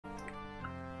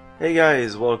Hey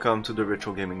guys, welcome to the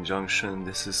Retro Gaming Junction.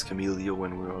 This is Camilio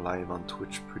and we're live on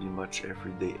Twitch pretty much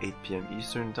every day 8 PM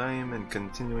Eastern Time and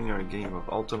continuing our game of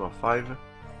Ultima 5.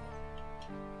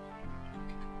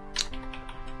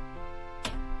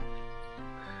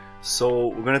 So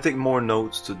we're gonna take more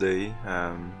notes today.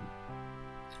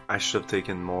 I should have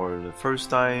taken more the first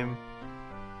time.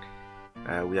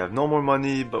 We have no more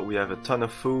money, but we have a ton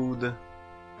of food.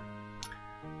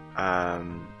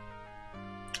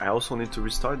 I also need to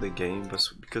restart the game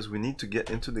because we need to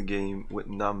get into the game with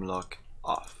numlock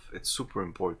off. It's super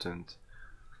important.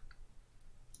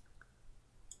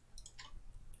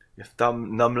 If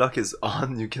numlock is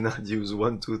on, you cannot use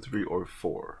 1, 2, 3, or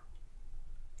 4.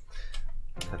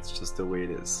 That's just the way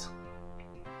it is.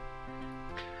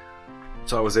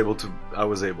 So I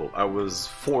was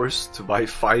forced to buy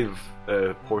 5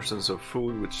 portions of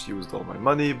food, which used all my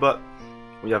money, but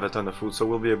we have a ton of food, so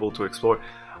we'll be able to explore.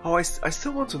 Oh, I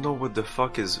still want to know what the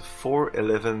fuck is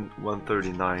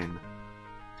 411-139.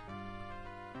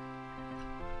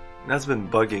 That's been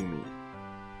bugging me.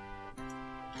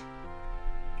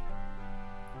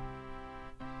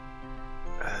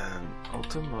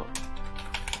 Ultima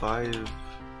 5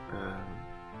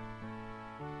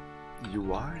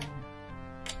 UI?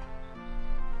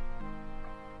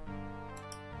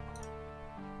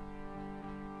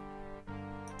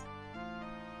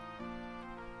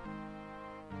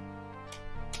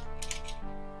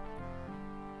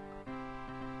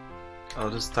 I'll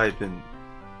just type in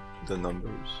the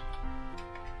numbers.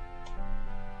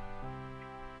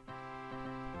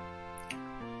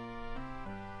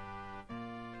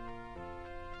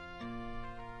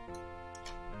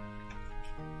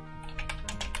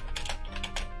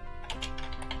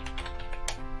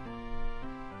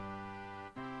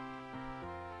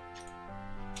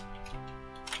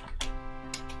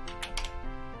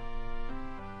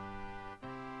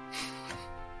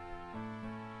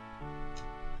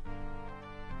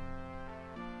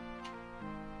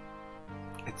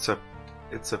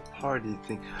 It's a party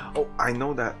thing. Oh, I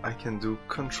know that I can do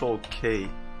Control K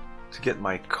to get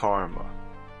my karma.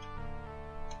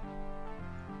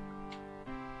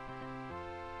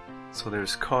 So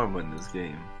there's karma in this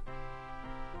game.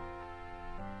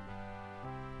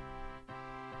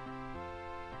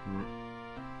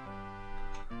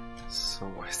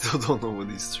 So I still don't know what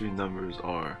these 3 numbers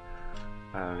are.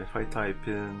 If I type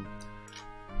in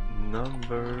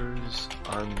numbers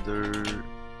under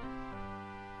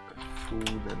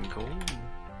food and gold.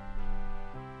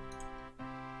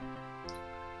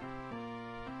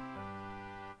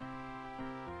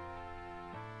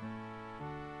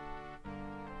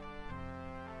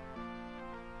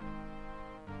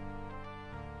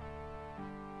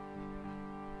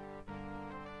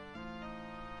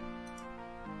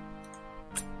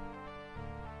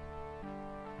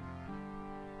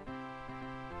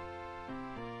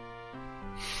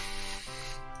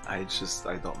 I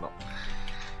don't know.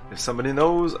 If somebody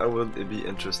knows, I would be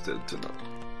interested to know.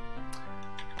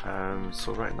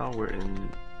 So right now we're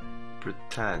in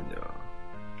Britannia.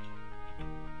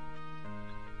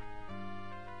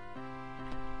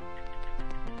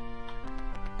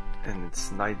 And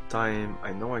it's nighttime.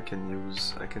 I know I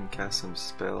can cast some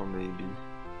spell maybe.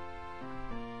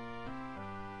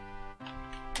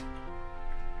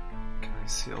 Can I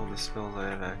see all the spells I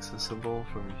have accessible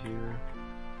from here?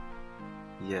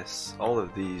 Yes, all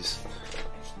of these,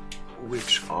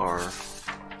 which are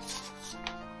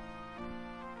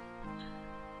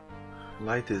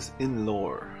light is in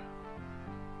lore.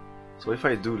 So if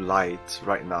I do light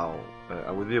right now, I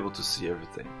would be able to see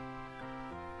everything.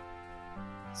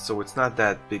 So it's not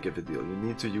that big of a deal. You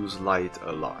need to use light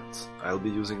a lot. I'll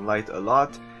be using light a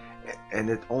lot,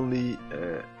 and it only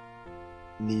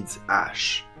needs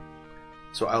ash.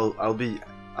 So I'll be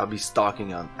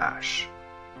stocking on ash.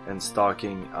 And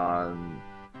stocking on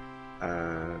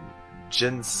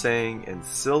ginseng and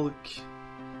silk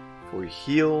for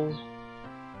heal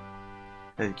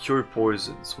and cure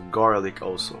poison, so garlic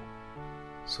also.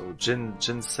 So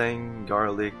ginseng,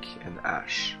 garlic, and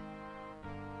ash.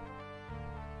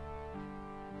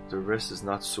 The rest is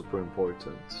not super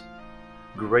important.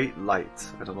 Great light,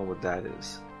 I don't know what that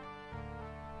is.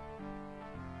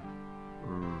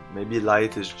 Maybe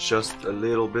light is just a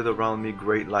little bit around me.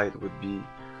 Great light would be.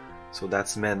 So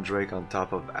that's Mandrake on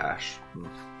top of Ash.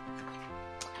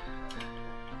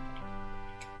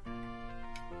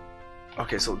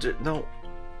 Okay, so no.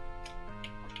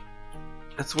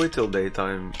 Let's wait till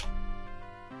daytime.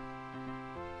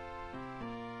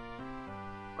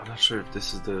 I'm not sure if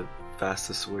this is the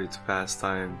fastest way to pass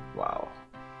time. Wow.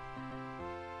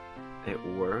 It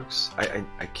works. I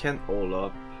can't all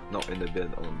up. No, in the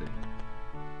bed only.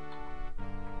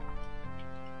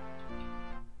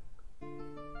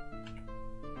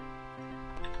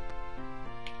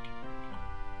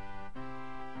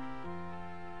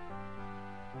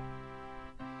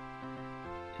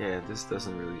 Yeah, this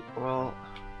doesn't really... Well...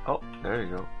 Oh, there you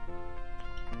go.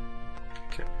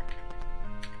 Okay.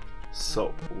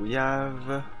 So, we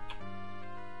have...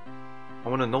 I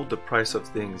want to note the price of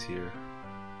things here.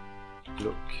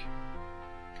 Look.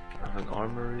 I have an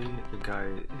armory. The guy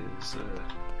is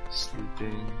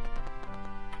sleeping.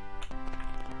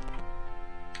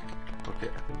 Okay,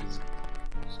 I think he's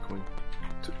going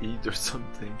to eat or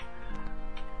something.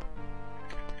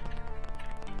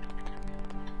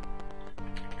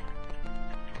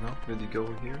 No? Did he go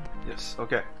here? Yes,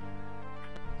 okay.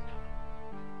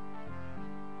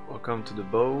 Welcome to the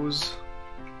bows.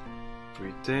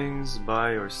 3 things,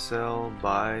 buy or sell,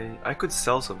 buy. I could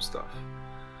sell some stuff.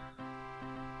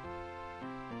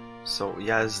 So,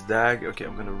 Yazdag. Okay,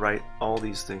 I'm gonna write all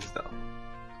these things down.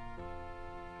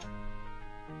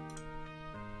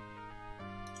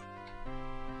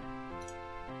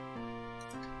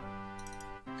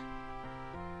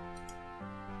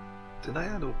 Did I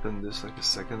had opened this like a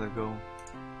second ago?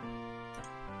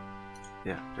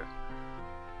 Yeah, okay.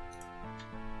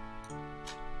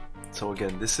 So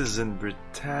again, this is in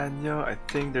Britannia. I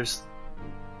think there's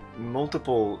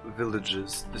multiple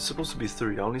villages. There's supposed to be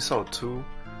 3. I only saw 2.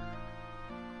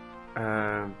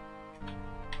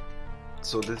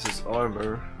 So this is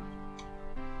armor.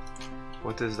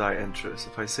 What is thy interest?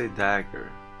 If I say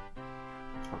dagger.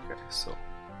 Okay, so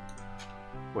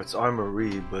what's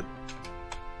armory, but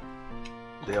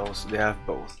they have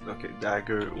both. Okay,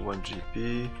 dagger 1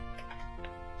 GP.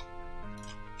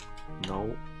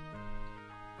 No.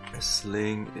 A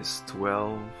sling is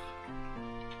 12.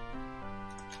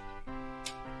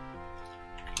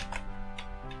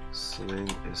 Sling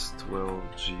is 12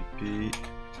 GP.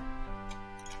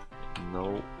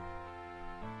 No.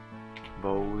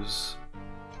 Bows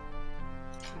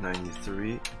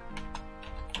 93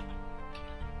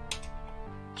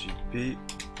 GP.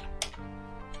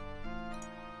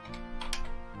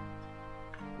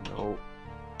 No.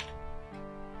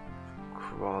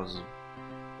 Cross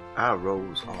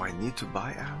arrows. Oh, I need to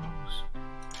buy arrows.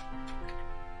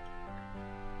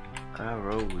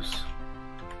 Arrows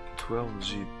 12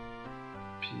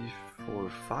 GP for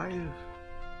 5.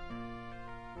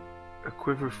 A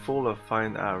quiver full of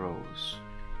fine arrows.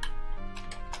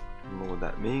 I don't know what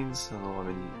that means. I don't know how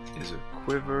many is a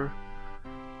quiver.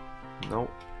 No.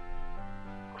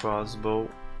 Crossbow.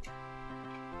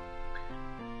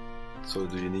 So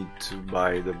do you need to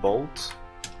buy the bolt?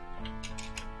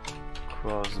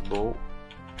 Crossbow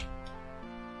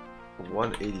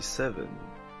 187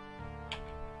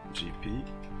 GP.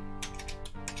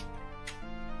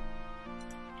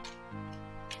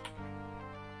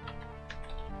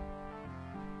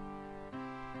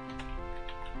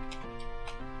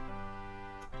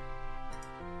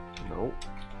 No.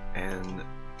 And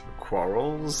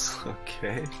quarrels,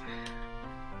 okay.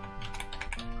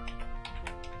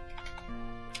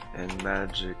 And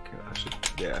magic, I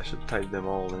should type them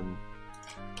all in.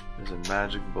 There's a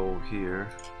magic bow here.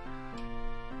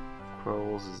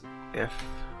 Quarrels is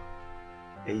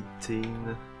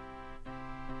F18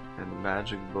 and the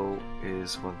magic bow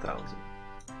is 1000.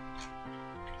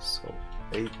 So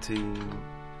 18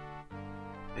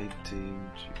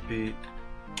 GP,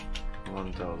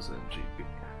 1000 GP.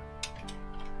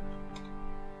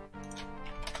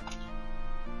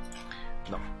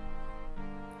 No.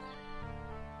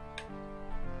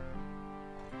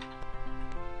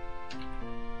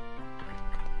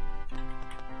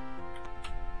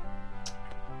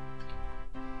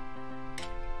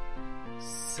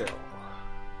 Sell.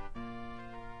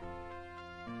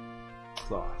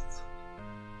 Cloth.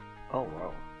 Oh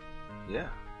wow. Yeah.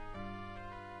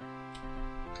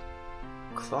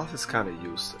 Cloth is kind of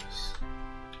useless.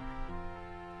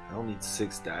 I don't need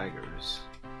 6 daggers.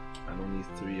 I don't need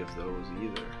 3 of those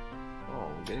either. Oh,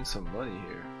 we're getting some money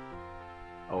here.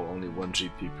 Oh, only 1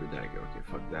 GP per dagger. Okay,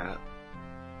 fuck that.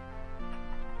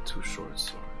 2 short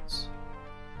swords.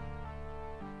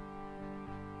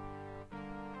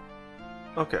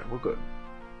 Okay, we're good.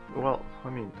 Well, I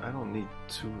mean, I don't need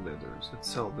 2 leathers. Let's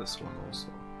sell this one also.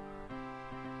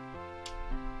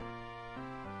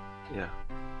 Yeah.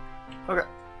 Okay.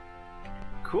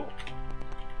 Cool.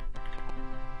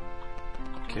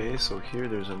 Okay, so here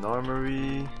there's an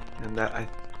armory, and that I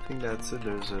think that's it.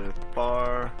 There's a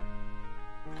bar.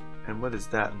 And what is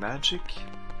that? Magic?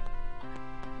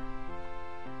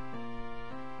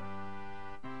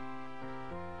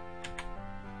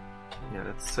 Yeah,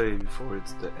 let's say before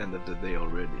it's the end of the day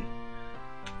already.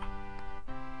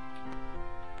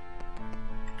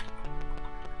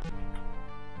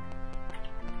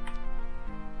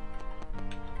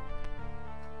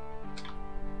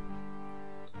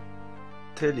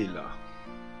 Telila.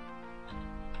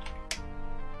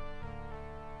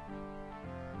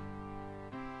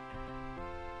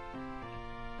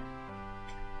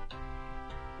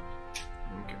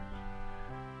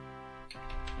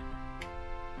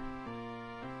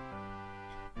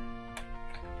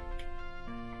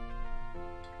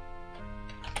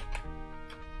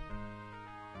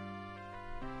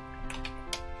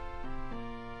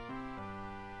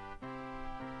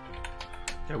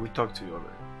 Yeah, we talked to you already.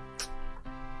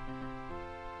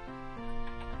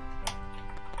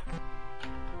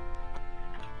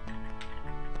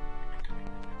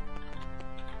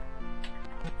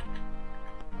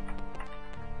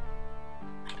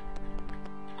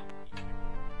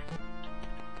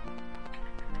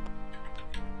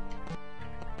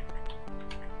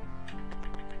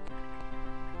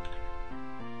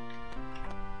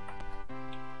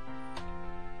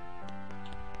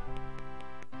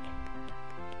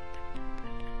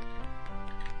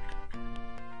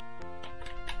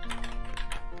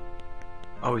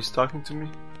 Oh, he's talking to me?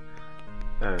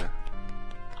 Eh?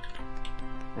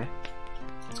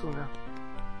 What's going on?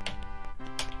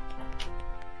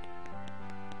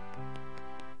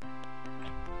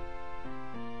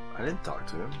 I didn't talk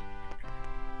to him.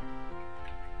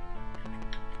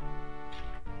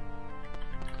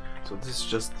 So this is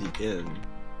just the inn.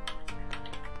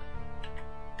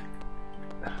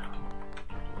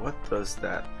 What does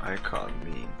that icon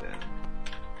mean then?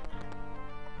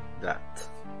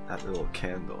 That little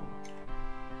candle.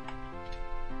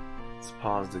 Let's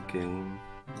pause the game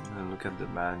and look at the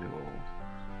manual.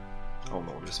 Oh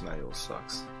no, this manual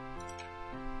sucks.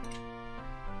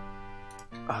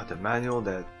 The manual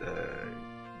that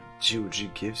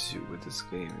GOG gives you with this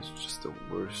game is just the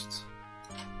worst.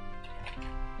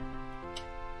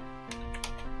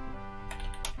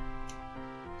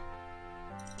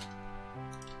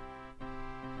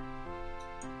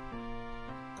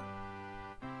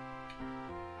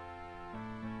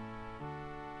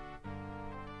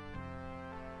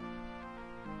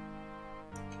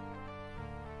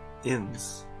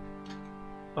 Inns.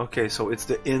 Okay, so it's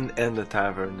the inn and the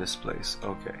tavern, this place.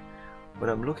 Okay. What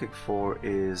I'm looking for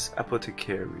is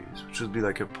apothecaries, which would be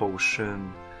like a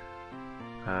potion.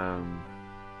 And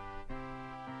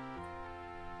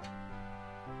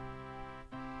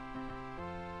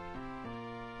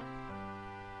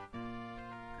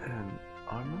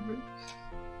armories?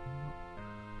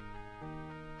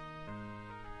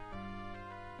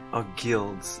 Oh,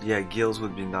 guilds. Yeah, guilds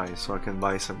would be nice, so I can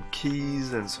buy some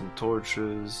keys and some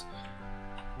torches.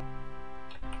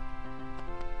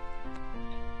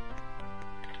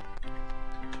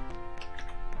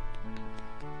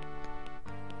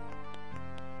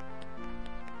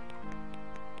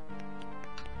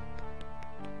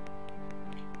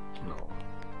 No.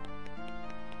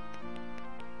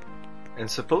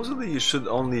 And supposedly you should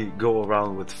only go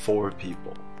around with 4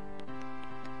 people.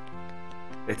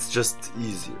 It's just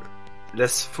easier.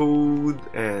 Less food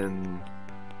and...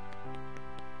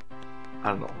 I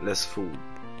don't know, less food.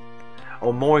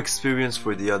 Or more experience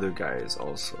for the other guys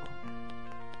also.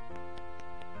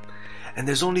 And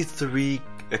there's only 3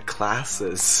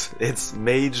 classes. It's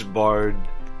Mage, Bard,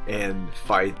 and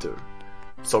Fighter.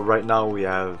 So right now we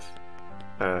have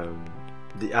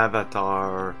the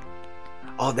Avatar.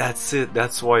 Oh, that's it.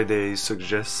 That's why they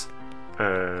suggest...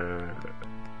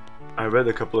 I read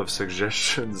a couple of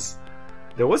suggestions.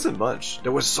 There wasn't much.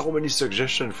 There was so many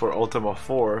suggestions for Ultima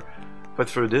 4, but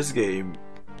for this game,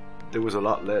 there was a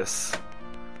lot less.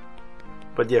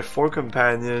 But yeah, 4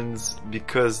 companions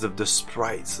because of the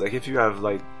sprites. Like if you have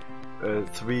like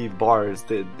 3 bars,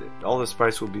 all the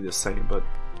sprites will be the same, but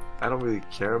I don't really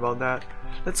care about that.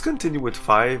 Let's continue with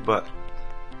 5, but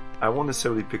I won't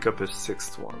necessarily pick up a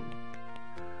 6th one.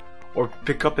 Or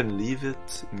pick up and leave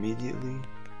it immediately.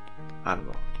 I don't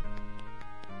know.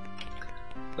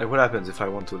 Like, what happens if I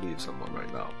want to leave someone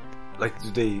right now? Like,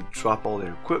 do they drop all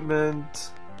their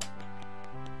equipment?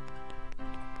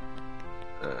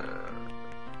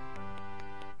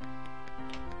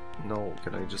 No,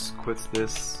 can I just quit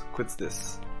this? Quit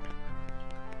this.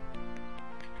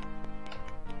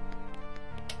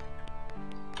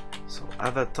 So,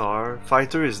 Avatar.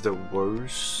 Fighter is the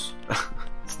worst.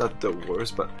 It's not the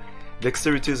worst, but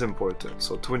dexterity is important.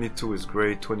 So, 22 is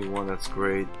great, 21 that's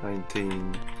great,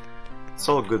 19... It's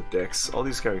all good decks. All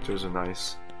these characters are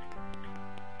nice.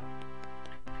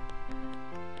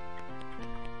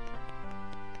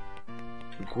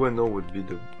 Gweno would be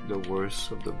the worst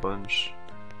of the bunch.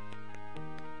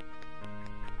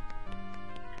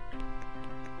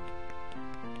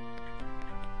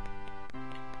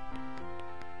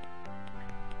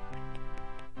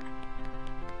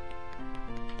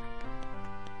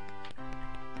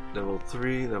 Level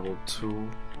 3, level 2,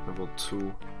 level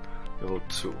 2, level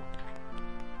 2.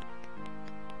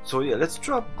 So yeah, let's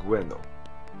drop Gweno.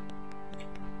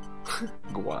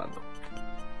 Guano.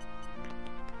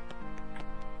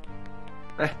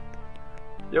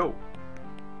 Yo.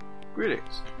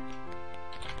 Greetings.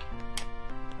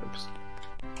 Oops.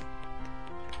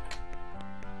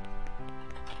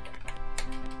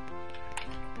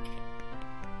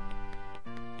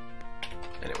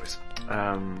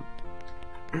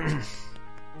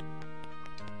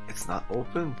 It's not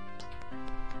open.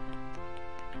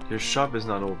 Your shop is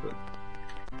not open.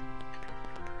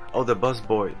 Oh, the bus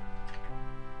boy.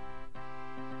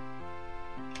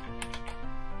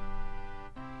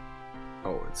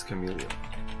 Oh, it's Chameleon.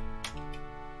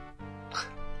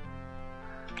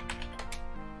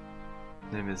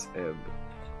 Name is Eb.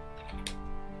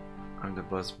 I'm the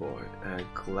bus boy.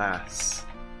 Glass.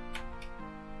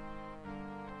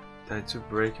 Did I to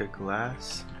break a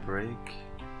glass? Break.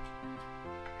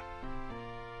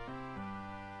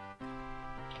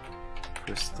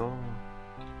 Crystal.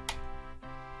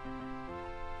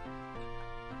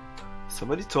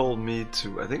 Somebody told me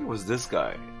to. I think it was this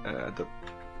guy.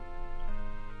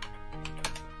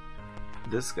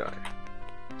 This guy.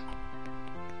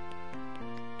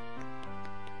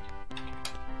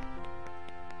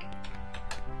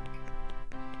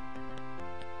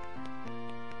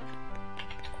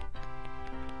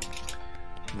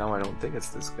 Now I don't think it's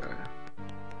this guy.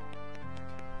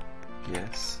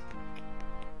 Yes.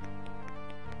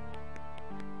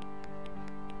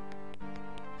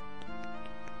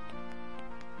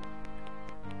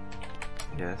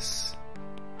 Yes.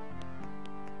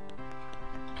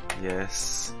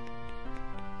 Yes.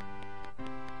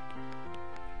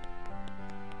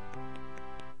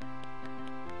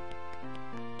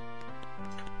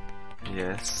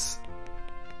 Yes.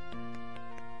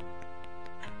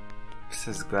 It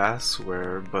says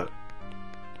glassware, but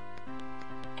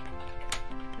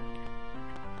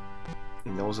he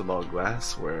knows about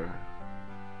glassware.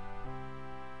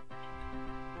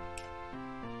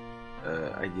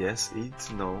 I guess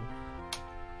eat? No.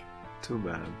 Too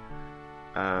bad.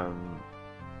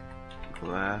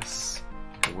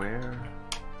 Glassware.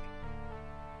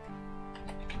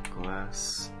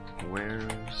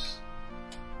 Glasswares.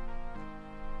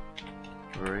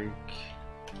 Break.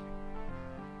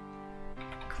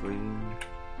 Clean.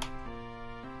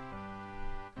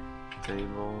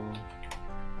 Table.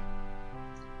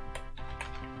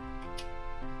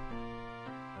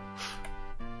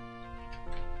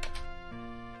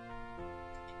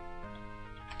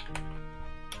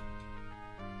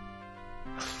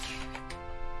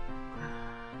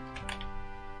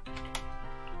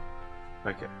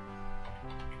 Okay.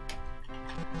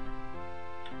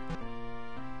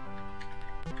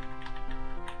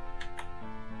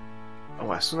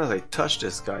 Oh, as soon as I touch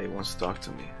this guy, he wants to talk to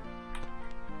me.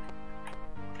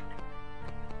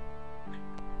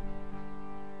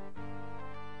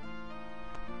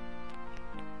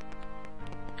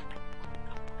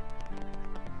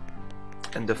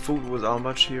 And the food was how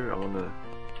much here? I wanna...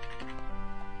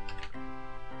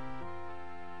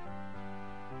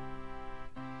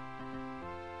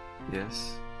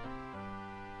 Yes.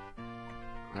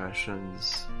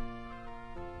 Rations.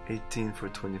 18 for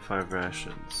 25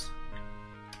 rations.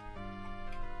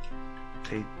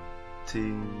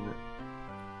 18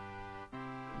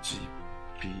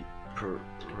 GP per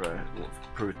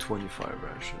 25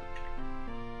 ration.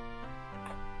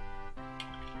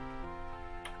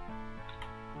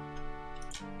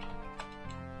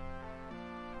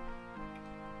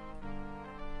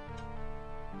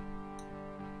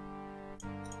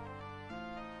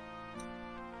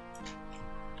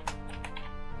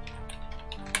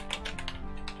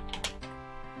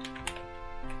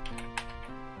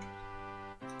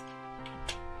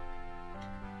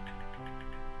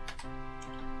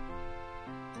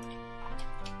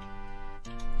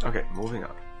 Okay, moving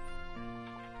on.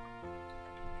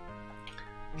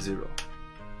 0.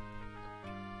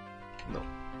 No.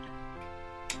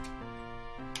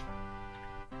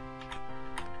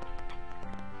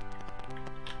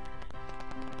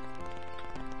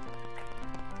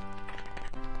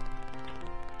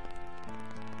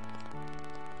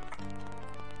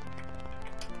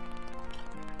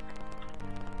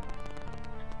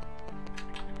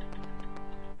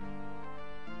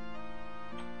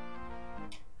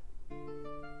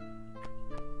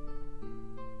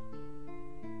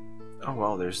 Oh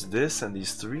wow, there's this and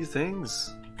these 3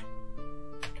 things.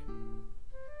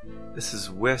 This is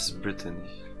West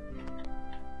Brittany.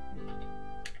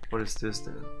 What is this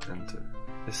then? Enter.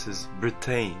 This is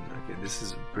Britain. Okay, this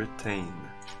is Britain.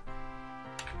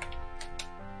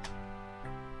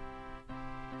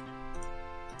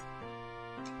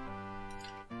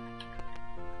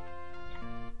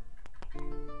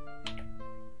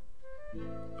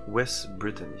 West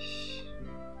Brittany.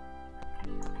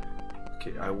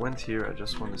 Okay, I went here. I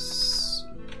just want to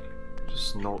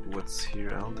just note what's here.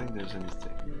 I don't think there's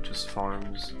anything. Just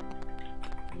farms.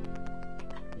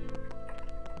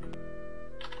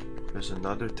 There's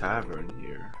another tavern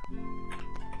here.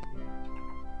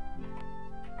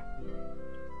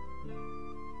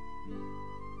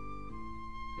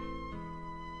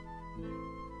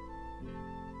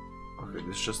 Okay,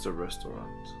 this is just a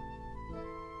restaurant.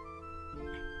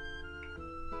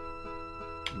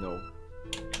 No.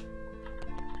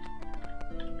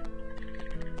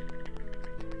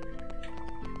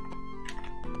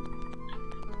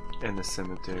 And a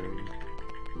cemetery.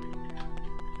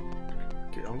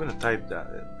 Okay, I'm gonna type that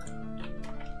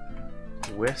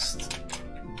in. West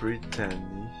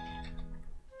Brittany.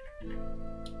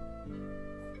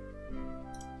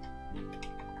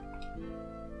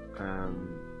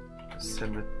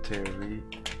 Cemetery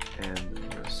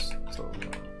and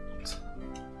restaurant.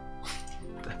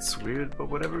 That's weird, but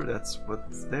whatever, that's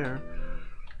what's there.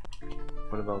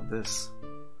 What about this?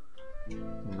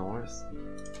 North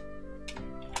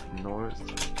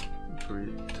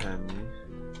Brittany.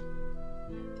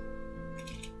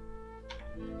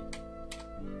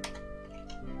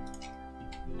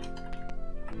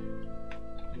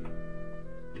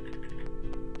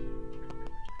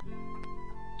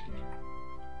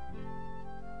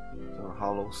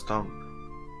 Hollow stump.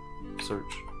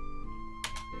 Search.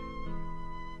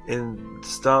 In the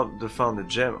stump they found a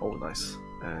gem. Oh, nice.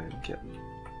 Okay.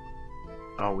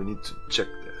 Oh, we need to check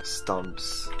the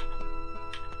stumps.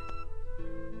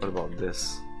 What about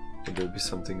this? Would there be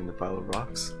something in the pile of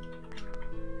rocks?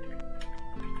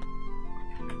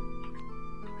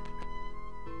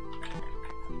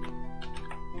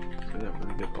 So yeah, I'm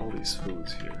gonna get all these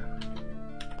foods here.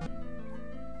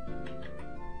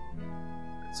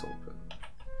 It's open.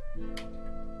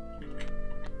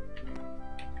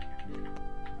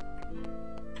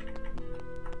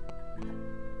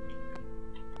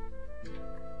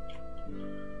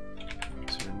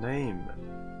 What's your name?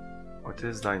 What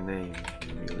is thy name,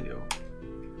 Emilio?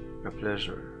 A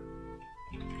pleasure.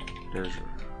 Pleasure.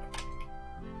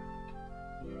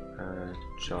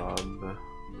 Job.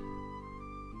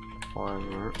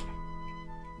 Farmer.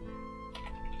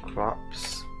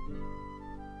 Crops.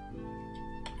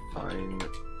 Fine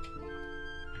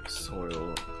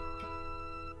soil.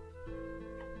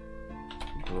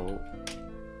 Grow.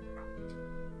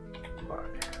 Buy.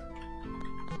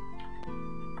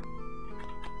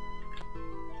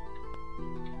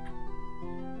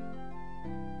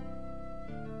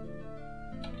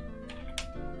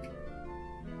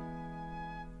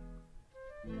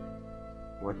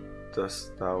 What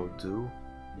dost thou do?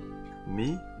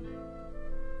 Me?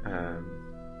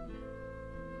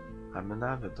 I'm an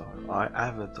avatar. I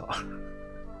avatar.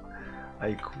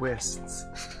 I quests.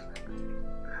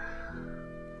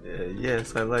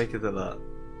 Yes, I like it a lot.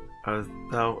 Art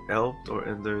thou helped or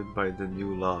hindered by the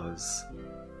new laws?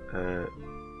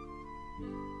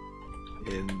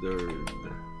 Hindered.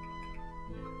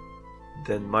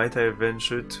 Then might I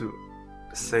venture to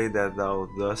say that thou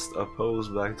dost oppose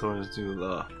Blackthorn's new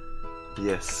law?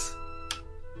 Yes.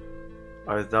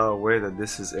 Art thou aware that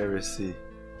this is heresy?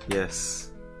 Yes.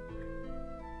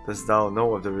 Dost thou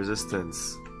know of the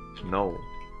resistance? No.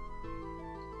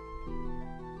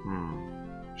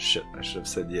 Shit, I should have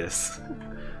said yes.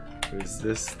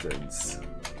 Resistance.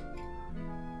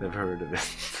 Never heard of it.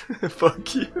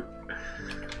 Fuck you.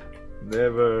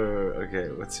 Never.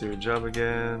 Okay, what's your job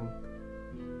again?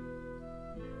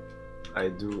 I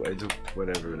do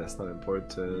whatever, that's not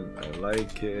important. I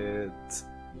like it.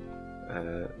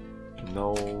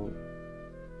 No.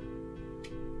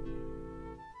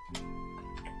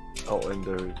 Oh,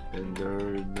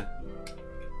 hindered.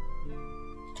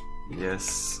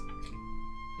 Yes.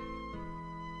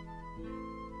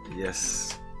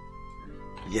 Yes.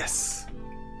 Yes.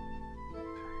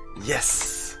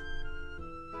 Yes.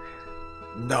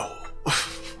 No.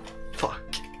 Fuck.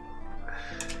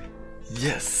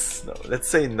 Yes. No. Let's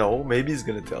say no. Maybe he's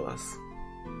gonna tell us.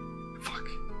 Fuck.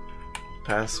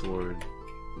 Password.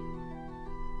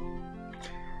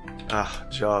 Ah,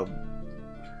 job.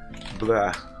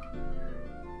 Blah.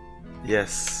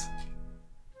 Yes.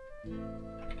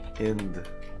 End.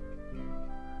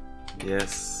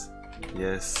 Yes.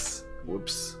 Yes.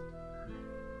 Whoops.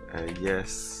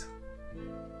 Yes.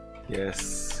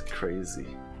 Yes.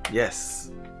 Crazy.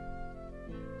 Yes.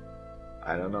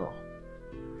 I don't know.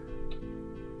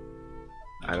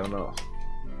 I don't know.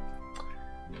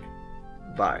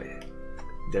 Bye.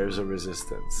 There's a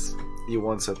resistance. He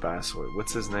wants a password.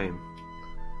 What's his name?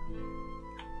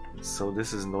 So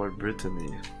this is North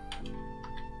Brittany.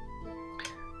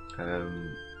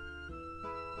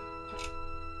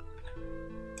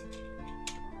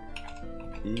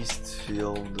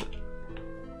 Eastfield.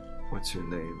 What's your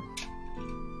name?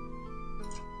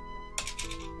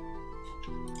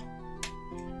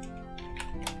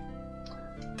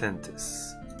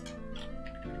 Tentis.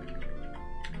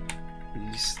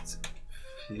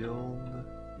 Eastfield.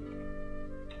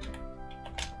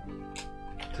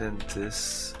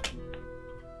 Tentis.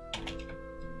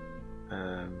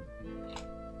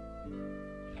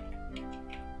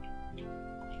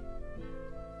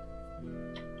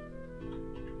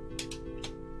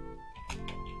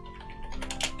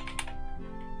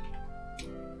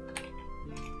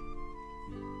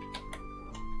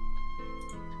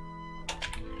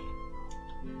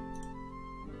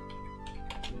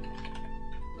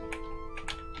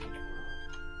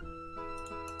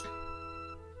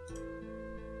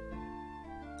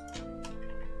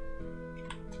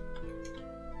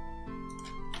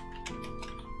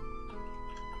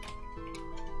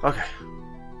 Okay.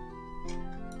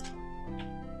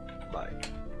 Bye.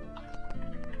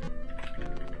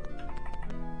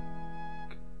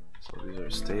 So these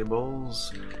are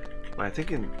stables. I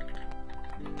think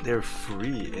they're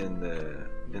free in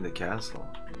the castle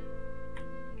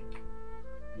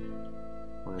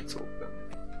when it's open.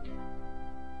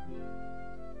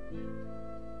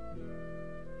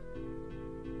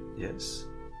 Yes.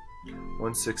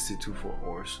 162 for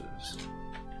horses.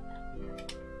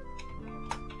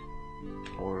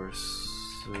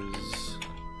 Horses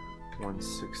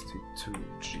 162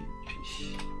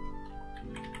 GP.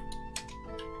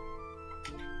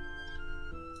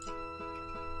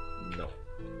 No.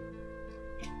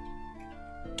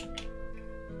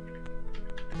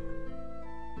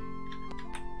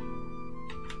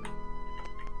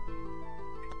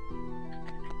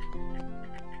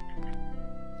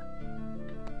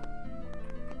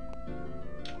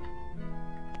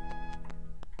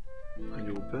 Are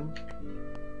you open?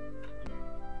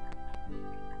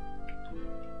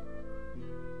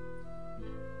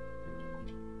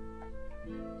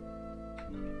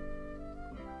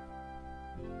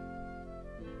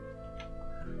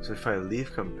 So if I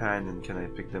leave companion, can I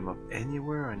pick them up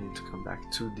anywhere? I need to come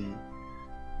back to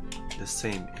the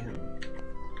same inn.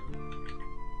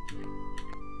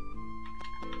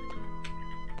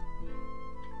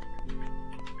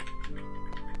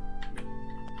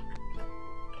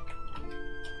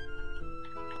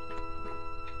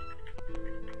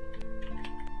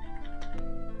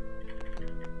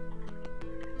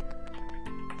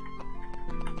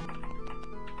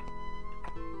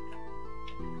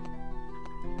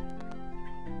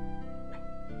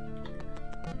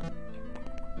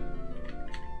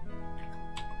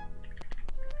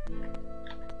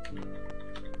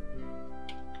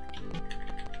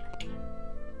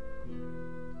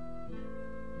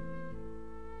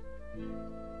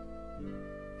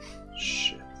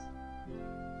 Shit.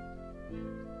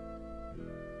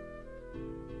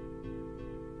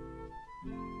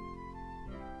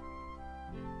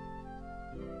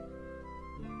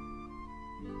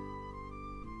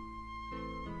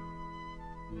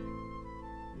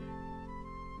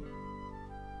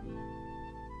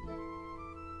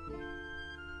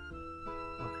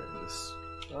 Okay, this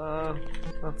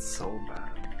not so bad.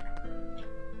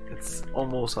 It's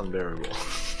almost unbearable.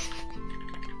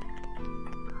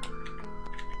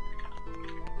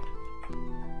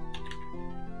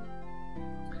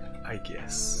 I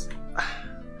guess.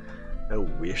 I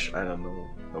wish, I don't know,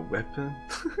 a weapon?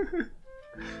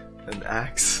 An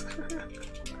axe?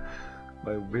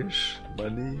 My wish?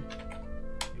 Money?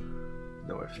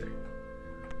 No effect.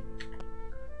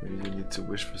 Maybe you need to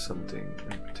wish for something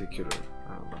in particular,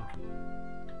 I don't know.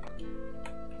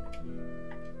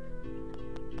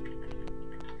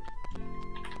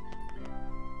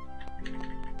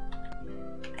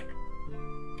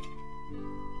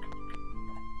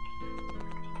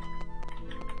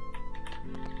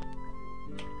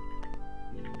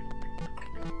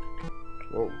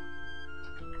 Whoa.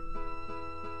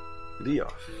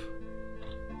 Leof.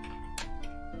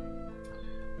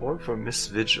 Or for Miss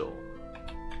Vigil.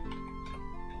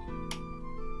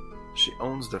 She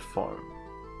owns the farm.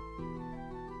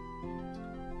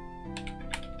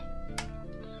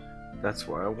 That's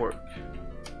where I work.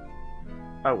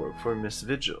 I work for Miss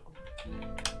Vigil.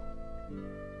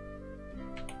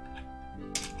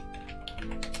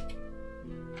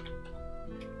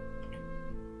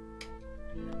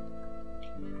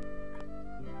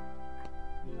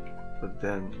 But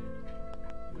then,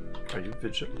 are you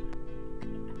Vigil?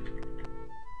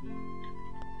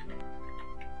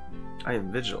 I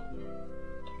am Vigil.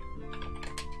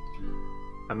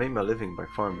 I make my living by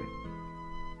farming.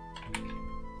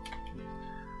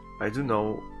 I do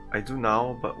now,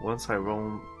 but once I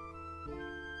roam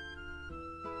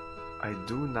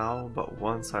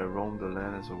the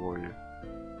land as a warrior.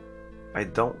 I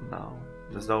don't now.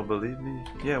 Does thou believe me?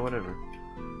 Yeah, whatever.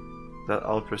 That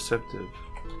all perceptive.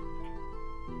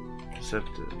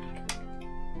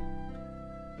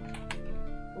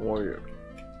 Warrior.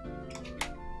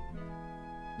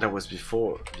 That was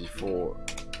before.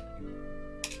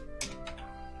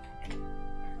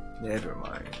 Never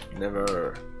mind.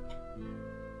 Never.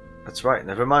 That's right.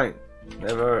 Never mind.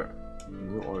 Never.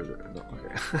 New order. No.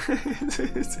 Okay.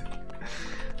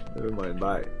 Never mind.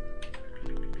 Bye.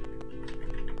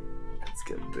 Let's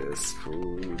get this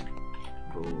food.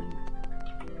 Boom.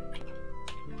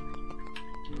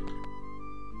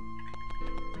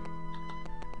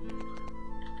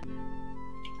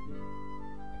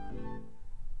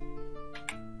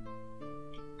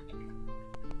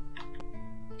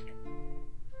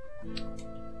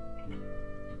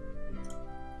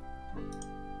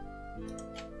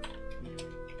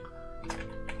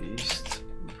 East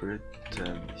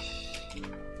Britain.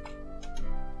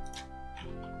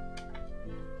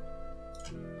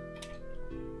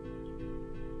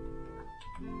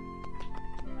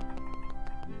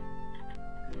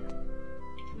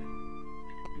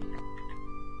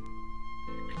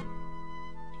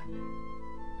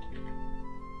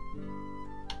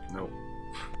 No.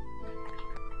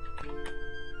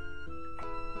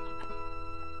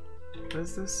 What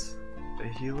is this? A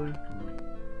healer?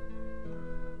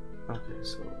 Okay,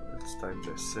 so let's type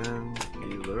this in.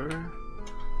 Healer.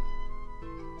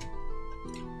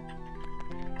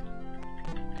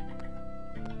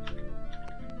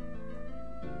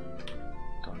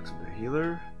 Talk to the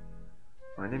healer.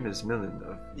 My name is Millen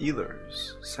of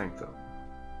Ealer's Sanctum.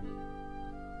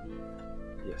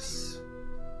 Yes.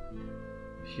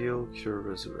 Heal, cure,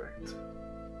 resurrect.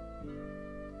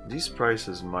 These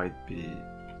prices might be...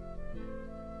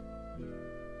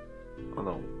 Oh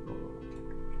no, no, no.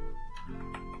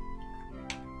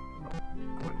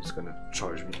 No. It's gonna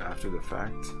charge me after the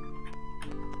fact.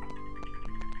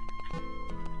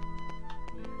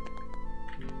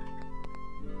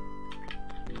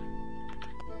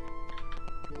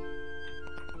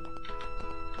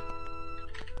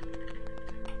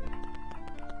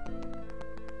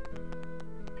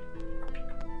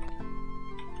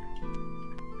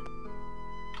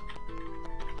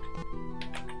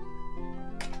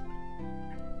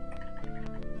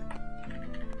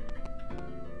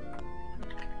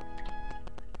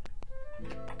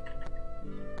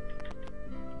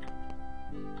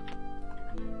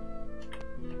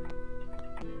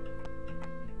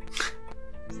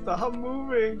 Stop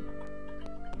moving!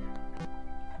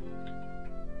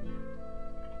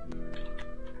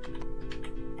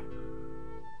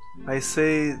 I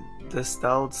say the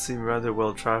stouts seem rather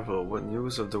well traveled. What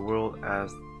news of the world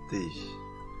asked thee?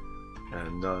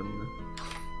 None.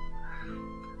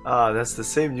 Ah, that's the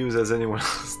same news as anyone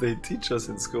else. They teach us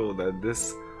in school that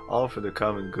this all for the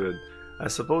common good. I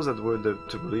suppose that we're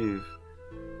to believe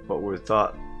what we're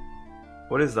taught.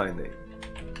 What is thy name?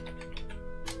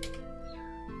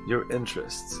 Your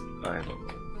interests? I don't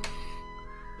know.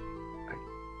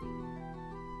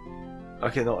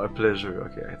 Okay, no, a pleasure.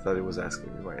 Okay, I thought it was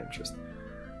asking me my interest.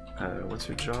 What's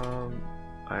your job?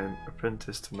 I'm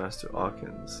apprentice to Master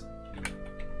Hawkins.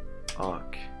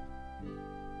 Hawk.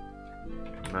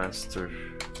 Master.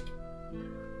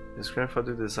 His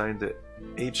grandfather designed the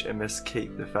HMS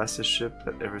Cape, the fastest ship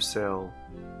that ever sailed.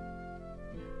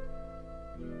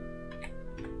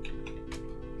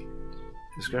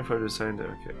 His grandfather designed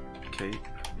the Cape.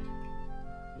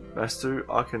 Master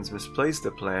Hawkins misplaced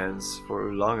the plans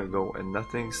for long ago, and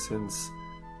nothing since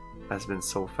has been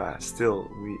so fast. Still,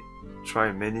 we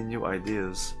try many new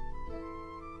ideas.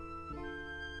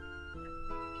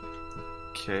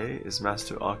 Okay, is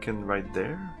Master Hawkins right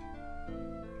there?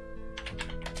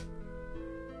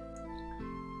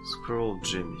 Squirrel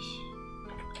Jimmy.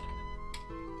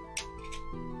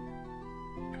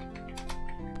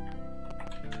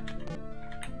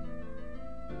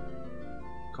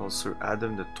 Call Sir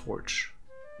Adam the Torch.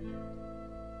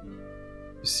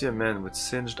 You see a man with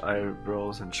singed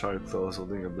eyebrows and charred clothes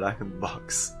holding a blackened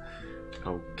box.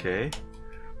 Okay.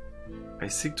 I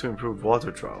seek to improve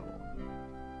water travel.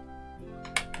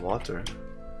 Water?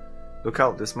 Look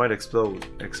out, this might explode.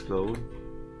 Explode?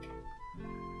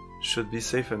 Should be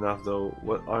safe enough though.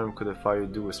 What harm could a fire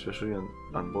do, especially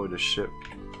on board a ship?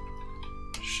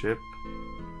 Ship?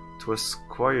 It was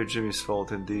Squire Jimmy's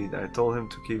fault indeed. I told him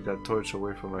to keep that torch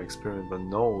away from my experiment, but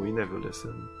no, he never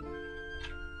listened.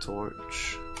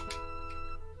 Torch.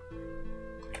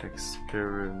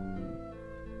 Experiment.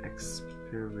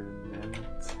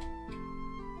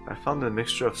 I found a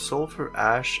mixture of sulfur,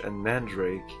 ash, and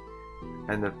mandrake,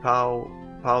 and the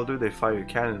powder they fire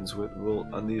cannons with will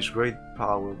unleash great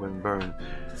power when burned.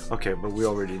 Okay, but we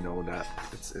already know that.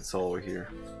 It's all here.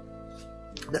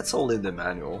 That's all in the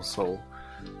manual, so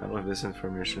I don't know if this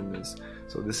information is...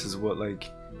 So this is what,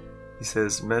 like, he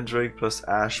says mandrake plus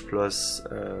ash plus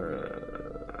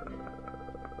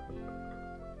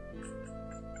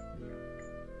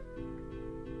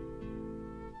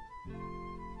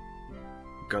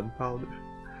gunpowder?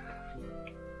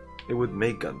 It would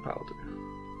make gunpowder.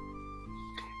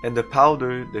 And the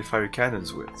powder they fire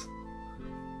cannons with.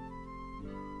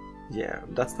 Yeah,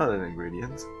 that's not an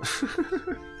ingredient.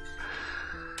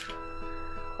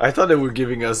 I thought they were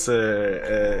giving us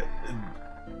the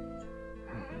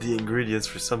ingredients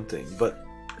for something, but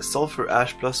sulfur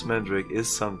ash plus mandrake is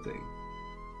something.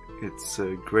 It's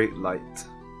a great light.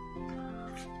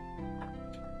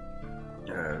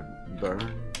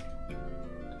 Burn,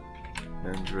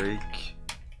 mandrake,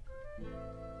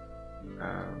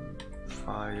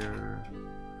 fire.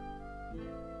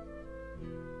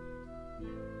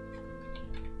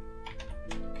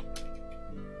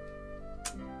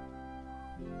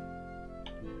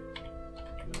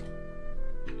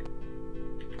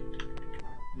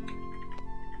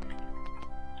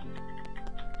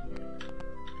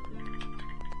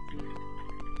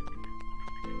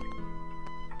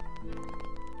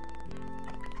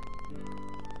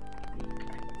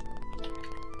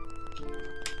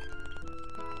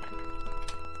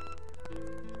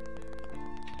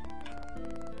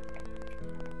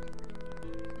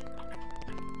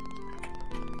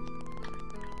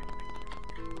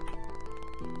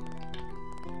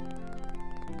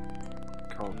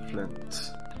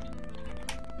 Flint.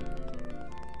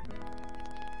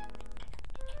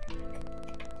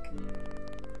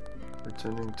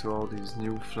 Returning to all these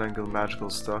newfangled magical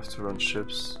stuff to run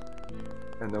ships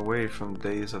and away from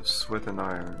days of sweat and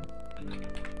iron.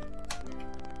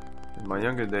 In my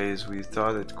younger days we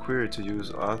thought it queer to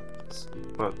use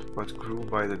what grew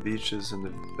by the beaches and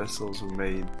the vessels we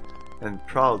made, and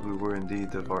proud we were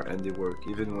indeed of our handiwork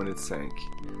even when it sank.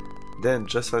 Then,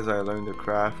 just as I learned the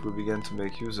craft, we began to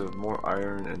make use of more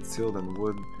iron and steel than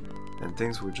wood, and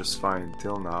things were just fine,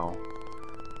 till now.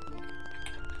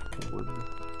 Wood,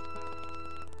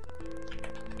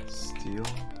 steel,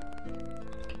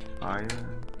 iron,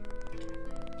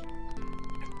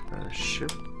 a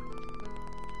ship,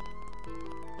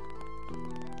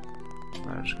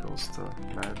 magical stuff,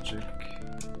 magic.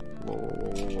 Whoa, whoa,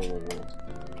 whoa, whoa, whoa, whoa.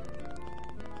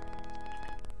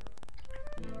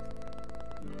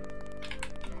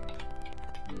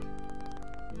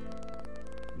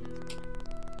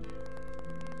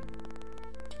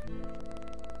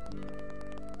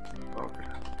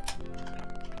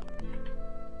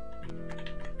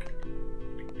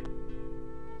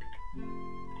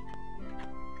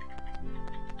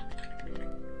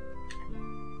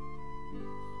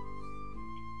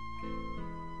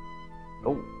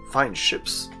 Fine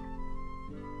ships.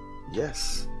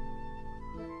 Yes.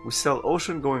 We sell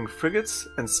ocean-going frigates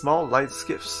and small light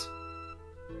skiffs.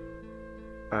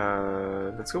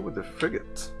 Let's go with the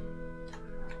frigate.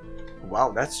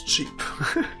 Wow, that's cheap.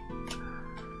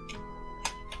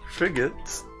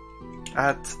 Frigate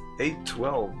at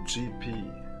 812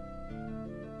 GP.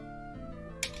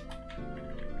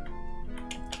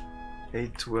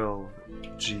 812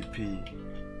 GP.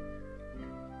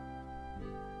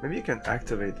 Maybe you can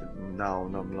activate it now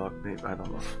and unlock, maybe, I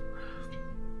don't know.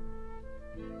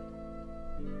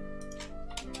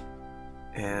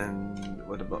 And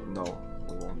what about, no,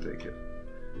 we won't take it.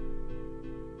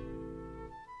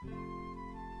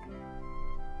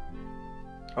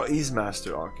 Oh, Ease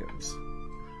Master Hawkins.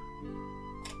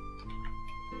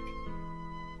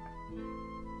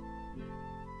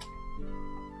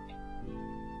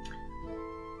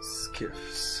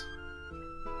 Skiffs.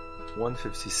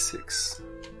 156.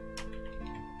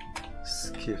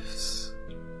 Skiffs.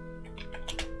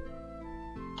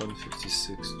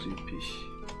 156 GP.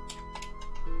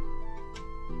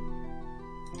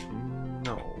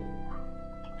 No.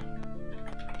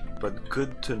 But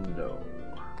good to know.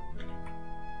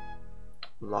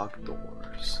 Locked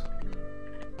doors.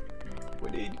 We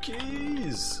need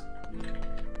keys!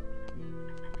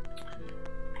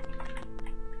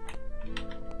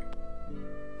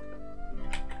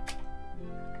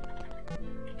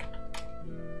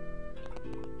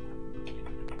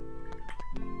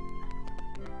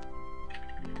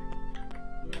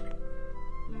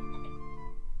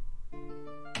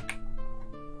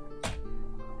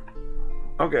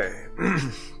 Okay,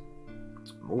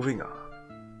 moving on.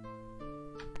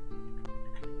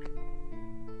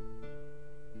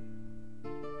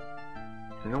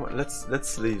 You know what?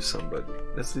 Let's leave somebody.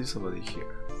 Let's leave somebody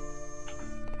here.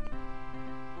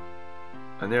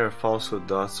 And there are falsehood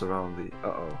dots around the.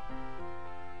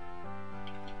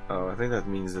 Oh, I think that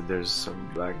means that there's some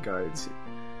black guides here,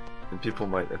 and people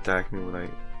might attack me when I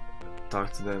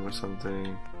talk to them or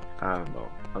something. I don't know.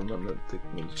 I'm not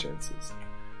taking any chances.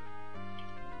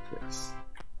 Yes.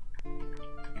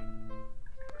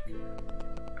 Okay.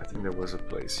 I think there was a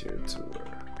place here to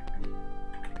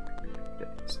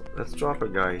yeah, So let's drop a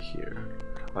guy here.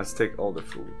 Let's take all the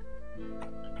food.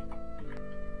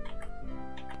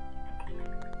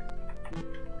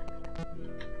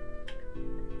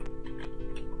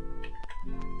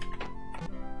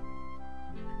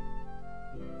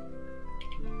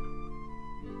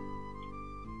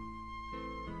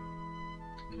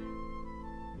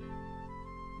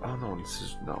 Oh no, this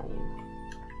is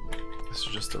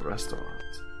just a restaurant.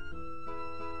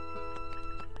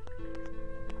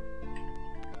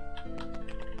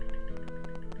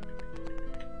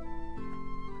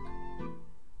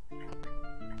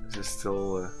 Is it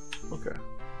still okay?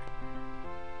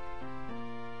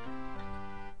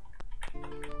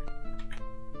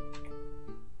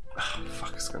 Ah,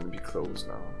 fuck, it's gonna be closed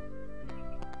now.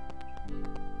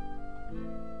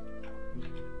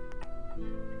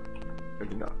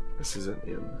 Maybe not. This is an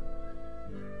inn.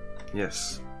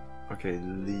 Yes. Okay,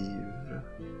 leave.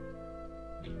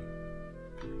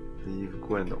 Leave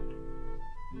Gweno.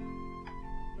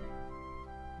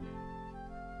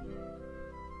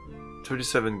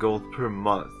 $37 gold per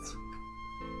month.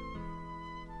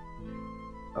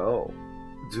 Oh.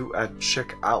 Do at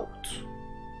checkout.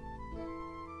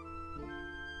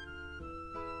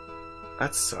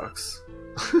 That sucks.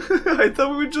 I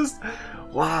thought we would just...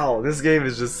 Wow, this game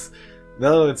is just...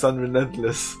 No, it's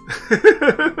unrelentless.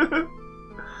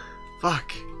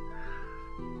 Fuck.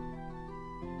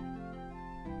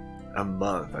 A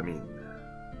month, I mean.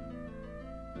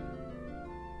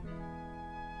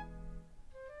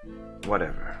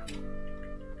 Whatever.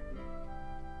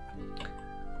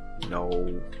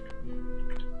 No.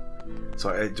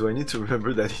 So do I need to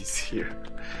remember that he's here?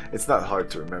 It's not hard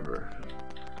to remember.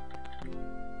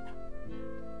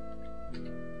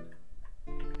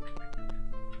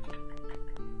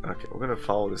 Okay, we're gonna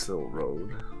follow this little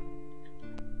road.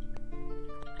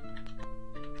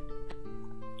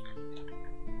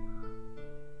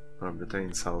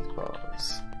 Between South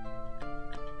Pass.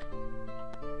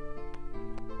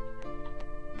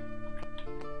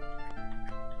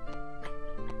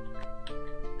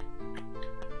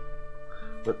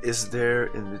 But is there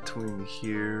in between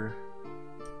here?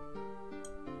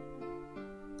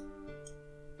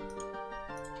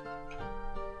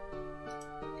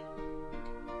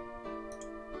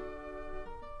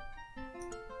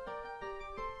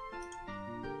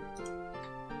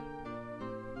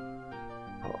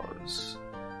 Pause.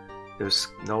 There's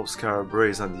no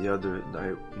Scarabraes on the other.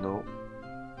 No.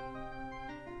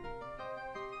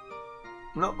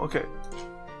 No, okay.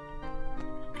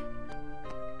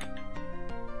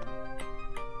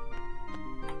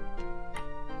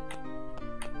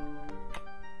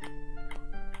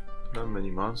 Not many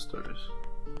monsters.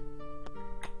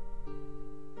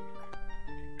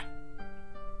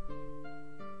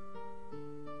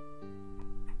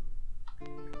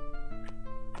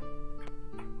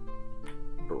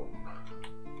 Boom.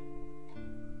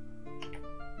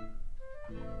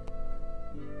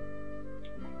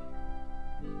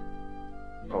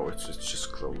 Oh, it's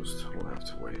just closed. We'll have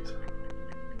to wait.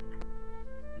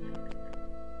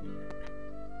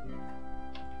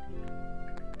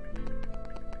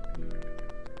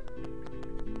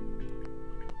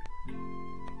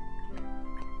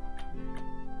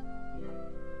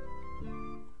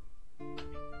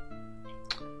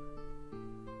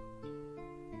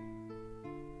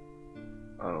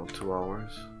 I don't know, 2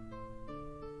 hours.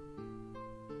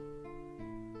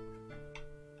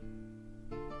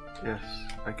 Yes,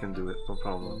 I can do it, no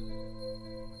problem.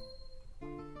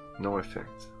 No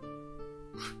effect.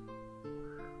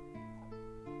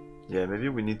 Yeah, maybe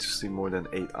we need to sleep more than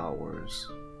 8 hours.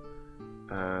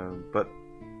 But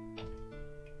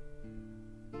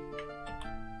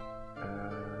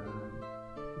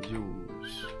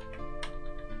use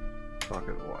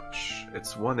pocket watch.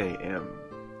 It's 1 AM.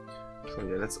 So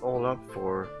yeah, that's all up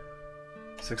for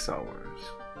 6 hours.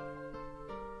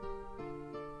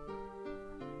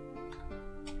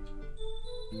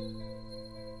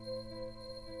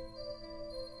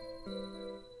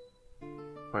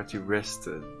 Party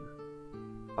rested.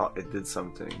 Oh, it did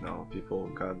something. No, people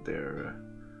got their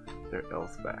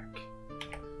health back.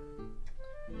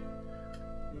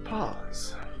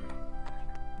 Pause.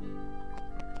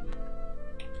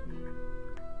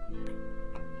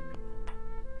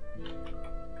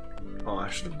 Oh, I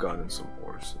should have gotten some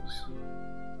horses.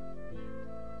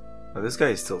 Now this guy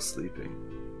is still sleeping.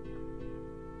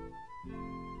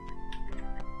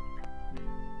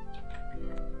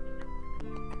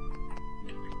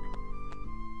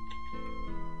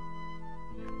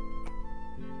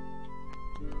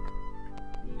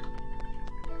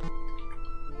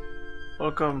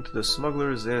 Welcome to the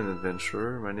Smuggler's Inn,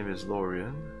 adventurer. My name is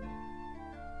Lorian.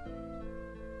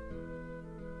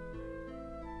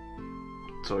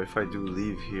 So if I do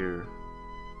leave here,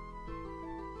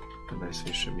 and I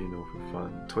say Shimino for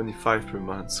fun, 25 per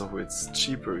month, so it's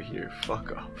cheaper here.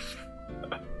 Fuck off.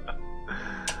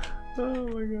 Oh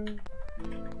my god.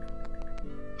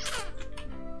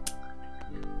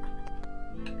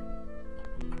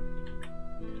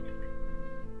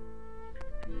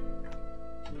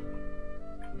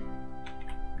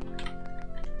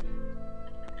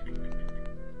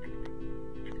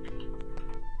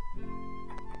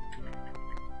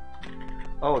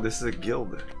 Oh, this is a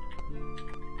guild.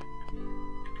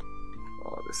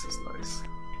 Oh, this is nice.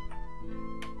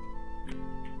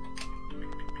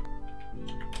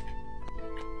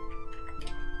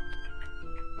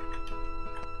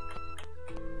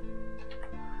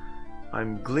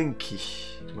 I'm Glinky.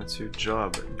 What's your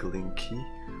job, Glinky?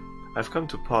 I've come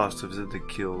to pause to visit the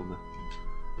guild.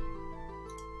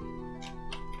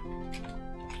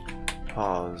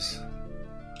 Pause.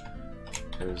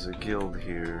 There's a guild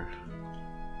here.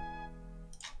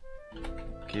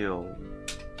 Guild.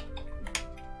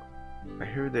 I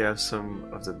hear they have some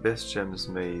of the best gems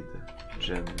made.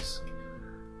 Gems.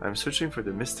 I'm searching for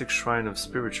the mystic shrine of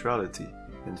spirituality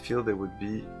and feel they would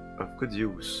be of good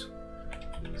use.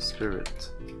 Spirit.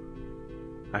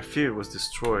 I fear it was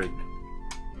destroyed.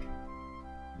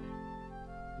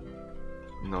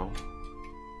 No.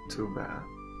 Too bad.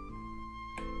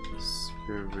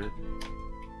 Spirit.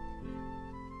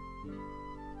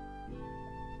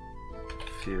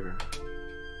 Fear.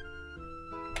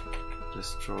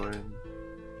 Destroyed.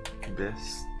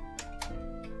 Best.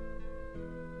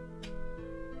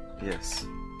 Yes.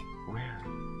 Where?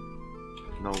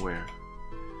 Nowhere.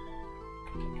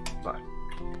 But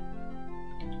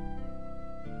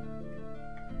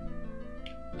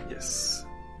yes.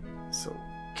 So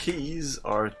keys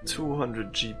are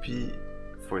 200 GP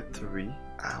for 3.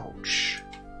 Ouch.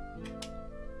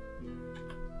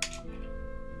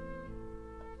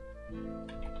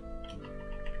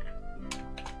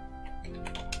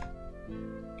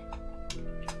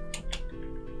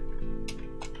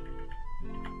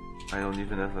 I don't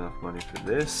even have enough money for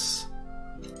this.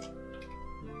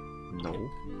 No.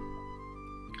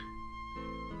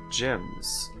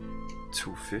 Gems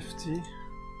 250.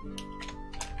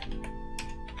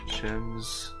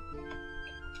 Gems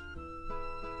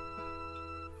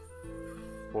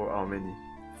for how many?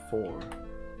 4.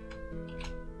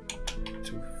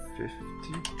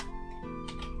 250.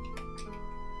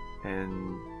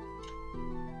 And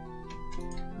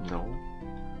no.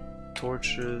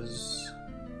 Torches.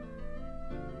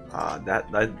 Ah, that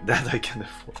I can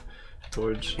afford.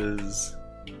 Torches.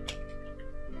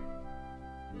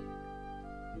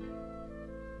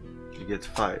 You get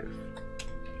 5.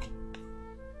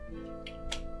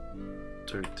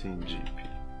 13 GP.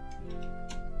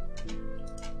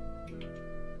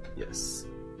 Yes.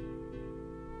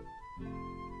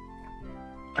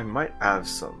 I might have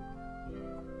some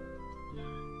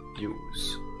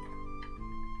use.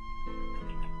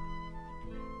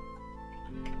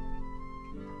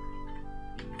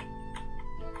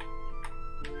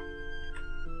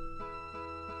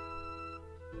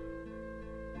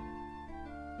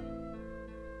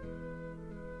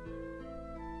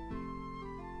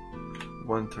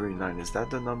 $139. Is that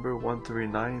the number?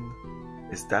 139?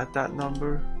 Is that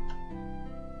number?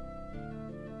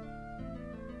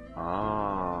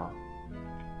 Ah.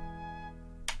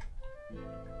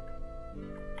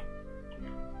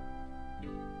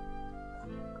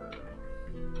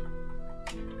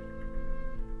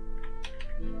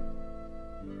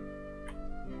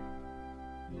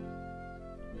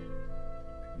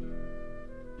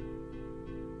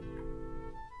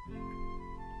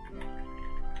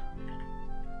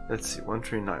 Let's see,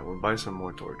 139. We'll buy some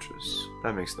more torches.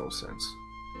 That makes no sense.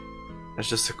 That's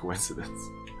just a coincidence.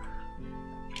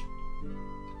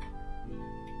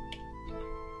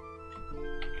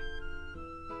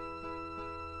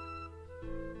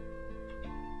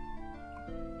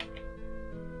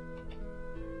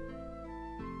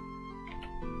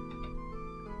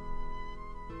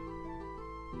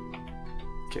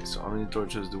 Okay, so how many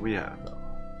torches do we have now?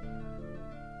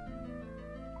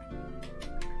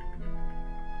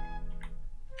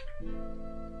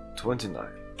 29.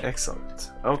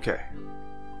 Excellent. Okay.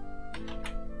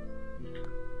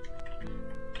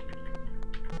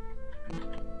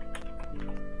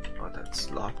 Oh,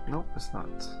 that's locked. No, it's not.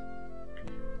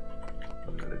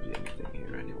 Not gonna be anything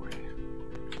here anyway.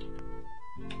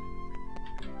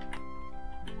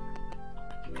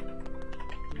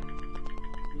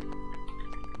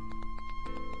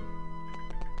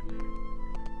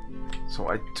 So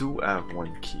I do have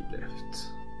one key left.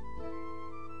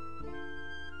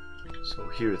 So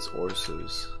here it's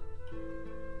Orsa's.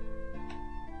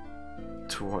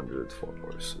 200 for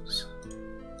horses.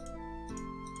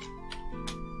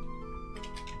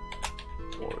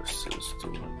 Horses,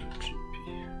 200 GP.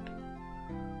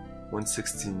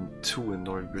 116.2 in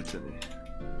North Brittany.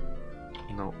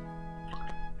 No.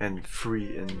 And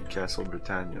 3 in Castle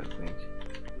Britannia, I think.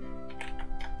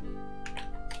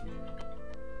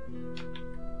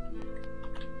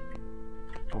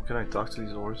 Oh, can I talk to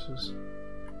these horses?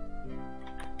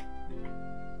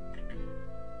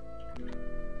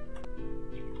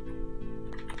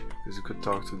 Because you could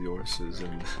talk to the horses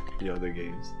in the other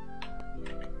games.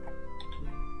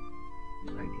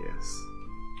 I guess.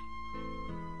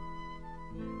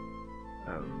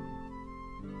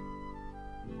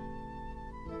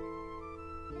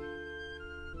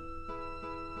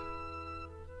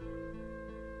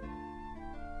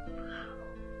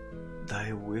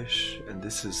 I wish, and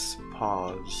this is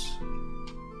pause.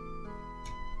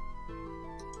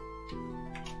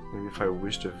 Maybe if I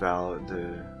wish the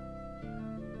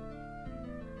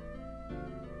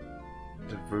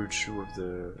virtue of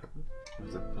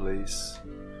the place.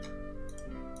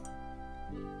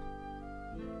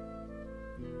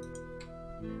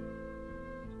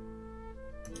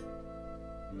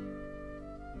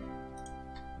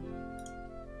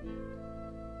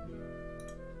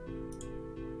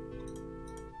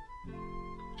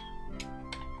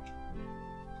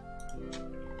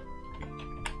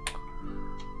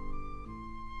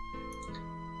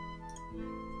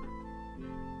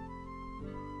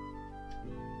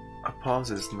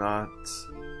 Pause is not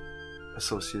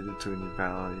associated to any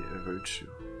value or virtue.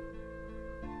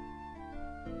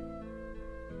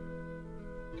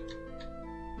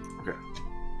 Okay.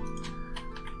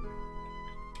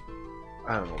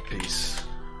 I don't know, peace.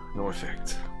 No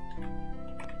effect.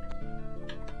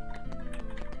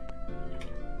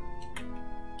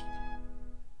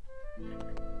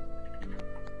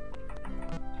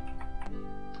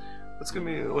 What's gonna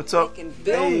be? What's up?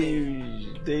 Hey,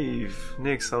 Dave,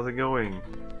 Nix, how's it going?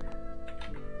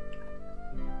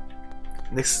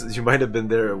 Nix, you might have been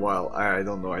there a while. I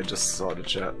don't know. I just saw the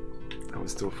chat. I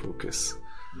was still focused.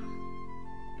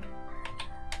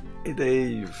 Hey,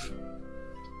 Dave.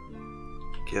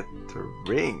 Get the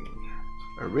ring.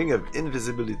 A ring of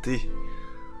invisibility.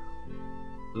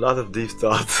 A lot of deep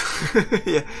thought.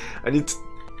 Yeah, I need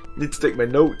to take my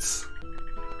notes.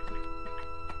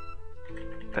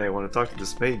 I want to talk to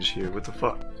this mage here. What the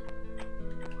fuck?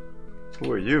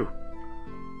 Who are you?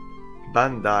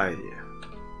 Bandai.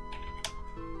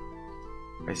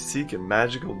 I seek a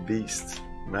magical beast.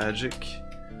 Magic.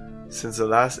 Since the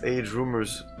last age,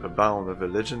 rumors abound of a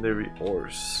legendary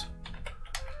horse.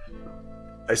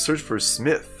 I search for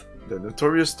Smith, the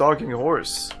notorious talking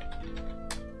horse.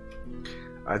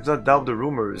 I do not doubt the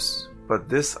rumors, but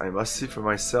this I must see for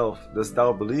myself. Dost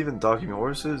thou believe in talking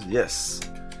horses? Yes.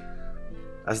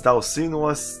 Hast thou seen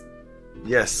us?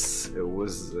 Yes, it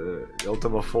was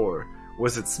Ultima 4.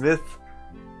 Was it Smith?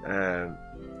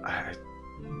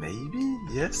 Maybe?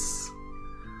 Yes?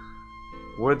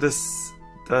 Where does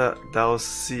thou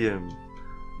see him?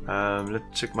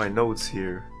 Let's check my notes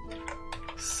here.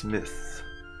 Smith.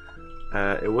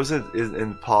 It wasn't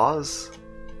in pause.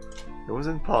 It was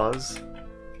in pause.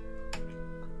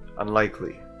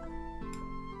 Unlikely.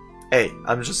 Hey,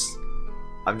 I'm just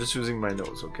using my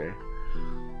notes, okay?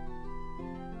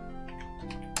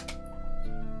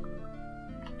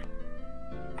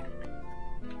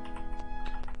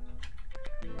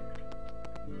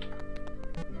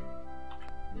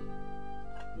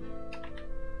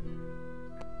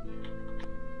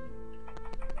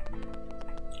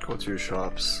 Go to your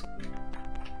shops.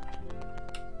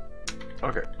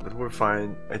 Okay, but we're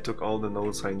fine. I took all the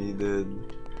notes I needed.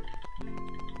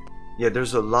 Yeah,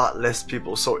 there's a lot less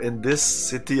people. So in this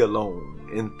city alone,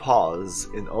 in pause,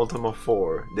 in Ultima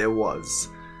 4, there was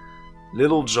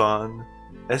Little John,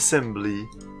 Assembly,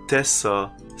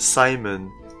 Tessa,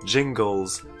 Simon,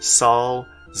 Jingles, Saul,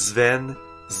 Sven,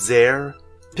 Zer,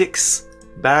 Pix,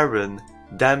 Baron,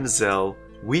 Damsel,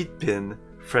 Wheatpin,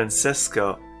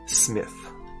 Francesca, Smith.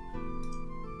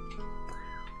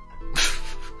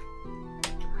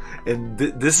 And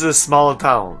this is a small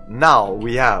town. Now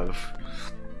we have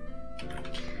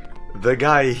the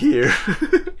guy here.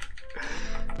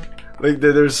 Like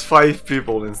there's 5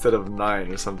 people instead of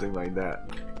 9 or something like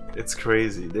that. It's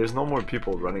crazy. There's no more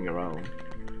people running around.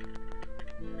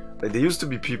 Like there used to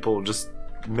be people just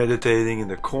meditating in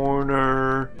the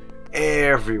corner,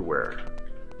 everywhere.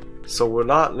 So we're a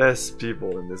lot less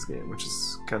people in this game, which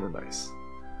is kind of nice.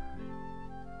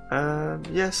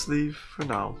 Yes, leave for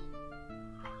now.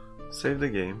 Save the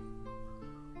game.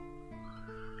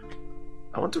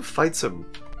 I want to fight some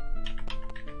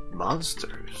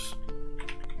monsters.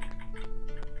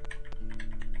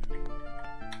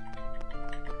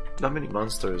 not many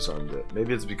monsters on the.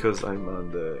 Maybe it's because I'm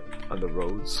on the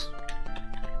roads.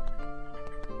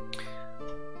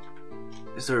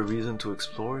 Is there a reason to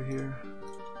explore here?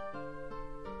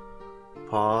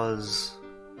 Pause.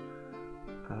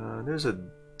 There's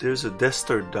a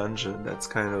Dester dungeon that's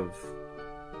kind of.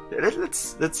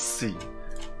 Let's see.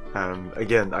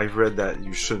 Again, I've read that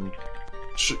you shouldn't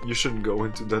go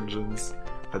into dungeons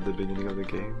at the beginning of the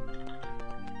game.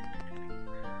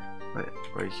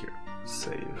 Right here,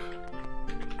 save.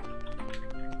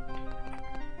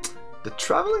 The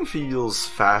traveling feels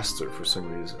faster for some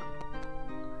reason.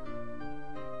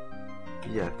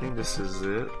 Yeah, I think this is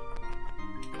it.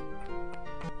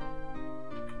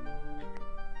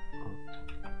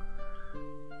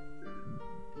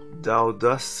 Thou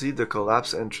dost see the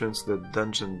collapsed entrance to the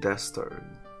dungeon Destard.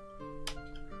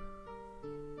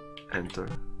 Enter.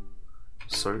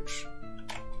 Search.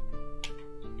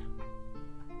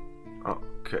 Oh,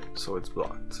 okay, so it's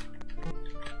blocked.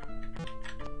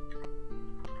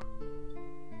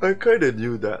 I kinda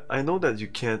knew that. I know that you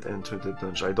can't enter the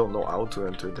dungeon. I don't know how to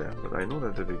enter them, but I know that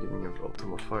at the beginning of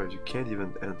Ultima 5 you can't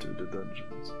even enter the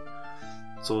dungeons.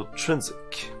 So,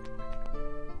 Trinsic.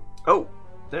 Oh,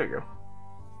 there you go.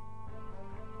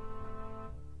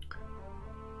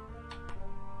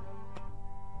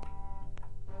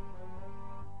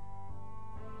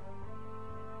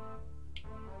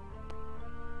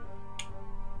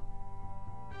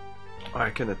 I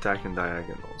can attack in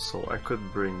diagonal, so I could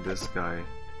bring this guy.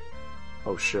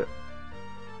 Oh shit.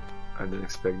 I didn't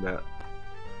expect that.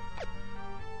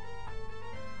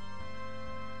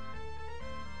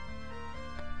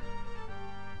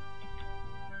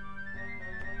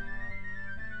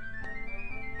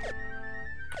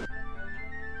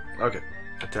 Okay.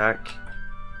 Attack.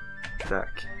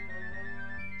 Attack.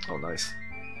 Oh, nice.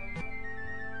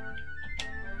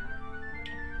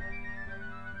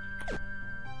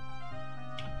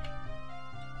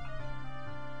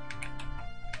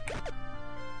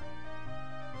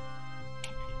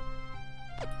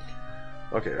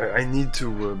 Okay, I need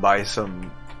to buy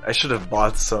some. I should have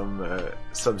bought some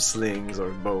slings or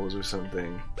bows or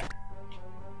something.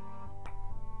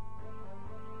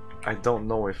 I don't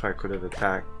know if I could have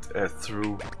attacked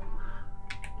through.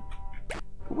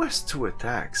 Who has 2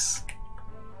 attacks?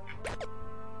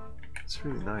 It's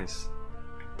really nice.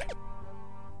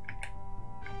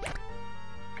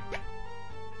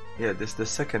 Yeah, this the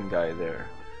second guy there.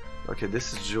 Okay,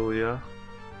 this is Julia.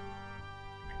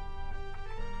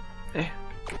 Eh.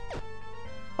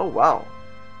 Oh wow.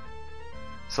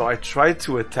 So I tried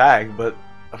to attack, but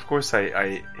of course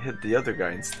I hit the other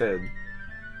guy instead.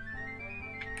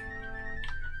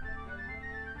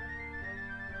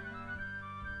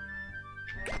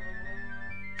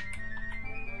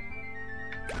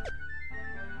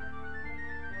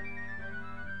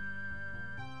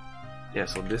 Yeah,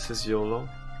 so this is YOLO.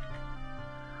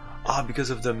 Ah, because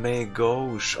of the main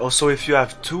gauche. Oh, so if you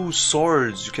have 2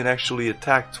 swords, you can actually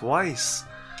attack twice.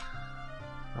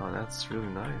 Oh, that's really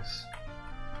nice.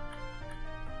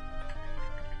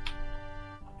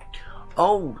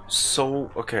 Oh, so,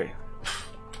 okay.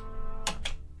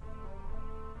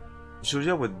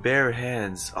 Julia with bare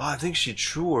hands. Oh, I think she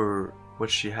threw her what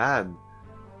she had.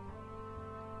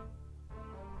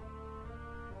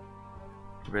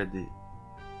 Ready.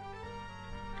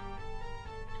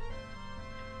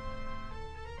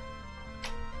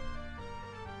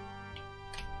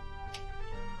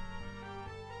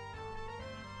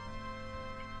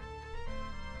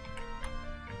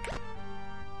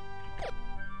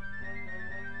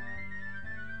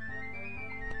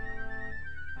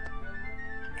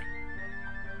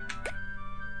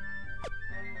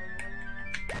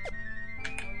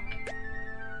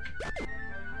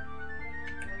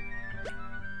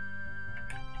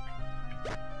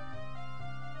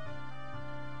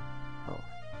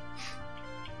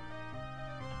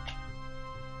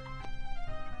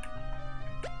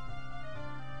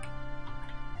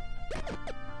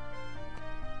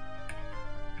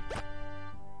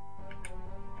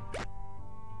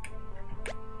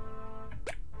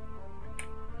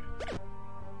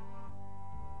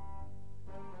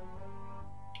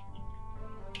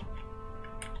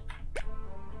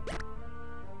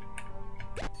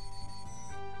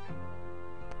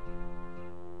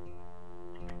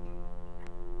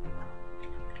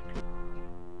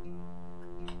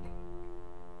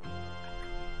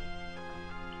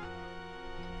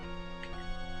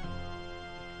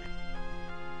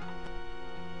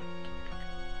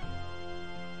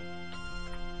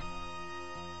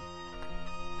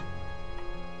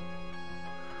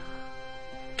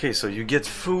 Okay, so you get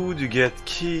food, you get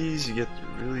keys, you get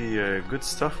really good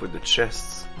stuff with the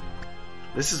chests.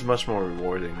 This is much more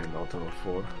rewarding in Ultima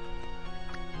 4.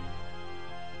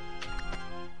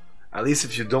 At least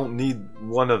if you don't need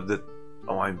one of the...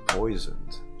 Oh, I'm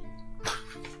poisoned.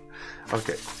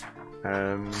 Okay.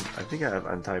 I think I have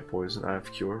anti-poison. I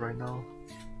have cure right now.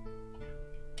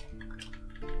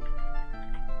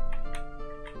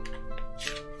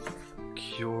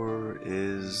 Cure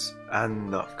is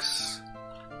Annux.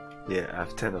 Yeah, I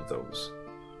have 10 of those.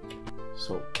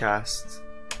 So cast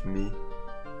me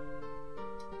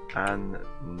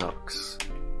Annux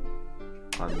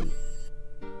on me.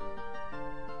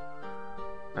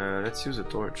 Let's use a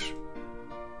torch.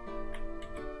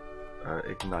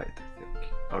 Ignite, I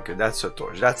think. Okay, that's a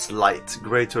torch. That's light.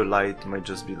 Greater light might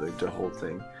just be like the whole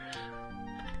thing.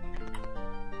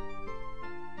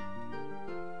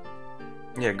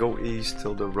 Yeah, go east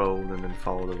till the road and then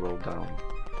follow the road down.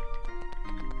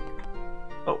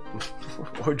 Oh,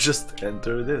 or just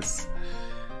enter this.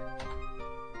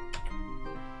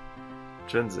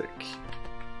 Intrinsic.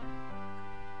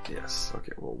 Yes,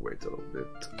 okay, we'll wait a little bit.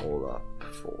 Hold up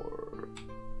for...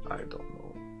 I don't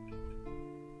know.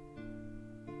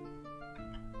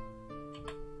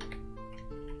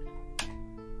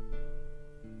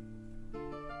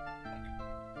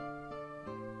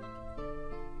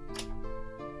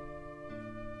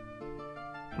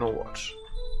 No watch.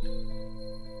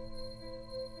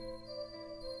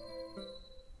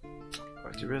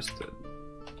 Quite arrested.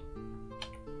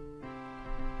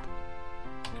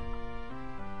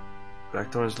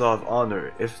 Blackthorn's law of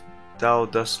honor. If thou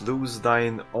dost lose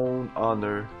thine own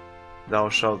honor, thou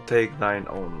shalt take thine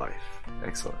own life.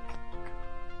 Excellent.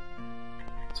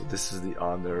 So this is the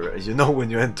honor. You know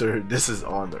when you enter, this is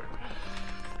honor.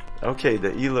 Okay,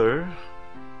 the healer.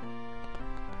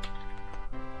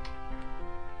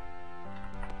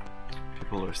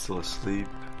 People are still asleep.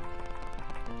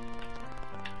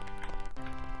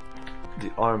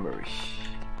 The armory.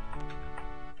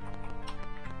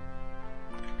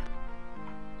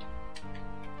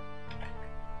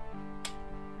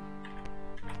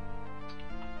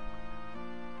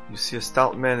 You see a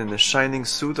stout man in a shining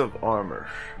suit of armor.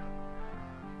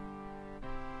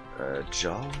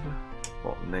 Job?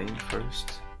 Well, name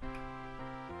first.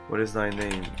 What is thy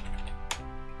name?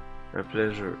 A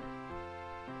pleasure.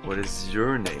 What is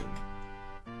your name?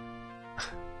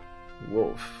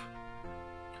 Wolf.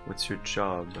 What's your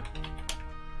job?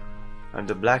 I'm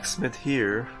the blacksmith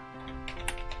here.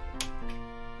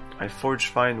 I forge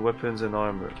fine weapons and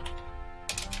armor.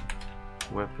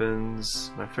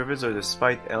 Weapons. My favorites are the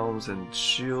spiked elms and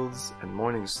shields and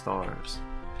morning stars.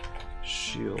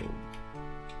 Shield.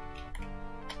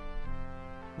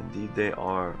 Indeed they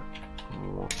are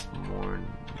morning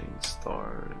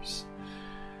stars.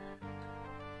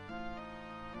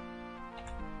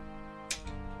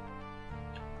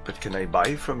 But can I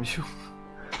buy from you?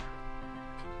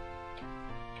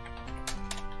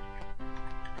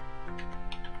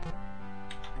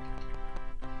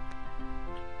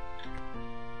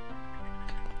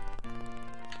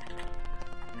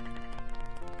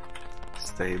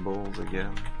 Stables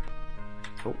again.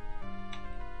 Oh.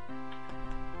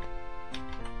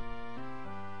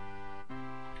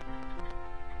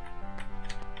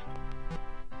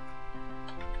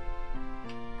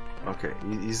 Okay,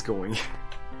 he's going.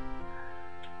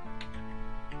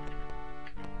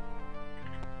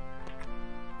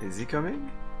 Is he coming?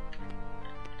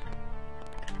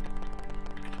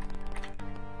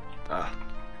 Ah.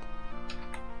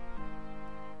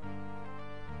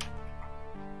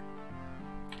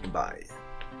 Bye.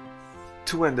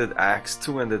 Two-handed axe,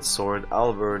 two-handed sword,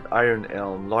 halberd, iron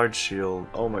elm, large shield.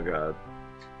 Oh my god.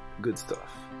 Good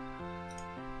stuff.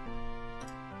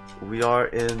 We are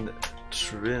in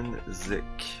Trinzik.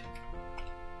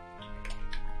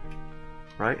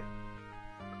 Right?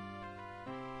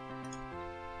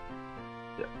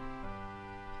 Yeah.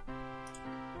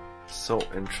 So,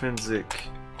 intrinsic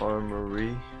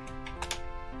armory.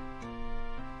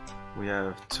 We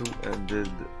have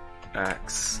two-handed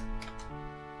axe,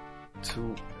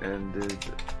 two-handed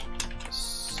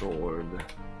sword,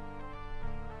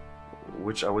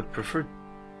 which I would prefer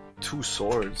two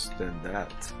swords than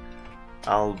that.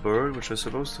 Halberd, which is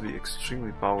supposed to be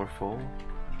extremely powerful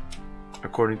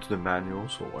according to the manual,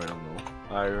 so I don't know.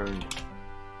 Iron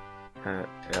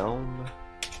elm,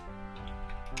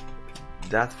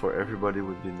 that for everybody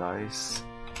would be nice.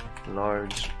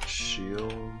 Large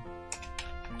shield.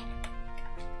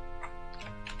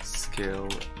 Scale,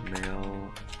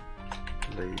 mail,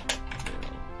 plate,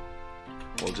 mail.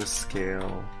 We'll just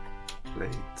scale,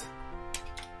 plate.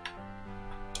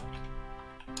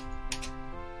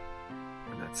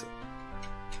 And that's it.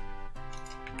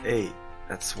 8,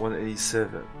 that's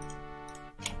 187.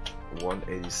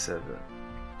 187.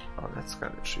 Oh, that's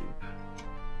kind of cheap.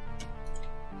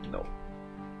 No.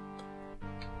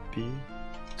 B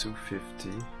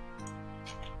 250.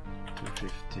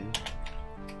 250.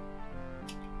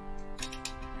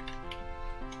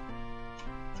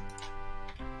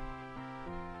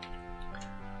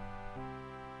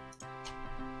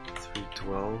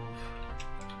 $312.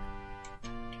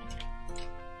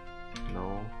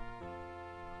 No.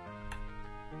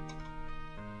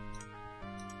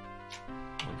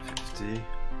 150.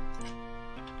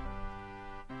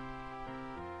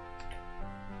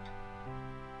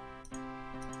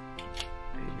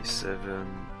 $87.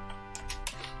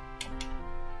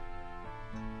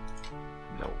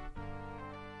 No.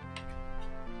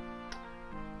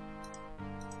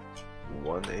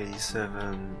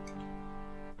 187.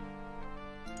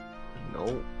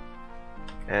 No.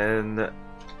 And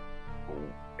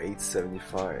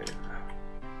 875.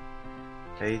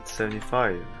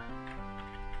 875.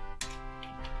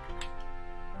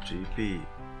 GP.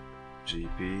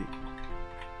 GP.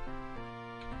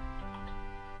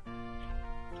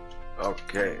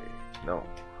 Okay. No.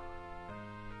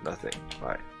 Nothing.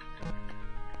 Bye.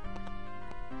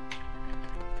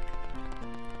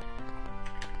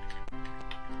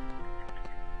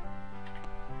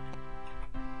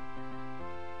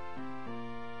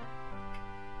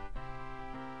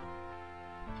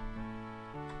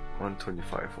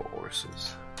 $125 for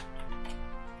horses.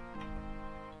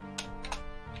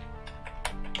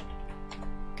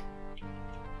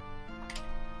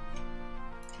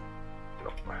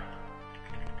 Nope.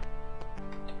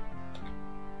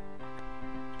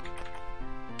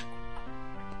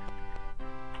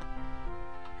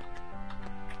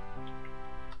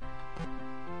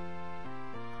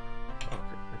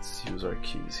 Okay, let's use our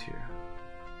keys here.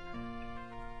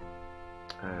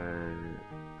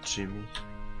 Jimmy.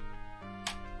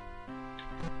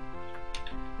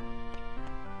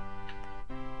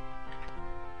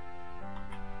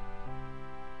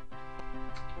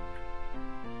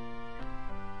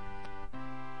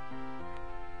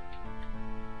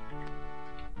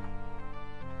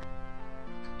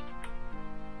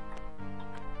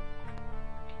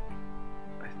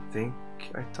 I think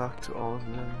I talked to all of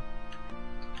them.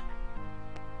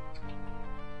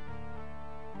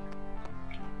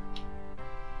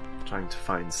 Trying to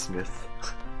find Smith.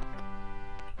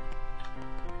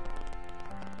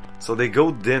 So they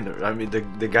go dinner. I mean,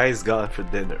 the guy's gone for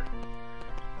dinner.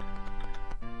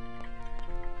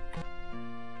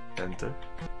 Enter.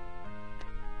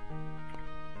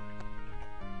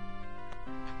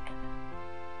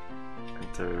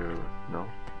 Enter. No.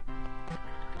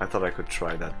 I thought I could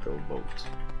try that little boat.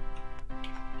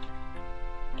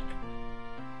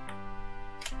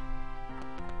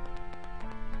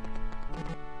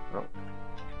 Oh.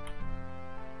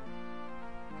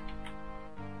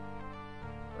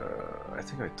 I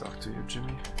think I talked to you,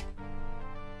 Jimmy.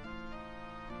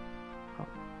 Oh,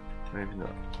 maybe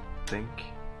not. Think.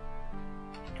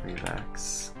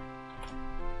 Relax.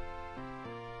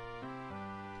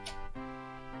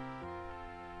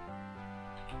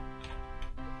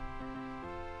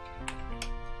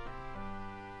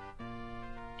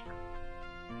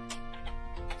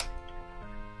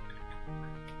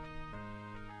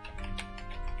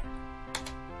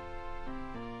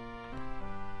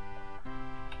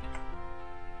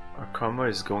 Karma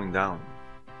is going down.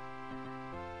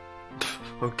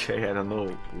 Okay, I don't know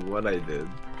what I did.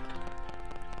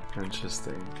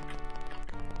 Interesting.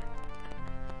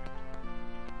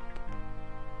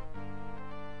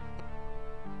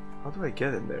 How do I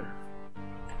get in there?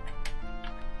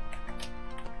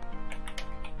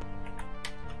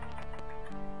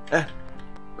 Eh!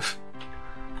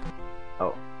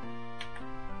 Oh.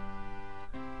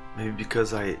 Maybe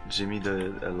because I jimmied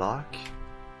a lock?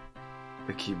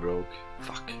 The key broke.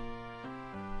 Fuck.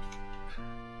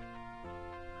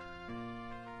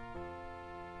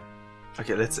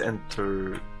 Okay, let's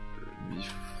enter.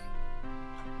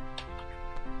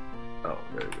 Oh,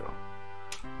 there we go.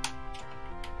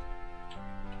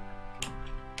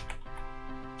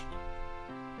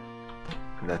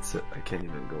 And that's it. I can't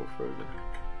even go further.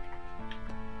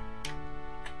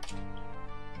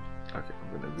 Okay,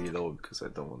 I'm gonna reload because I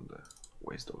don't want to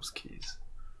waste those keys.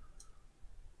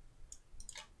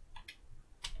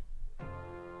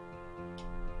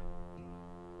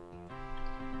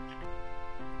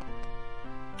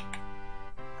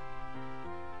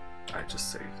 I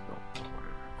just saved, no,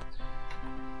 whatever.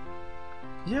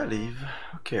 Yeah, leave.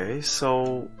 Okay,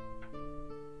 so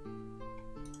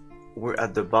we're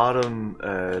at the bottom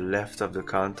left of the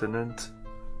continent.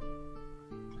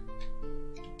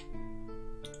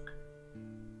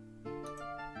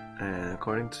 And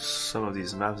according to some of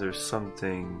these maps, there's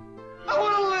something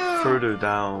further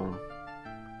down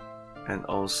and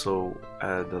also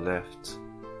at the left.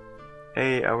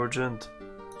 Hey, Argent.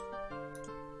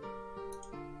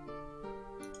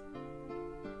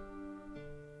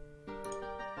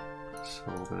 So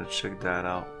we're gonna check that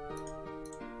out.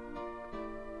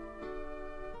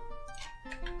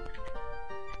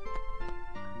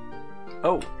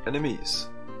 Oh, enemies.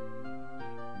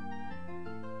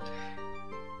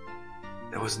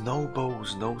 There was no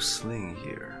bows, no sling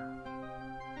here.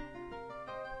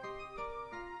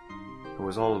 It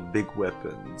was all big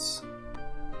weapons.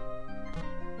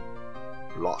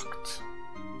 Locked.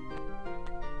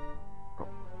 Oh.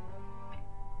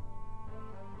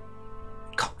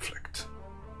 Conflict.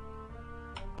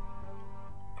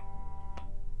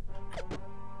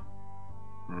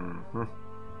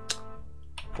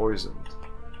 Poisoned.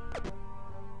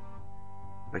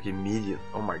 Like immediate.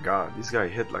 Oh my god, this guy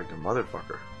hit like a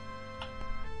motherfucker.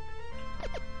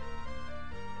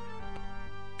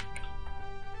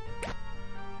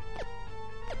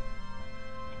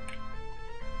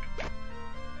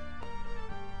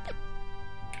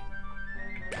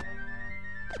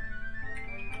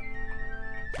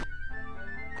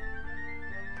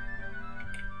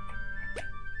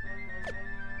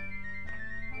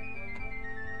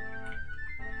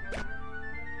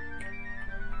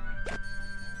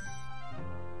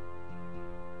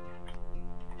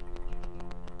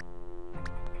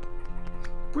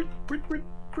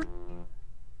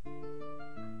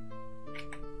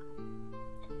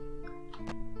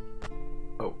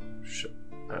 Oh shit.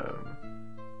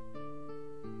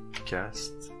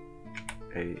 Cast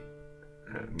a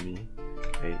me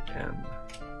a n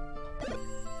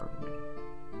on me.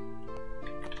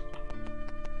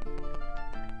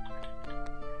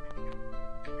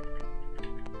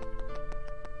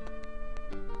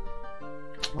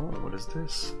 Oh, what is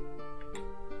this?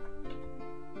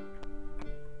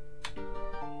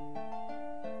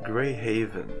 Grey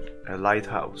Haven, a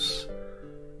lighthouse.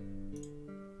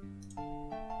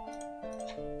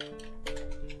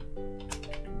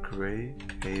 Grey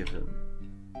Haven.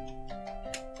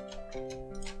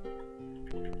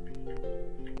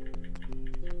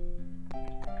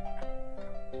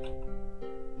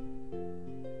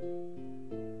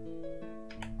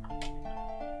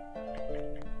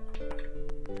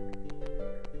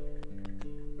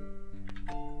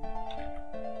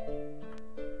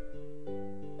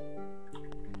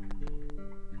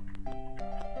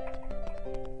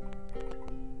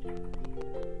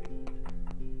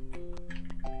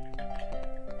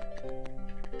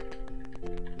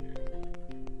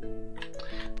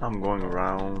 I'm going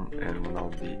around, and when I'll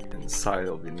be inside,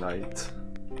 it'll be night.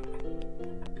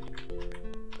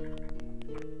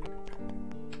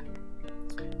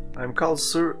 I'm called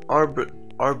Sir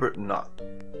Arbuthnot.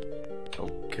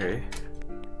 Okay.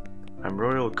 I'm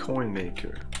Royal Coin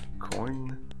Maker.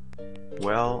 Coin?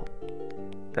 Well,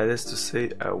 that is to say,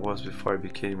 I was before I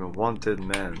became a wanted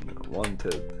man.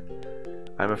 Wanted.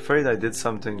 I'm afraid I did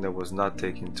something that was not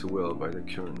taken too well by the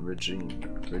current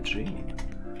regime.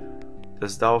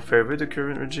 Dost thou favor the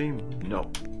current regime?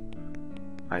 No.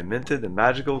 I minted a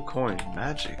magical coin.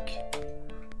 Magic?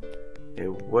 It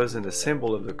wasn't a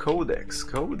symbol of the Codex.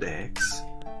 Codex?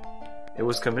 It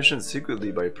was commissioned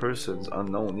secretly by persons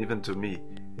unknown even to me.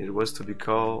 It was to be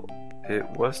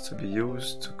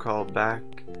used to call back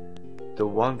the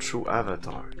one true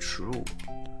avatar. True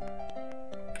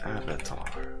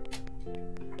avatar.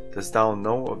 Dost thou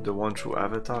know of the one true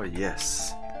avatar?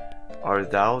 Yes. Art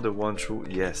thou the one true?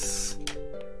 Yes.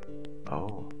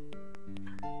 Oh.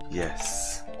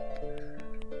 Yes.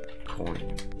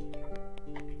 Coin.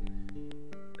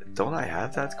 Don't I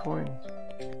have that coin?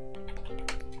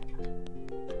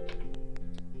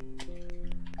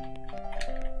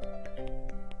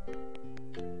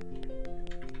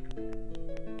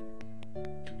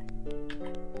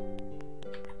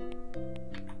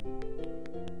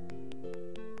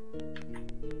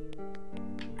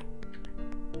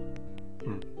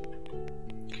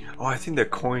 Oh, I think the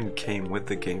coin came with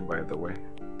the game, by the way.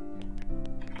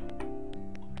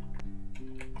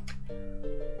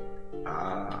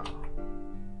 Ah.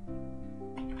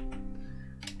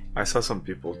 I saw some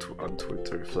people on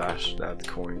Twitter flash that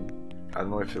coin. I don't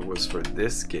know if it was for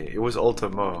this game. It was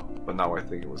Ultima, but now I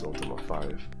think it was Ultima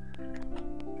 5.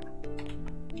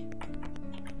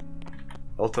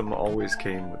 Ultima always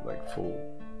came with like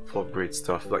full of great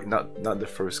stuff, like not the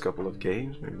first couple of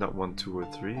games, maybe not 1, 2, or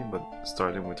 3, but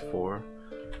starting with 4.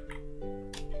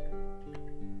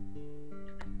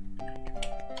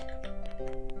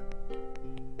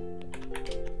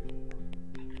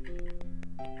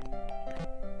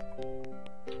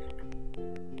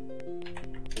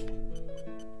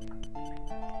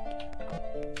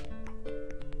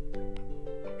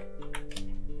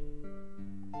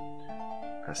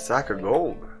 A sack of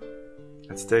gold.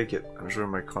 Let's take it. I'm sure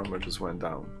my karma just went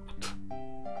down.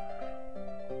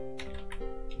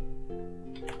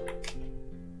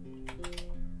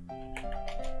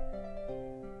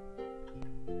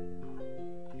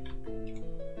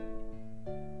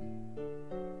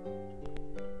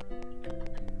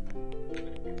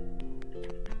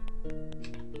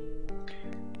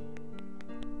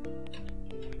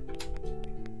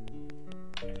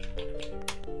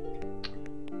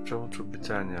 Travel to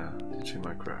Britannia, teaching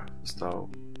my craft. Dost thou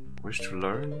wish to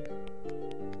learn?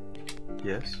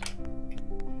 Yes.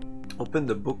 Open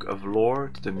the book of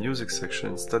lore to the music section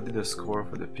and study the score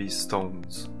for the piece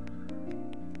Stones.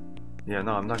 Yeah,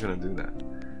 no, I'm not gonna do that.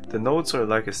 The notes are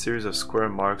like a series of square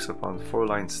marks upon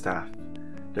 4-line staff.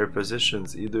 Their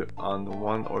positions either on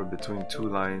one or between 2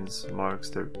 lines marks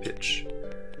their pitch.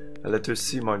 A letter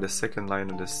C marks the second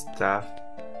line of the staff.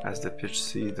 As the pitch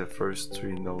C, the first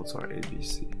 3 notes are A, B,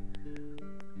 C.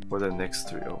 Or the next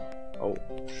 3. Oh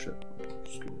shit.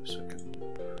 Just give me a second.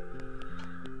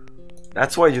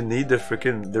 That's why you need the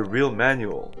real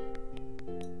manual.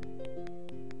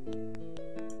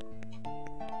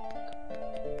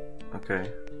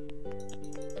 Okay.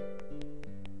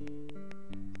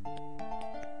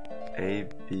 A,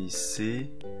 B, C.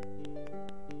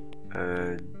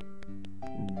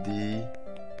 D.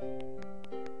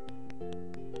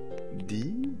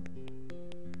 D,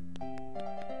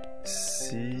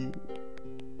 C,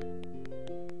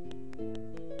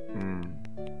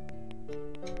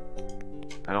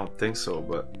 I don't think so,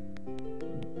 but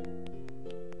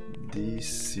D,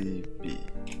 C, B.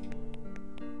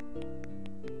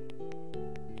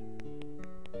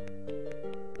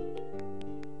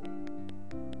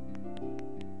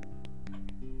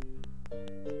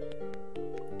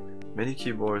 Many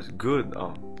keyboards, good.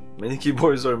 Many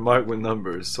keyboards are marked with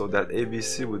numbers, so that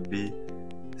ABC would be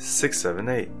 6, 7,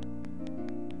 8.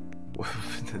 What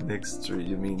would the next 3?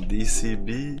 You mean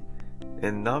DCB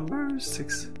and numbers?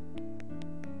 6.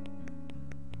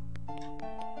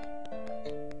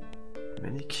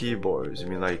 Many keyboards. You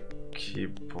mean like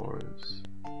keyboards?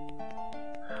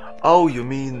 Oh, you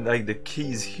mean like the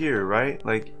keys here, right?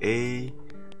 Like A.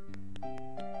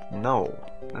 No,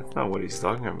 that's not what he's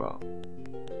talking about.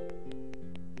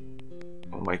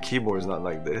 My keyboard is not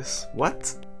like this.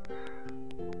 What?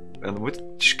 And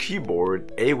which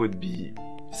keyboard? A would be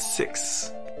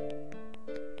 6.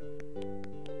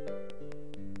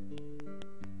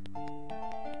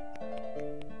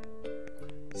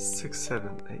 Six, 7,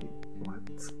 8.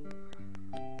 What?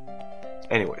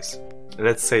 Anyways,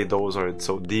 let's say those are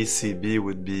so DCB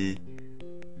would be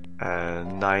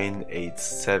 9, 8,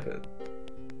 7.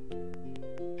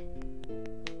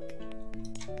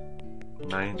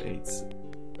 9, 8,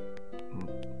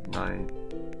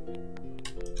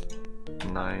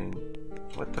 9.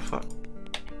 What the fuck?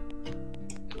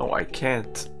 Oh, I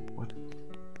can't. What?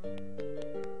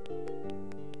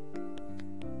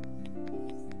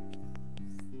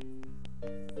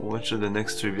 What should the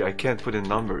next 3 be? I can't put in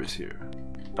numbers here.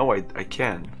 Oh, I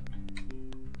can.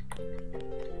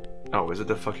 Oh, is it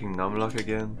the fucking numlock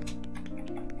again?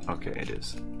 Okay, it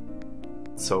is.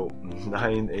 So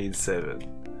 987.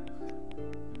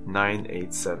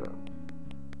 987.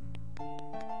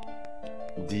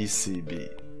 DCB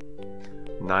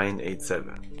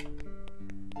 987.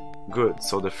 Good.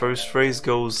 So the first phrase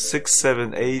goes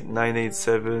 678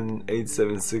 987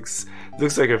 876.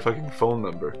 Looks like a fucking phone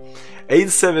number.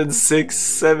 876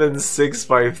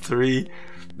 7653.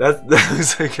 That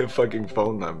looks like a fucking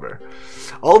phone number.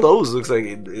 All those looks like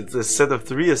it's a set of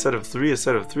 3, a set of 3, a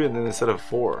set of 3, and then a set of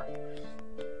 4.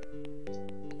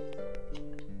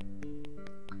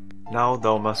 Now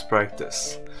thou must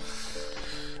practice.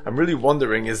 I'm really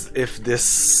wondering if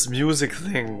this music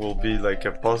thing will be like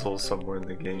a puzzle somewhere in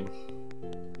the game.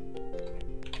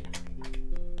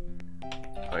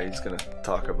 Alright, he's gonna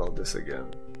talk about this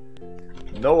again.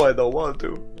 No, I don't want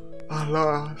to.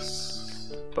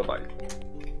 Alas. Bye bye.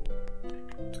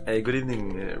 Hey, good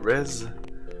evening, Rez.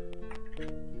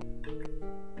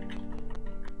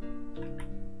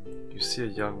 You see a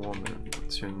young woman.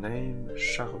 What's your name?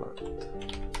 Charlotte.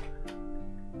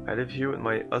 I live here with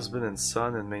my husband and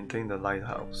son and maintain the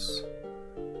lighthouse.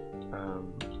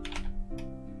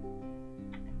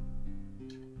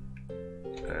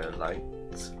 Light.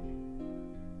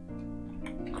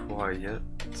 Quiet.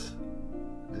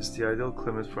 It is the ideal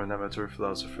climate for an amateur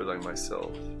philosopher like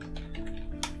myself.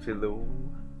 Philo.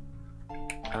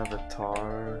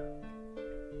 Avatar.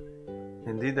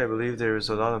 Indeed, I believe there is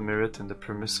a lot of merit in the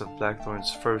premise of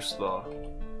Blackthorn's first law.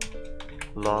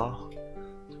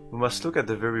 We must look at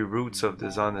the very roots of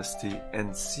dishonesty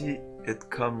and see it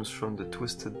comes from the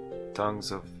twisted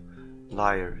tongues of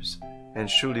liars, and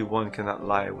surely one cannot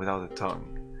lie without a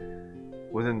tongue.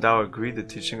 Wouldn't thou agree the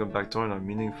teaching of Blackthorn are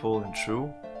meaningful and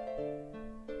true?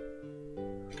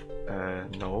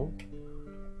 No.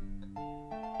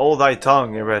 Hold thy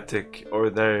tongue, heretic, or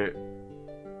there...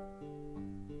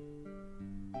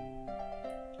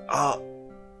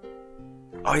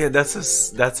 Oh yeah,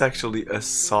 that's actually a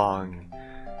song.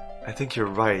 I think you're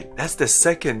right. That's the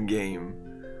second game.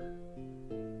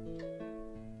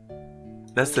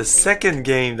 That's the second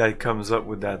game that comes up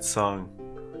with that song.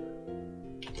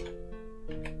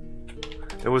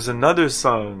 There was another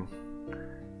song.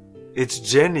 It's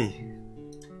Jenny.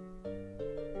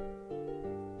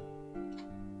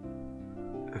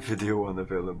 A video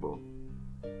unavailable.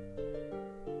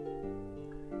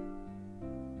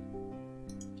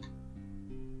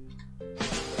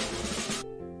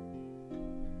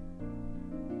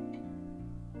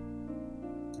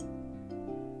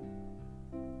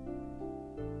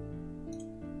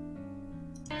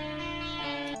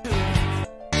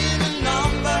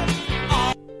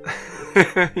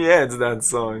 Yeah, it's that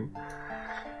song.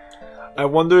 I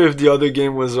wonder if the other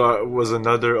game was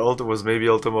was maybe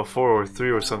Ultima 4 or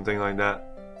 3 or something like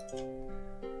that.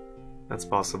 That's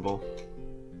possible.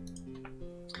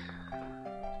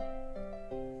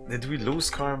 Did we lose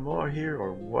karma here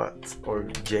or what? Or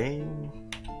gain?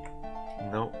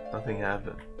 No, nothing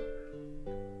happened.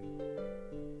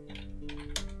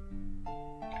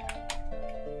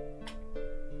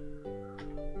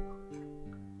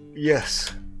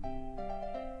 Yes.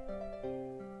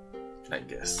 I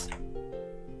guess.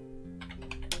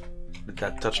 Did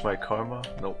that touch my karma?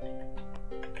 Nope.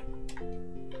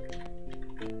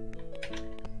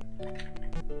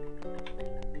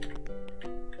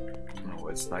 Oh,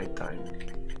 it's nighttime.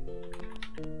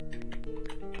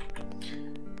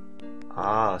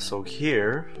 Ah, so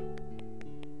here,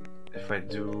 if I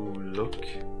do look,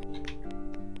 it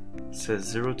says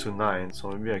 0 to 9, so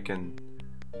maybe I can...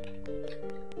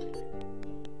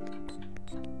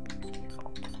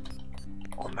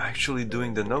 I'm actually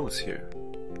doing the notes here.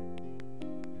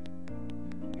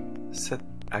 Set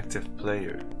active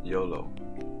player, YOLO.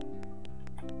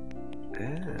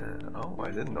 Oh, I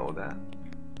didn't know that.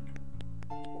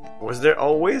 Was there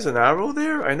always an arrow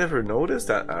there? I never noticed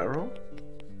that arrow.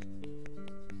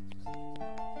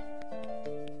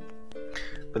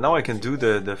 But now I can do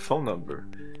the phone number.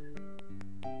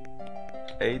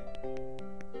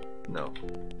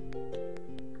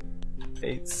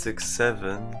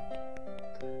 867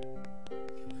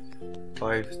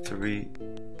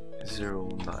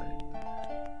 5309.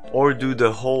 Or do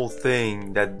the whole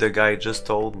thing that the guy just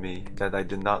told me that I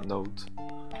did not note.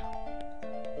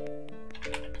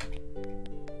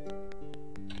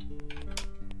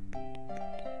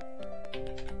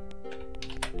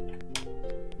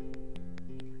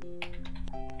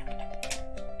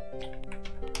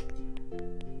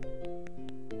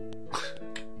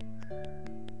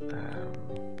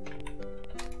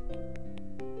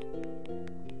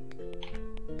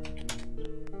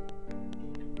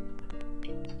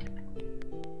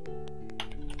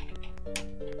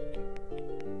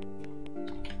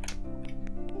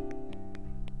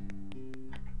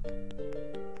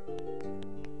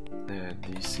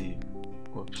 DC.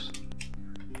 Whoops.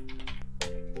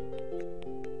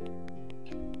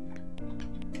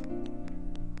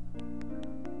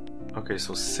 Okay,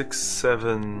 so 6,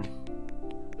 7.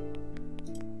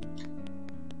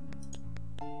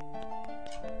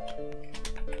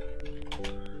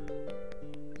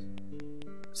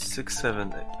 Six,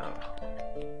 7,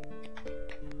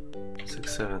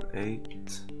 6, 7,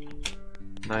 8,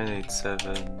 9, 8,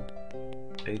 7,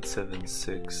 8, 7,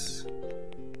 6,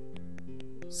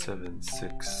 7,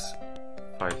 6,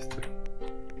 5, 3.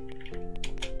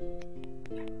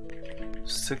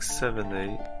 6, 7,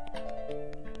 8,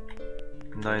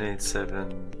 9, 8,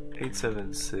 7, 8,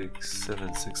 7, 6,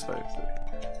 7, 6, 5, 3.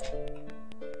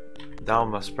 Thou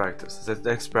must practice. That's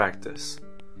next practice.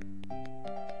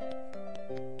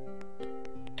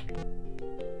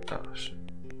 Oh shit.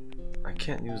 I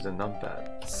can't use the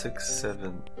numpad. 6,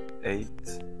 7, 8,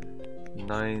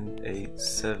 9, 8,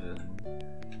 7,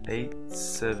 8,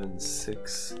 7,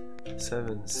 6,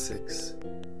 7, 6,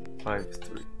 5,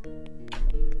 3.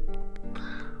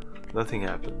 Nothing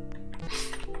happened.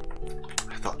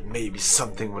 I thought maybe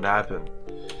something would happen.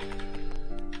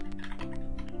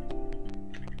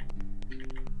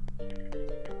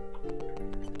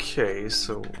 Okay,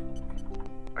 so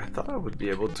I thought I would be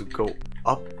able to go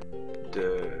up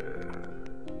the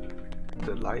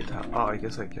lighthouse. Oh, I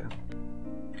guess I can.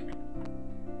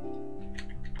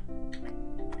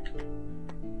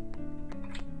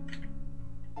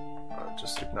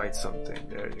 Just ignite something.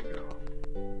 There you go.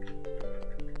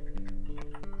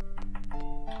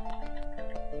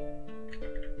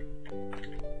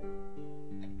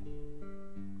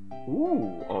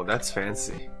 Ooh, oh, that's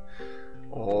fancy.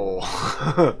 Oh.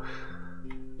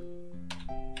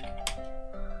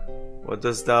 What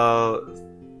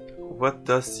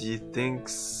does ye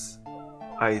thinks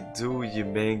I do, ye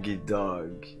mangy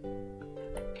dog?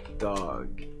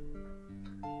 Dog.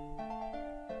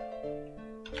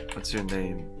 What's your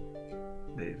name,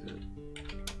 David?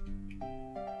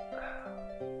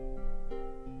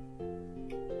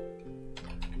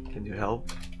 Can you help?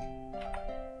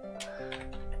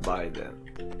 Bye then.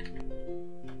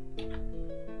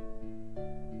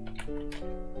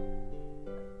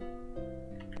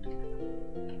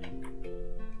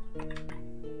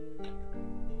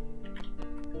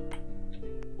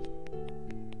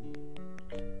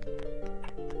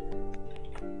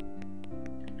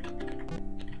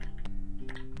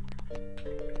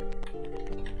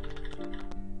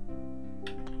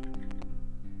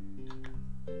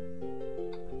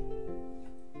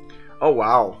 Oh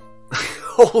wow.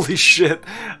 Holy shit.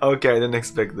 Okay, I didn't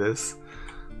expect this.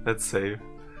 Let's save.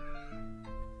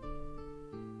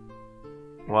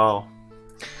 Wow.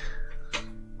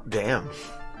 Damn.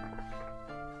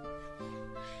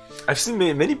 I've seen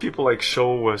many people like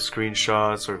show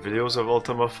screenshots or videos of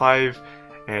Ultima 5,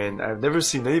 and I've never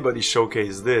seen anybody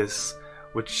showcase this,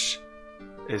 which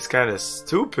is kind of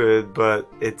stupid, but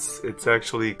it's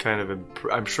actually kind of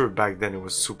I'm sure back then it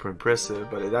was super impressive,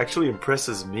 but it actually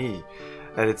impresses me.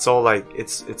 And it's all like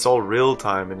it's all real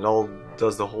time and it all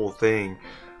does the whole thing,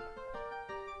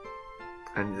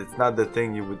 and it's not the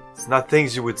thing it's not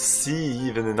things you would see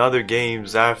even in other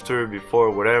games after,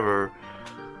 before, whatever.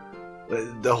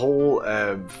 The whole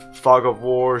fog of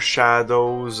war,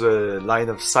 shadows, line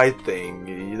of sight thing,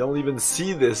 you don't even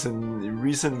see this in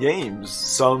recent games.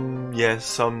 Some yes,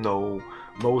 some no.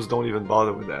 Most don't even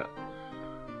bother with that.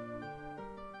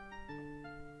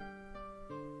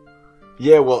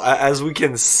 Yeah, well, as we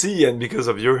can see, and because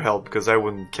of your help, because I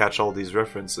wouldn't catch all these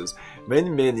references,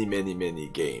 many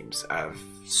games have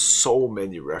so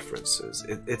many references.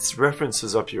 It's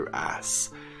references up your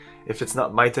ass. If it's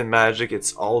not Might and Magic,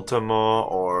 it's Ultima,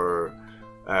 or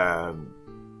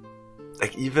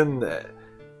like even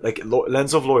like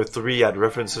Lens of Lore 3 had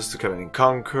references to Command and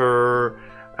Conquer.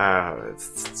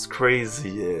 It's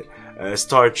crazy.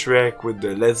 Star Trek with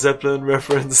the Led Zeppelin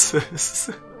references.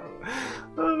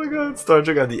 Oh my god, Star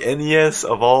Trek on the NES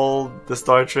of all the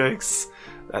Star Treks.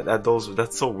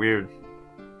 That's so weird.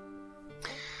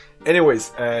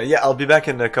 Anyways, yeah, I'll be back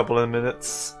in a couple of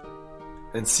minutes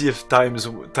and see if time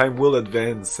will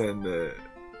advance, and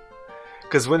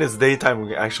because when it's daytime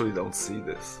we actually don't see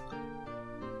this.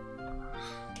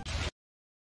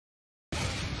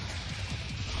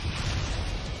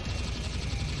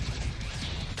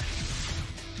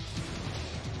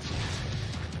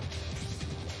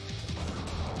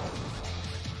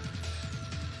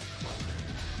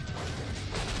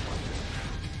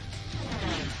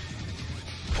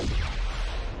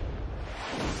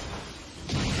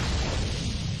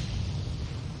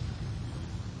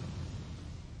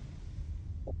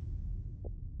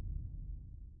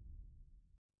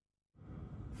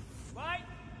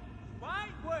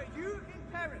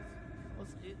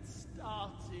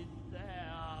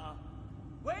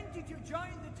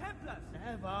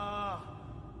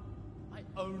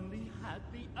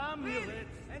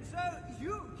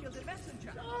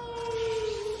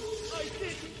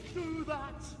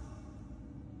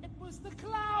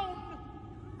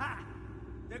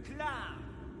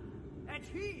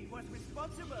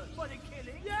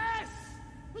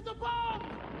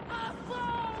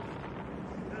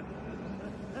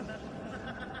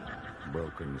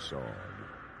 Broken Sword,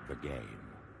 the game.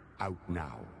 Out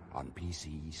now on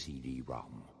PC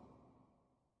CD-ROM.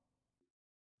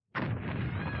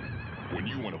 When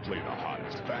you want to play the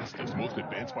hottest, fastest, most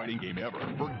advanced fighting game ever,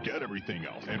 forget everything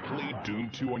else and play Doom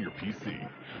 2 on your PC.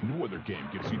 No other game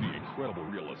gives you the incredible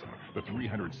realism, the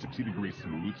 360-degree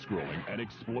smooth scrolling, and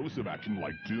explosive action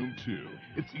like Doom 2.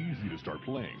 It's easy to start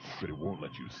playing, but it won't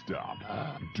let you stop.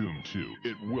 Doom 2,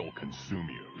 it will consume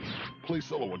you. Play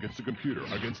solo against a computer,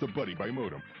 against a buddy by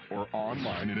modem, or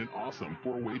online in an awesome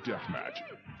 4-way deathmatch.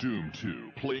 Doom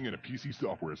 2, playing in a PC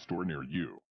software store near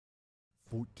you.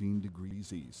 14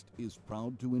 Degrees East is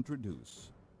proud to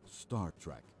introduce Star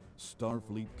Trek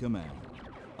Starfleet Command,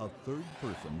 a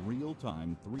third-person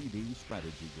real-time 3D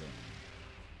strategy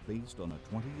game. Based on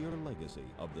a 20-year legacy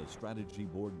of the strategy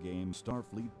board game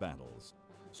Starfleet Battles,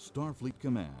 Starfleet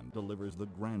Command delivers the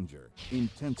grandeur,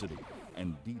 intensity,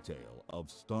 and detail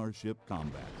of starship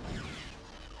combat.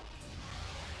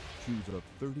 Choose a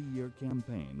 30-year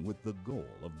campaign with the goal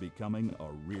of becoming a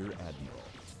Rear Admiral.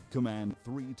 Command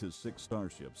 3 to 6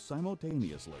 starships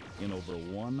simultaneously in over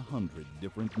 100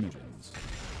 different missions.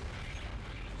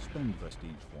 Spend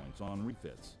prestige points on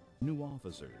refits, new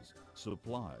officers,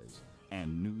 supplies,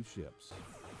 and new ships.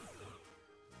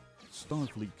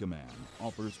 Starfleet Command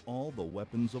offers all the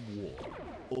weapons of war,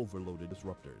 overloaded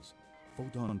disruptors,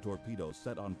 photon torpedoes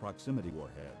set on proximity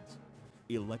warheads,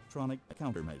 electronic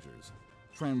countermeasures,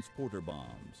 transporter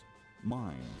bombs,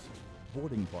 mines,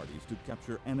 boarding parties to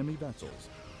capture enemy vessels.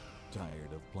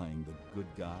 Tired of playing the good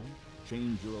guy?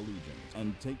 Change your allegiance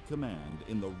and take command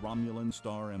in the Romulan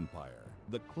Star Empire,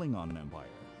 the Klingon Empire,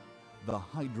 the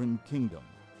Hydran Kingdom,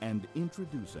 and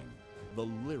introducing the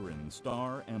Lyran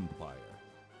Star Empire.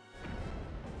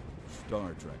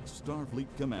 Star Trek Starfleet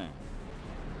Command.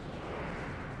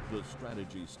 The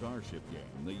strategy starship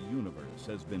game the universe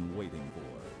has been waiting for.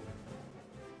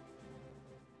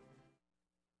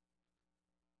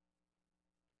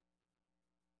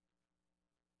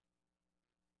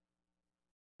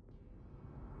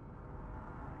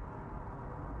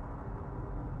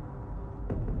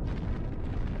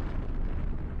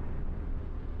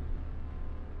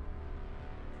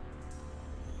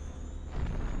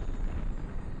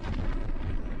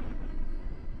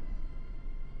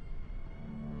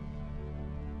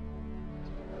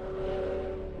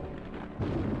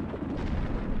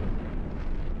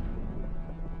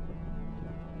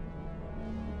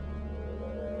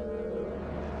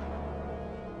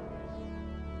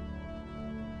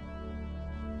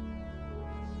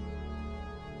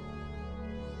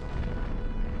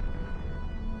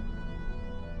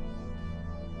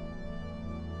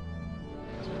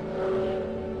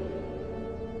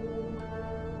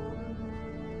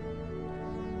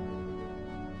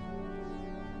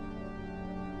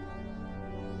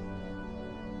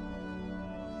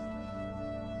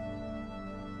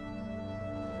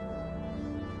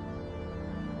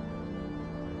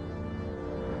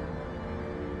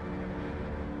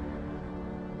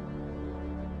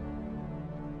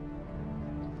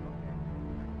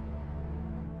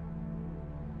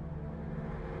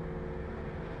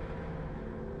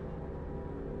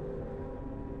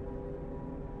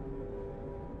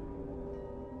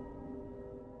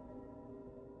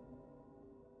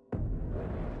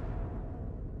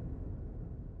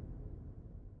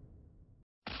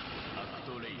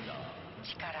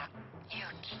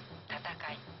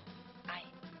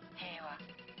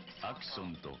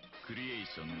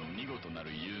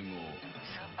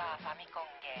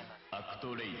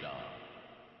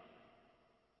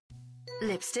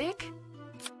 Lipstick?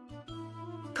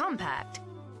 Compact.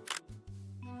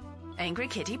 Angry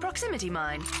Kitty proximity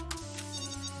mine.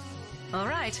 All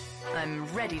right, I'm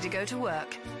ready to go to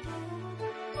work.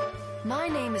 My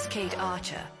name is Kate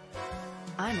Archer.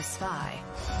 I'm a spy.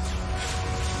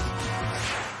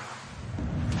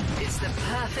 It's the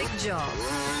perfect job.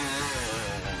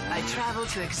 I travel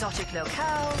to exotic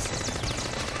locales,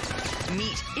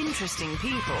 meet interesting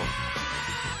people.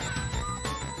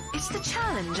 It's the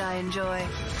challenge I enjoy.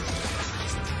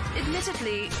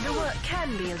 Admittedly, the work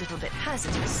can be a little bit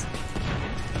hazardous.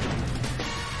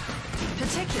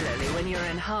 Particularly when you're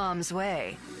in harm's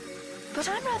way. But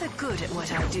I'm rather good at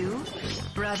what I do.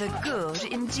 Rather good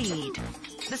indeed.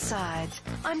 Besides,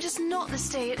 I'm just not the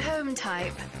stay-at-home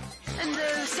type. And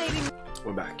saving...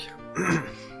 We're back.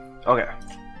 Okay.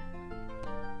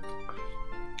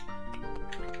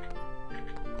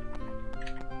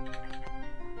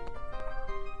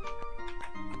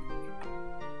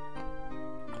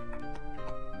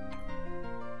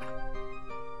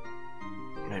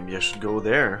 Maybe I should go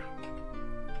there.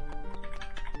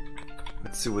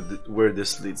 Let's see where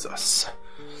this leads us.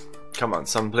 Come on,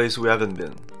 someplace we haven't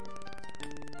been.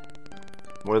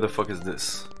 Where the fuck is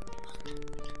this?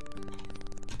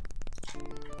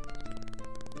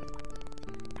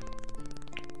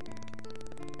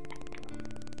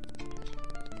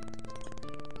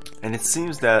 And it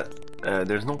seems that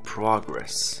there's no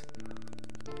progress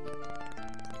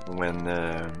when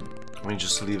you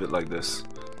just leave it like this.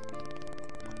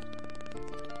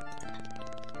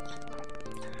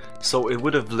 So it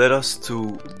would have led us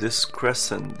to this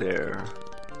crescent there.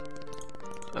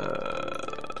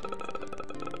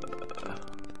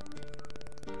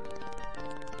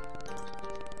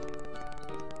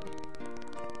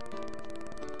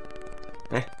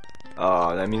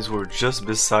 That means we're just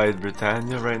beside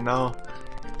Britannia right now.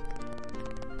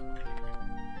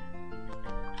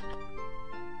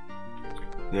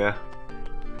 Yeah.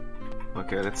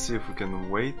 Okay, let's see if we can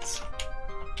wait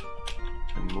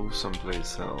and move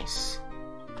someplace else.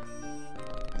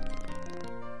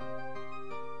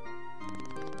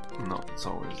 No, it's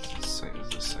always the same as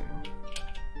the same.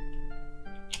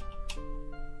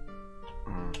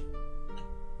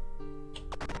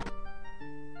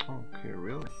 Okay,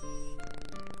 really?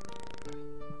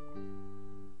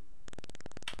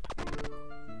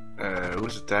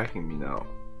 one's attacking me now.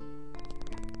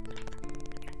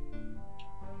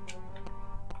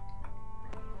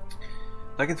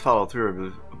 Like in Fallout 3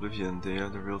 or Oblivion, they are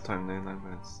the real-time nightline,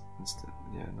 but it's instant.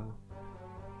 Yeah, no.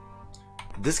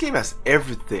 This game has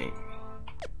everything.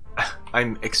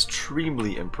 I'm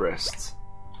extremely impressed.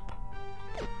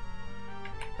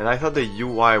 And I thought the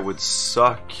UI would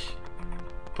suck,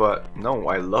 but no,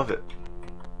 I love it.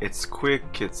 It's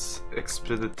quick, it's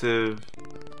expeditive.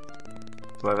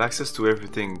 So I have access to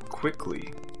everything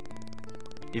quickly,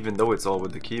 even though it's all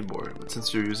with the keyboard. But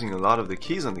since you're using a lot of the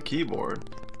keys on the keyboard,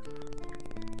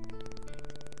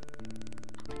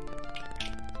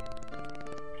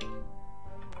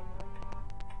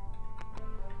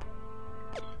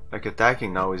 like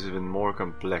attacking now is even more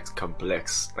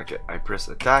complex. Like I press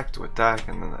attack to attack,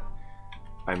 and then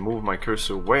I move my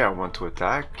cursor where I want to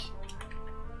attack,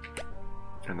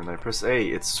 and then I press A.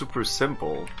 It's super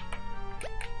simple.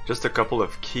 Just a couple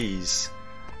of keys.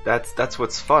 That's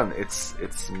what's fun. It's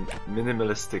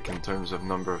minimalistic in terms of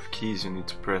number of keys you need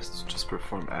to press to just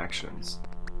perform actions.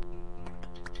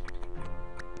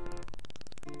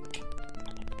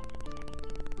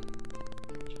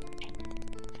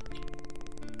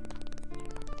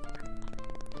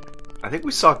 I think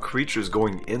we saw creatures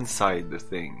going inside the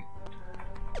thing.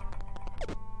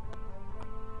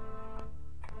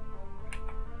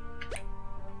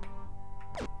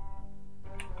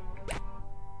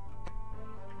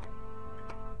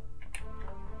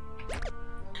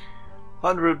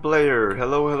 $100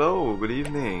 hello, hello, good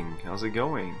evening. How's it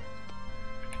going?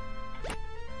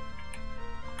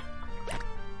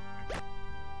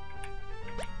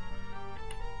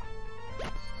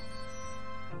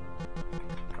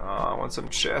 I want some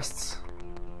chests.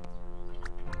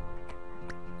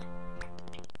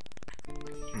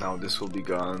 Now this will be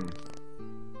gone.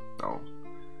 No.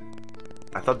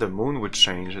 I thought the moon would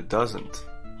change, it doesn't.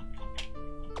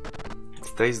 It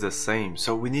stays the same.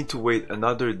 So we need to wait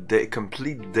another day,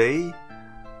 complete day,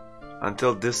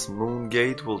 until this moon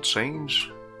gate will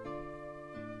change.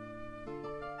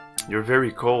 You're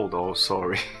very cold. Oh,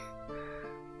 sorry.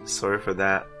 Sorry for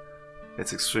that.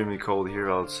 It's extremely cold here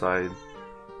outside.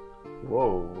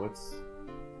 Whoa, what's...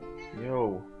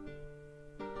 Yo.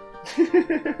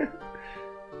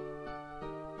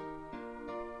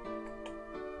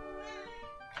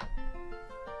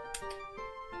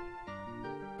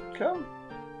 Come.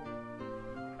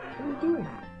 What are you doing?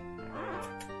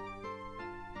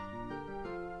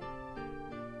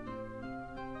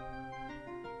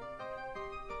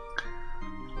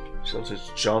 She'll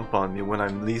just jump on me when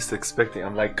I'm least expecting.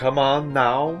 I'm like, come on,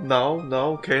 now, no,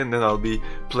 okay, and then I'll be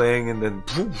playing and then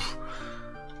poof.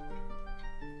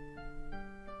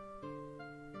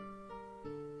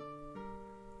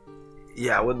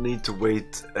 Yeah, I would need to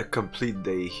wait a complete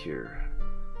day here.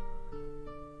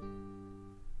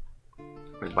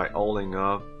 Like by alling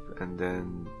up and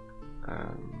then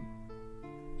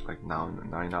like now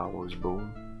 9 hours,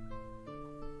 boom.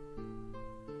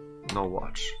 No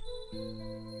watch.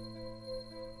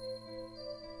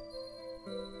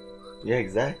 Yeah,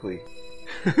 exactly.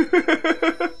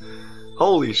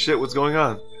 Holy shit, what's going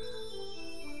on?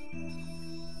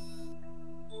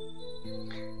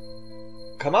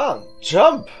 Come on,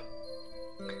 jump!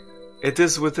 It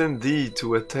is within thee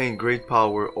to attain great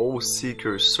power, O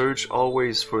seeker. Search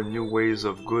always for new ways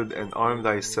of good and arm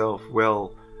thyself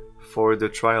well for the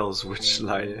trials which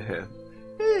lie ahead.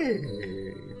 Hey.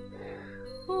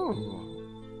 Oh.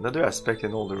 Another aspect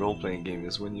in all the role-playing game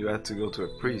is when you had to go to a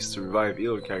priest to revive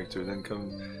healer character, then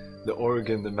come the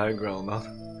organ in the background.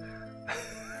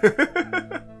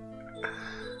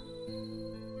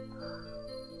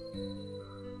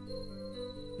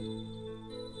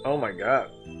 Oh my god.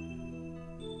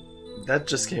 That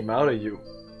just came out of you.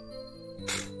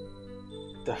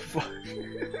 The fuck?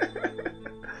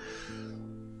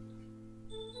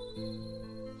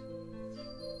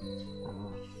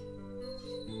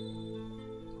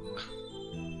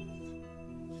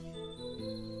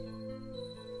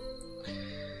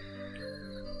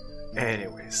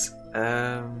 Anyways,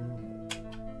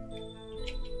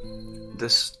 the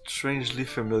strangely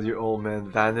familiar old man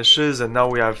vanishes, and now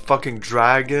we have fucking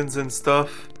dragons and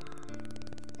stuff.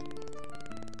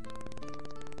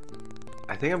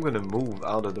 I think I'm gonna move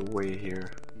out of the way here.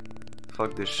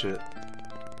 Fuck this shit.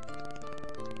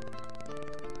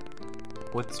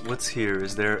 What's here?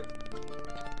 Is there...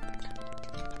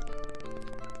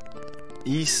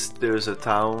 East, there's a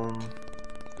town.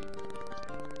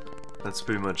 That's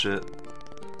pretty much it.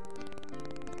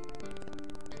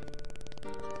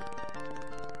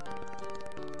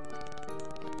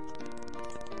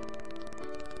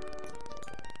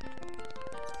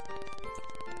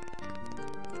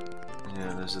 Yeah.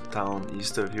 town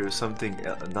east of here. Something,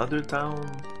 another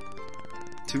town?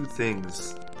 Two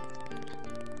things.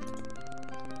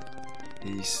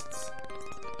 East.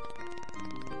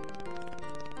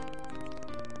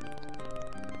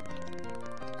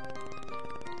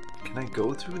 Can I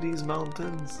go through these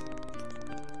mountains?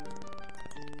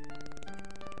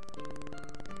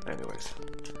 Anyways.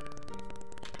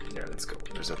 Yeah, let's go.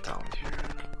 There's a town here.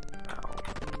 Ow.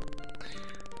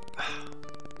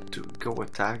 To go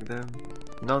attack them?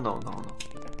 No.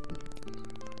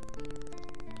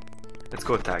 Let's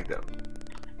go attack them.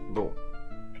 Boom.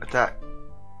 Attack.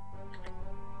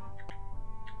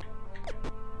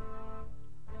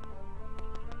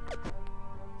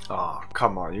 Oh,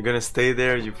 come on. You're gonna stay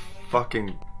there, you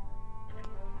fucking...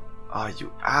 Ah,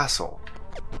 you asshole.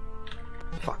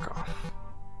 Fuck off.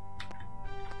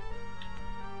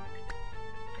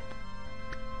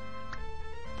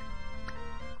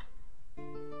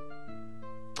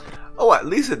 Oh, at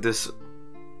least it this...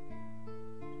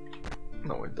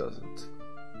 No, it doesn't.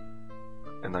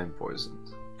 And I'm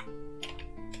poisoned.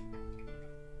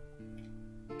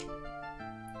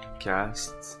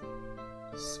 Cast...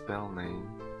 Spell name...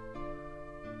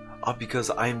 Oh, because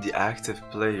I'm the active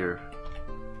player.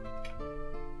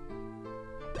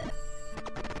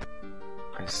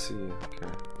 I see,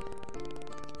 okay.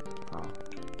 Oh.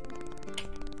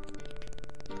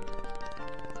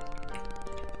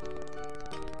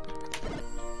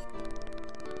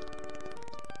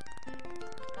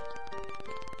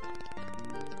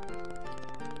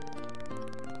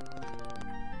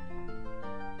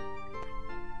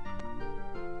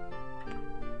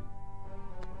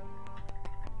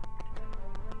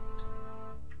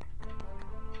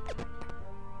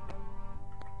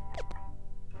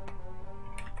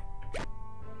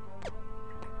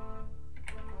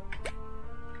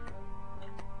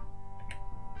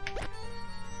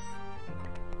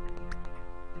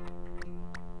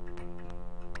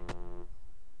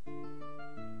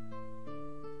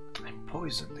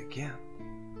 Poisoned again.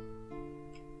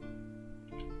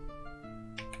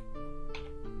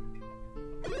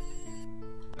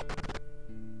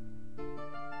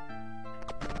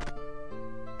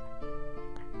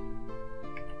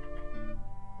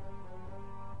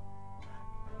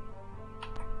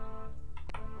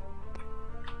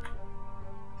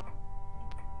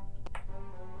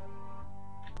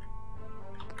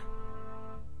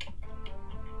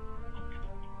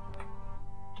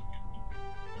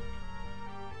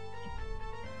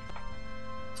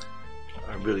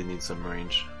 Really need some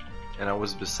range, and I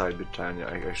was beside Britannia.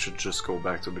 I should just go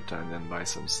back to Britannia and buy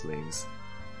some slings.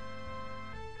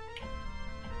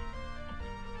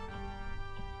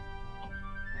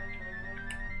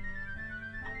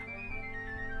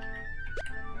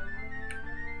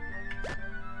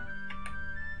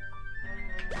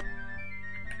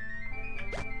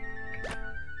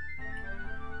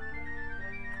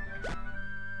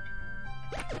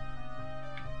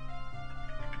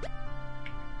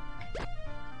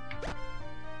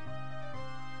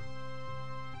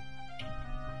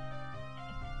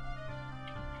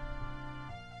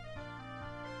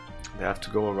 They have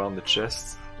to go around the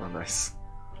chest. Oh, nice.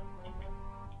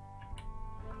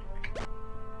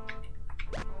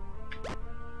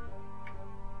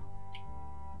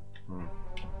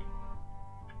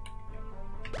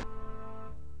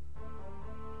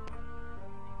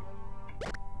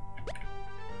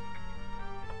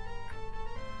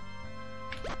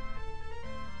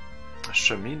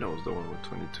 Shamino is the one with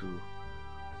 22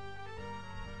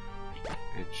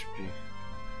 HP.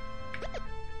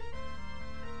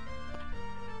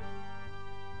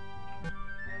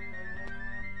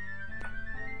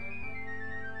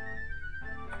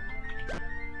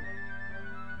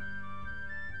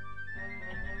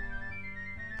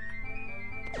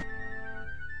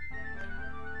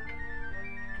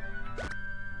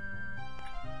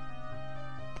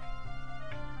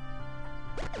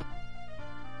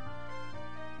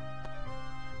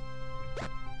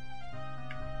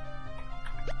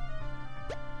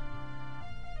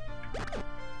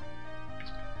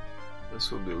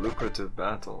 This will be a lucrative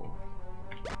battle.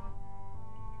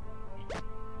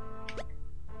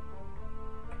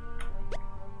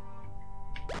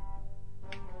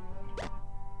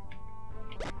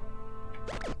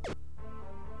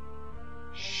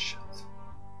 Shit.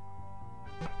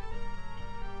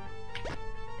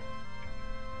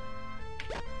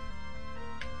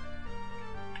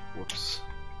 Whoops.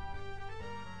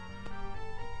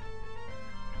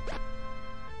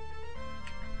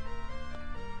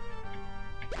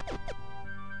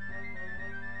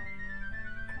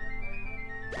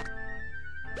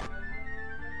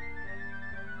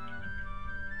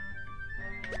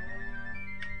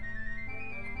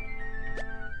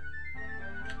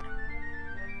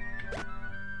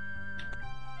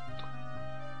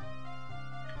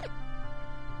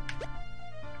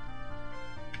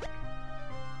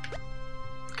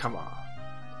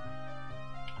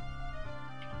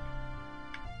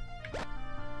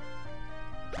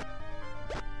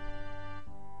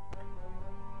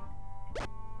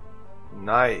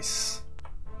 Nice.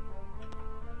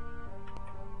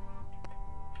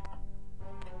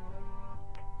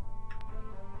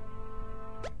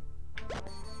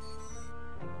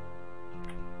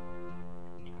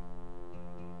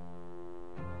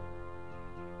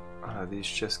 These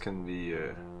chests can be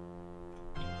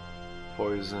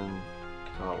poison,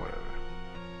 oh whatever.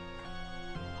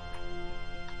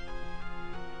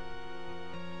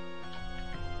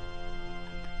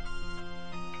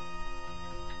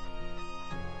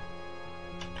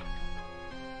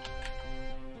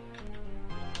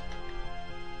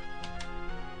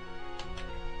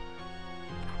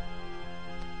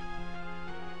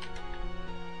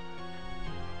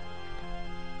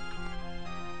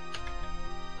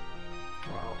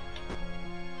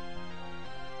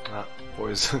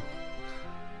 Poison.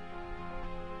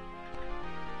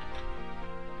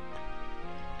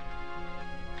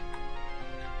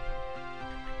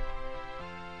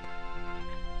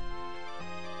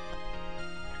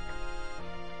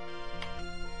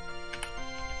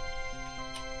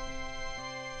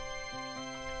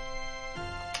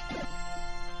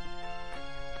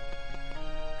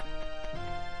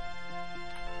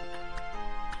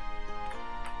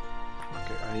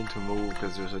 Okay, I need to move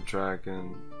because there's a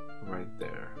dragon right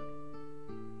there.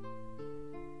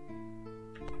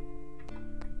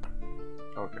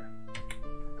 Okay.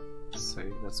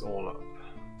 Save, that's all up.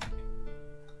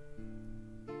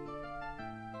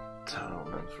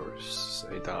 Town and first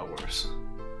 8 hours.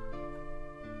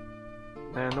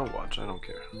 And no watch, I don't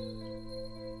care.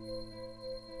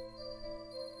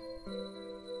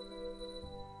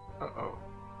 Uh-oh.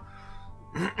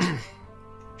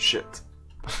 Shit.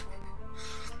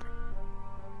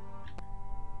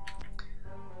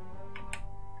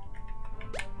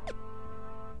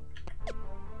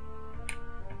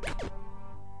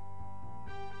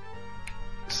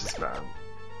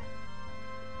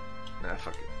 Nah,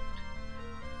 fuck it.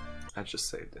 I just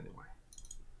saved anyway.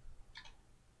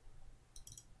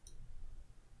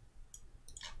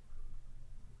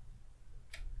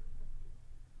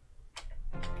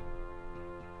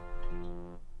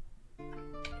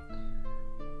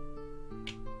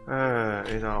 Uh,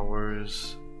 8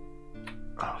 hours.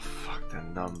 Oh fuck, the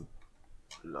numb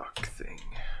luck thing.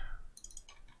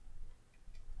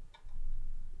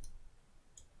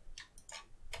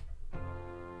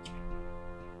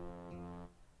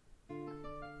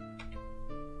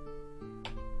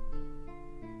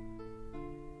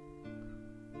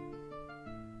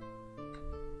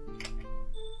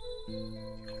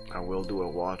 I will do a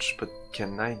watch, but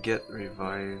can I get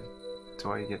revived?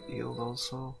 Do I get healed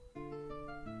also?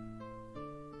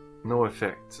 No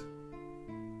effect.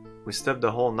 We stepped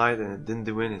the whole night and it didn't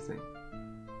do anything.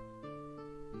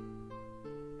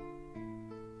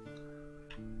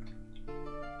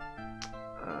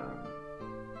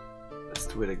 Let's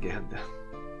do it again then.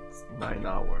 It's 9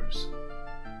 hours.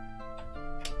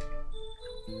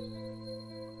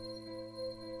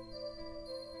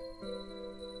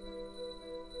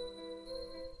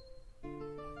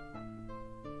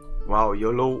 Wow,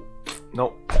 YOLO.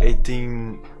 No,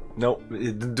 18. No,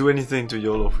 it didn't do anything to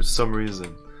YOLO for some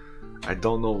reason. I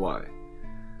don't know why.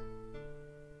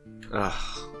 Ugh.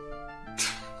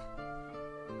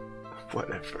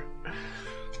 Whatever.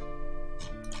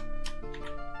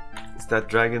 Is that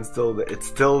dragon still there? It's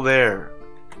still there.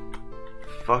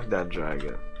 Fuck that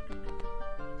dragon.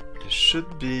 It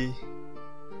should be.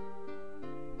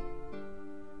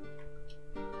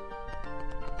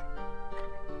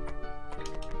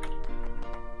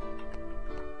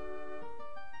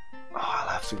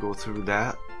 To go through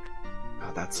that.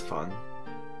 Oh, that's fun.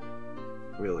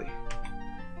 Really.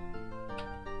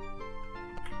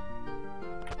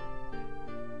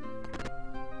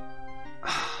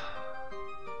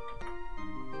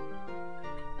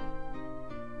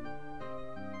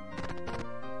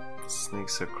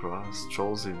 Snakes across,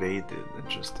 trolls evaded.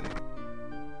 Interesting.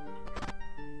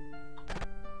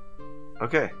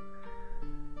 Okay.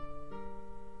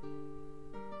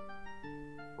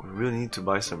 We really need to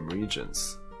buy some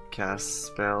regions. Cast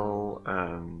spell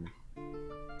AN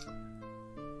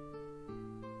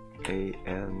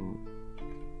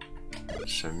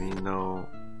Shamino.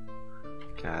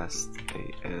 Cast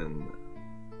AN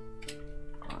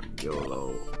on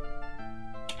YOLO.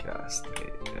 Cast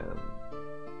AN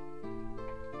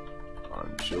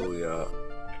on Julia.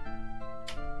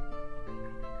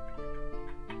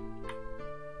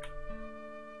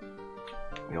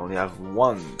 We only have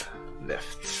one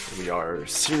left. We are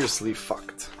seriously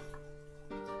fucked.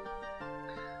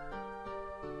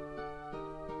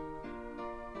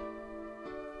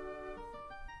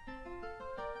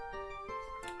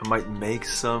 I might make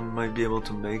some, might be able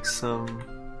to make some.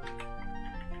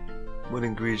 What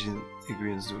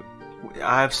ingredients do?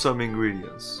 I have some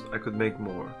ingredients. I could make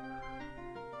more.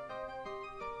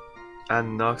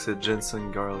 And Noxid,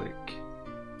 ginseng, garlic.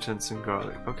 Ginseng,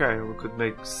 garlic. Okay, we could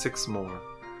make 6 more.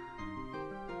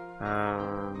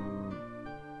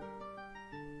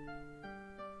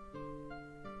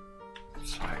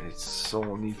 I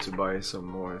so need to buy some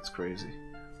more. It's crazy.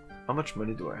 How much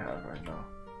money do I have right now?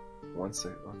 1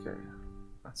 sec. Okay,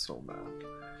 that's so bad.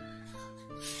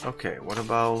 Okay, what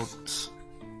about?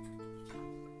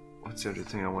 What's the other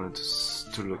thing I wanted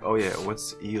to look? Oh yeah,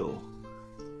 what's eel?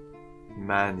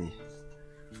 Manny.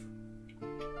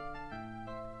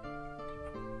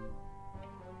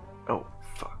 Oh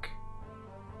fuck.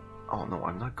 Oh no,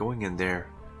 I'm not going in there.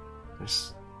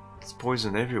 There's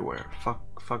poison everywhere. Fuck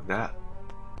that.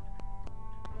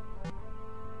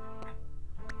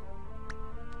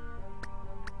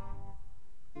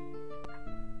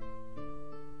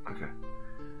 Okay.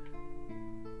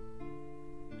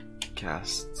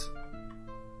 Cast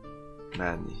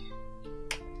Manny.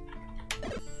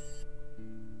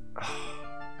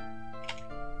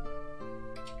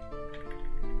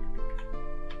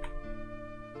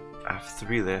 I have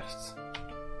 3 left.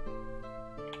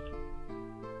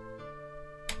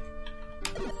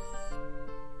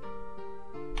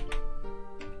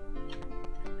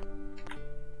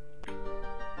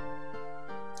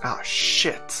 Ah,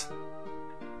 shit.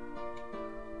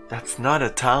 That's not a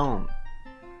town.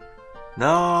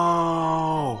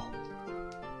 No.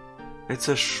 It's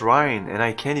a shrine and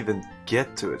I can't even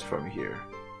get to it from here.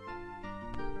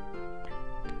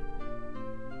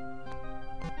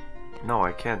 No,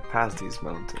 I can't pass these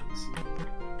mountains.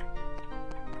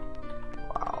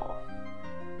 Wow.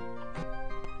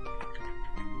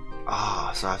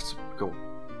 Ah, so I have to go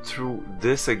through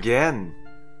this again.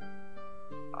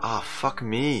 Ah, fuck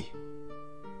me.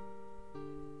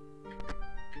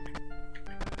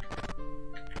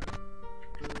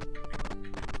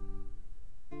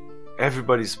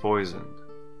 Everybody's poisoned.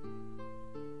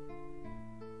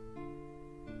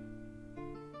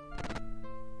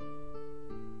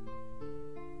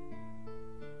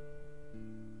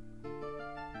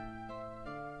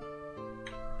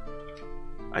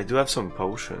 I do have some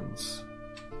potions.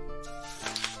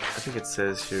 I think it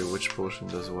says here which potion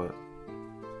does what.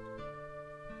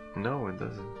 No, it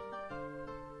doesn't.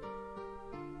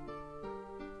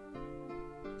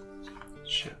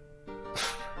 Shit.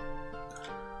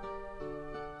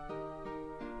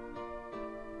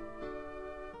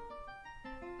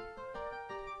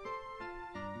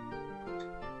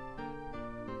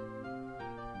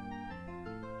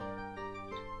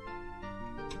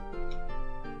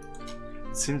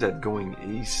 It seems that going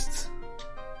east.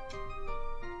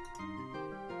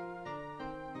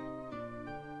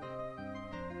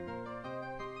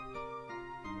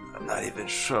 I'm not even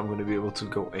sure I'm going to be able to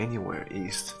go anywhere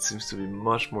east. It seems to be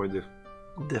much more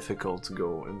difficult to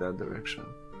go in that direction.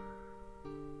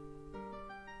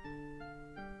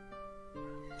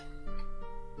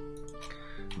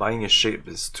 Buying a shape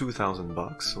is 2,000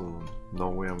 bucks, so no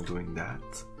way I'm doing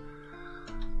that.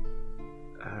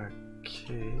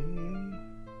 Okay.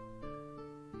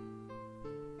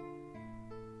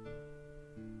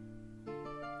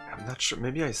 I'm not sure.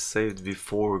 Maybe I saved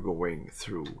before going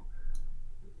through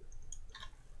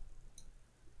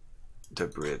the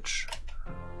bridge.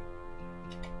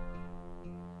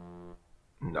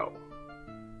 No.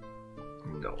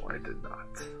 No, I did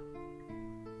not.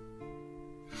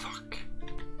 Fuck.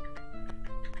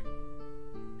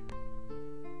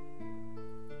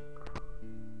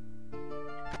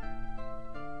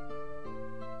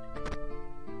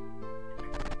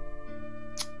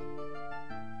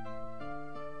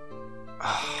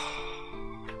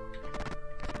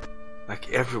 Like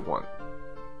everyone.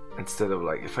 Instead of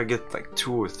like, if I get like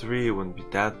 2 or 3, it wouldn't be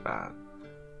that bad.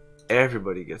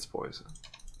 Everybody gets poisoned.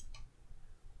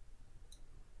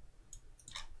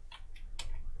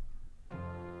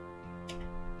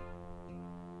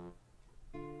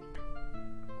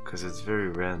 Because it's very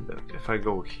random. If I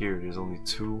go here, there's only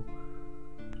 2.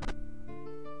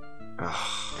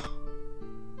 Ugh.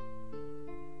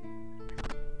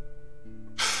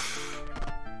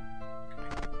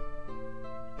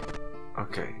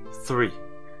 Okay, 3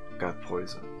 got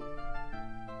poisoned.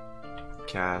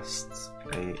 Cast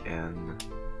AN.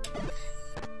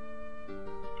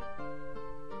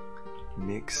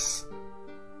 Mix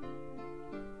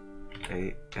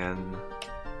AN.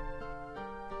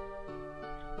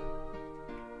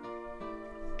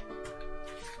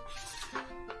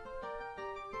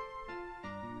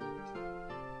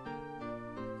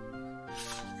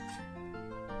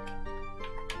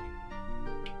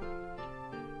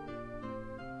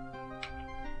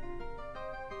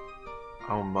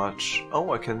 How much?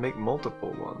 Oh, I can make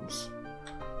multiple ones.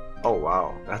 Oh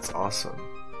wow, that's awesome.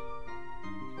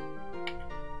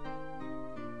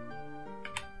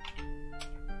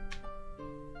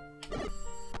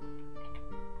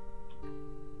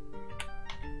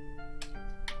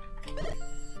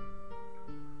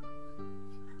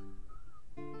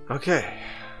 Okay.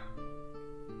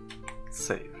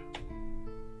 Save.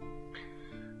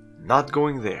 Not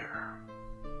going there.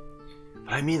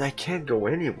 But I mean, I can't go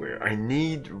anywhere. I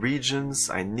need regions,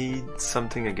 I need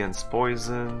something against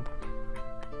poison.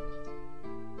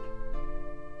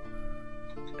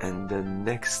 And the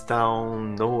next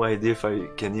town, no idea if I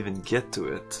can even get to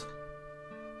it.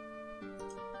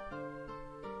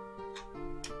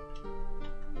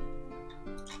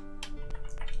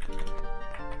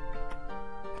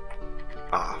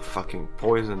 Ah, fucking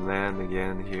poison land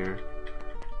again here.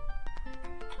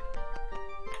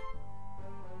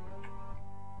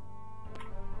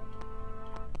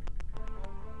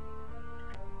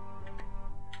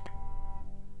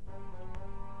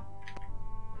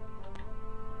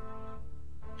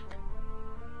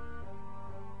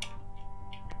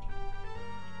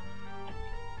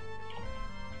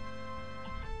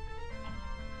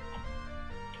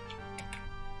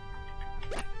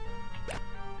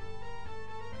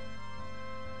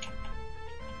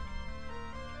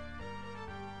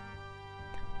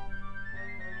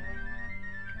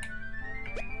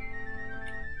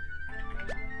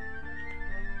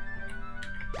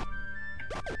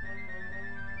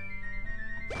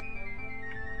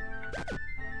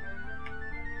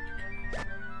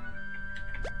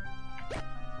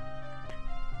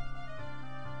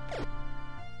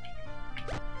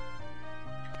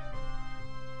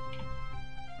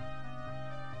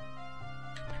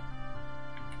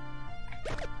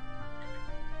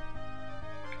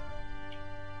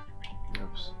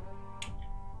 Oops.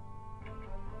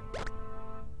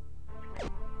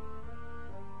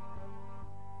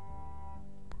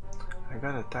 I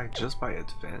got attacked just by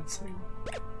advancing?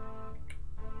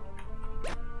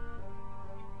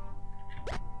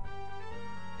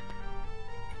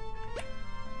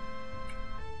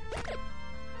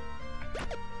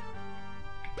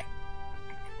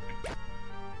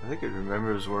 I think it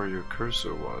remembers where your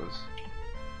cursor was.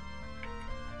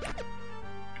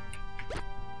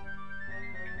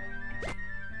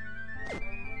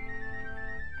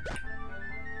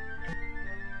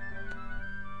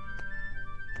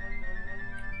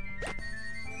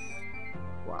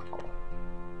 Wow.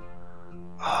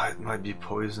 Ah, it might be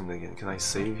poisoned again. Can I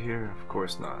save here? Of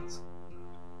course not.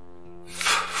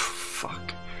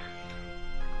 Fuck.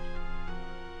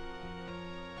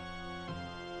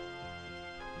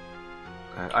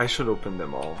 I should open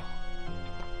them all.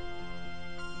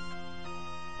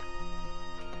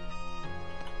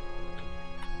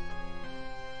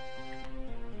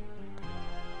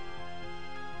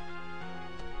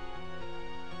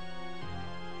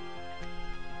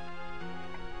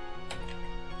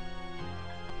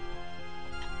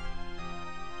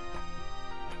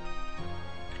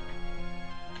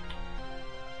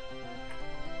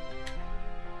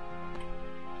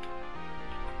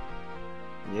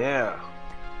 Yeah.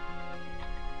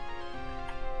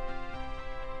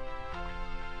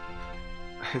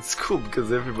 It's cool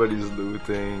because everybody's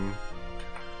looting.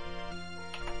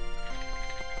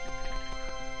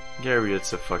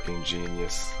 Garriot's a fucking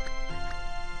genius.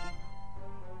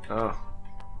 Oh.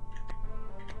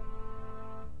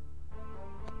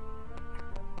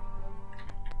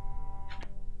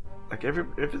 Like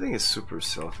everything is super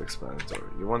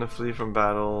self-explanatory. You want to flee from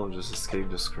battle, just escape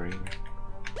the screen.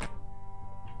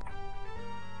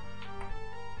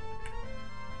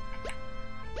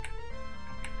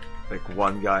 Like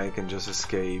one guy can just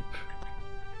escape.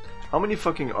 How many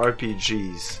fucking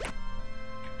RPGs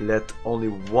let only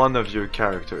one of your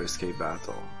character escape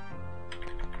battle?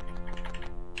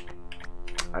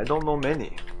 I don't know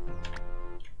many.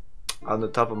 On the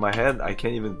top of my head, I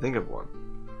can't even think of one.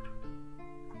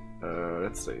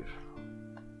 Let's save.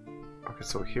 Okay,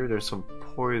 so here there's some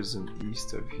poison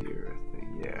east of here, I think,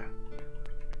 yeah.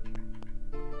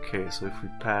 Okay, so if we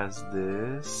pass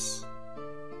this...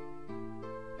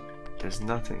 There's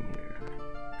nothing here.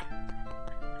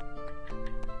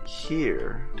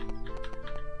 Here...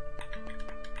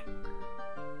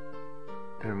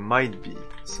 There might be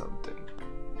something.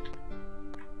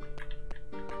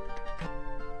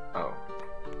 Oh.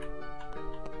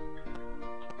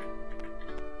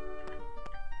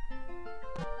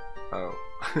 Oh.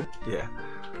 Yeah.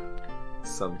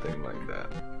 Something like that.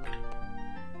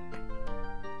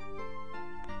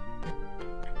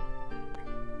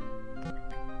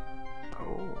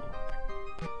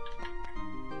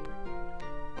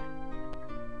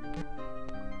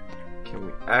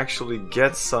 actually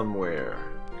get somewhere.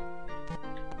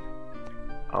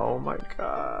 Oh my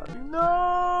god.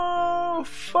 No!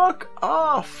 Fuck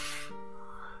off!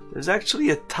 There's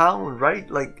actually a town right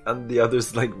like on the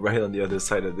others, like right on the other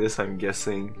side of this, I'm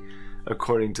guessing,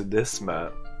 according to this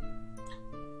map.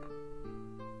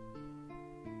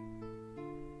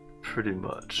 Pretty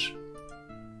much.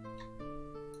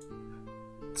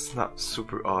 It's not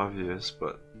super obvious,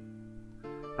 but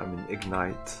I mean,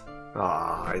 ignite.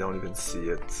 Ah, I don't even see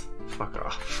it. Fuck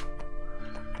off.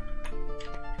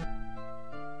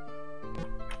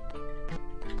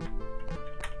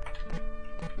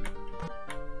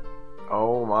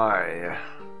 Oh my.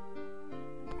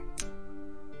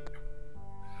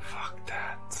 Fuck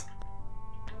that.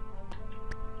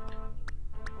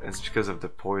 It's because of the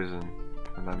poison,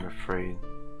 and I'm afraid.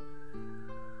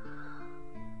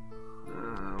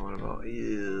 What about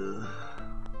you?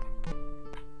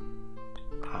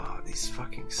 Ah, oh, these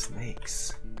fucking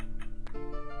snakes.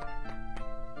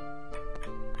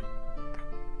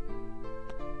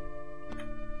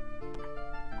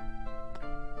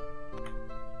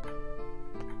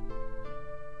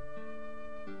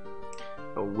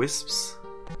 Oh, wisps.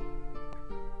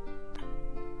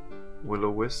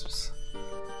 Will-o-wisps.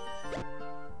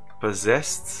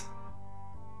 Possessed.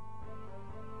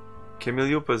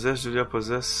 Camilio possessed, Julia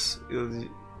possessed,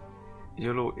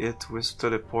 Yellow it, Wisp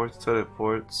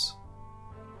teleports.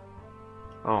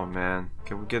 Oh man,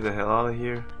 can we get the hell out of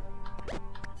here?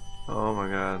 Oh my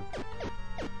god.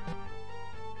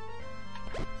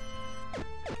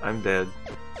 I'm dead.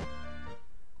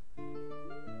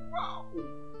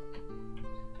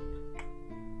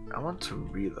 I want to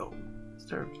reload. Is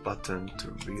there a button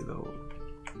to reload?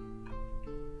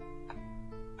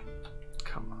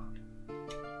 Come on.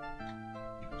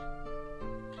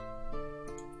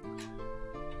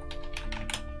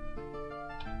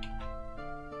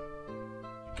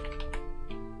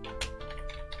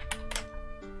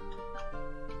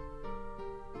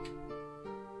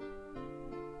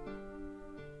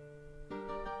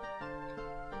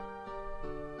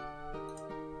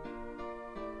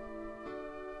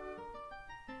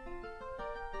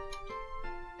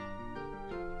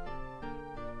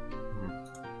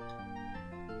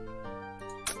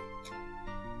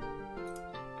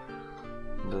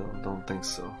 Don't think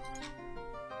so.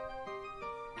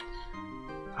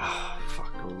 Ah,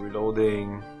 fuck, I'm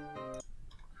reloading.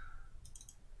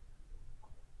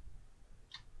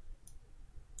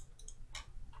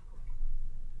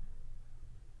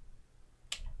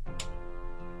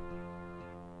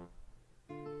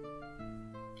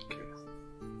 Okay.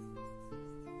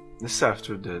 This is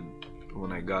after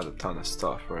when I got a ton of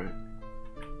stuff, right?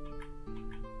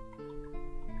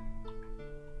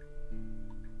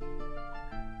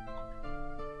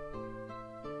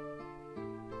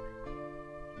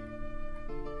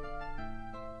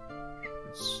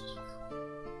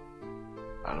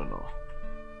 I don't know.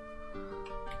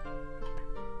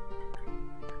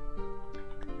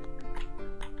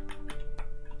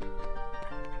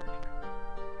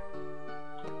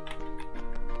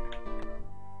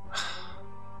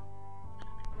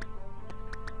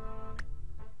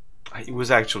 It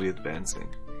was actually advancing.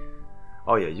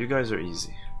 Oh yeah, you guys are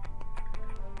easy.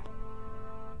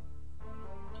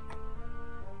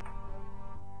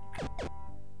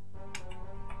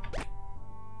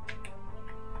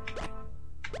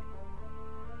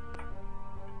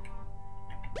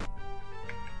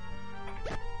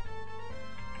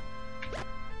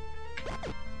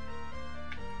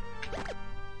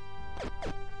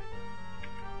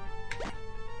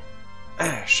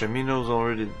 Shamino's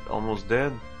already almost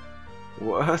dead?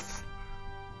 What?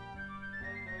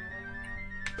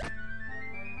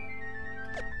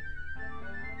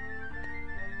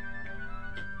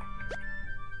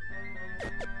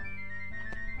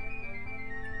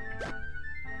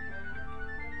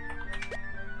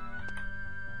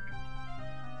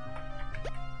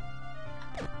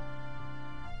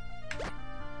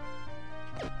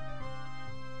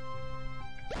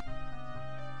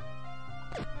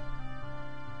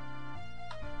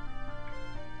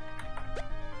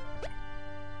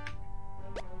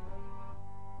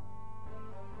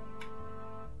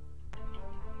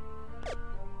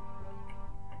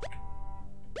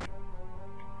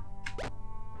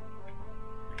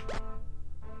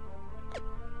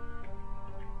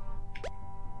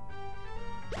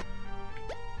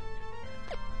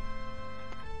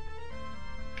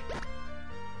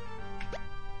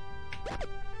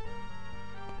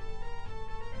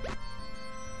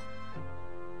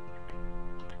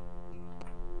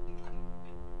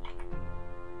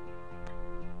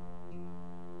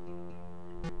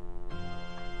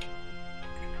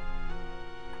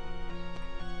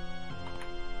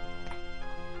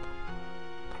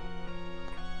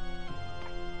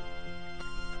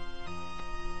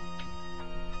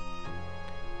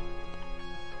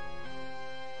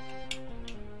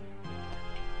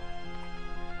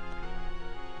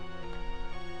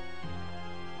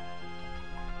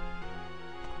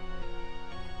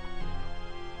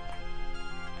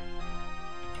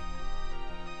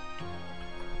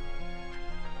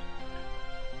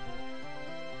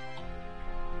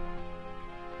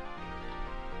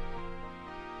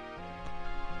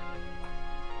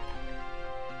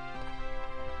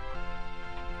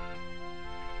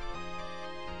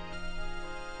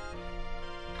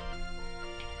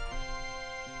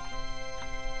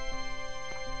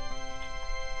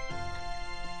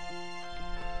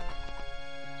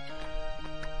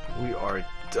 are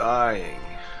dying.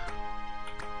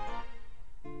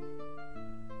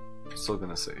 Still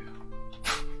gonna save.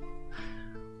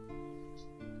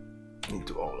 Need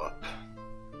to all up.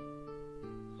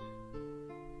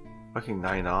 Fucking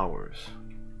 9 hours.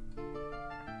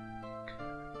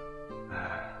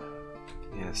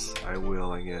 Yes, I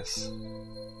will, I guess.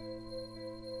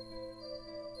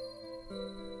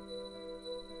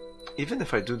 Even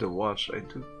if I do the watch, I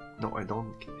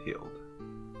don't get healed.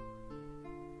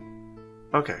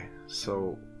 Okay,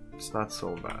 so it's not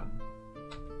so bad.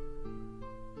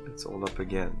 It's all up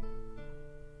again.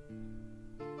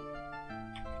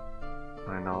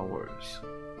 9 hours.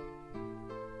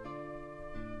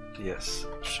 Yes,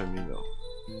 Cheminot.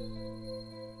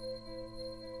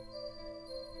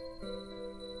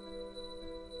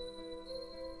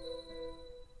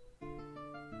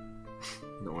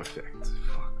 No effect.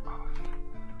 Fuck off.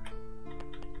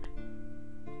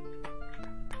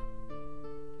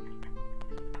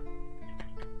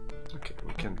 Okay,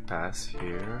 we can pass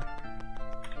here.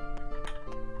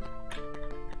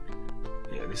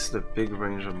 Yeah, this is the big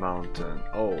range of mountain.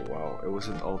 Oh wow, it was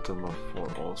an Ultima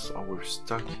 4 also. Oh, we're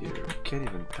stuck here. We can't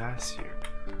even pass here.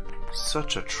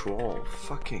 Such a troll.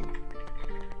 Fucking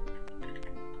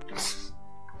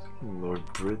Lord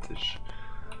British.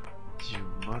 You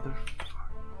motherfucker.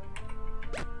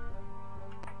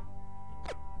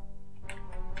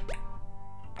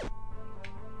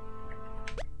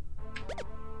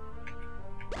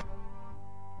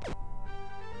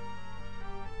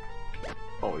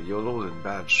 Oh, YOLO's in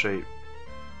bad shape.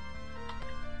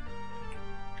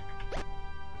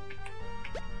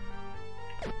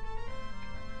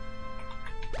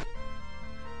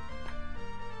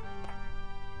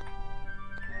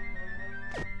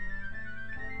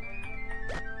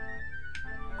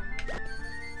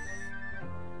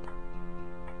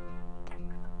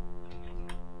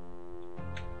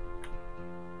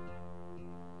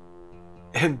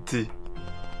 Empty.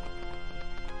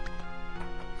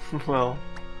 Well,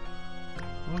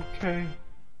 okay.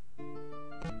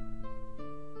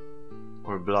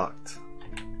 We're blocked.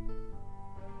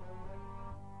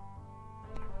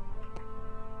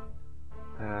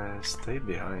 Stay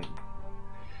behind.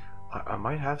 I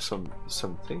might have some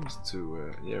things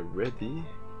to yeah, ready.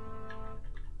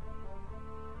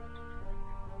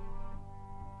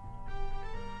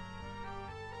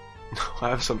 I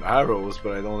have some arrows,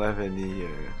 but I don't have any.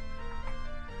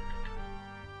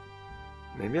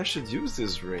 Maybe I should use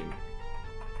this ring.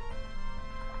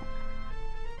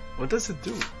 What does it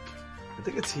do? I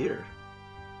think it's here.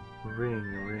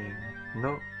 Ring.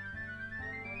 No.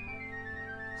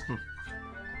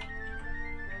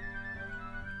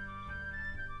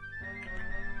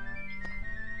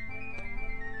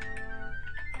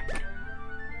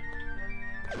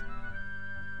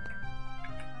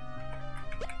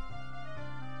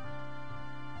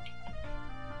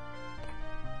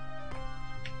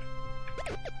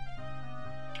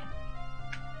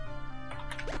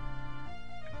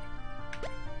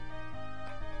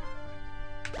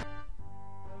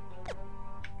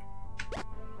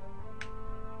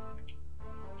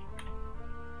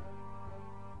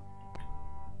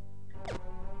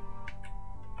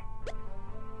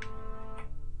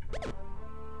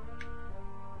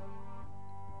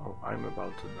 I'm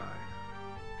about to die.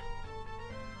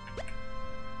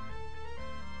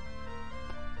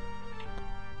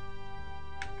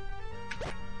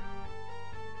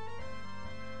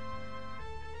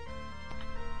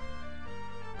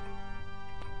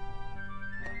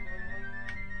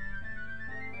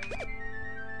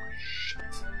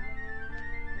 Shit.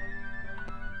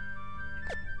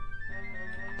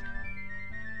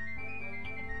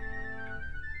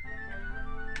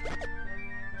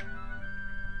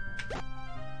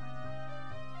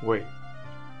 Wait.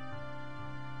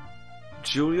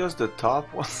 Julia's the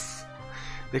top one?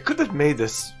 They could have made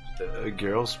this a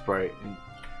girl sprite.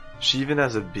 She even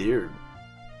has a beard.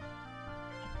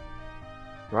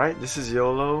 Right? This is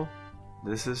YOLO.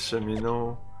 This is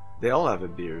Cheminot. They all have a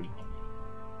beard.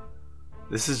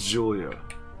 This is Julia.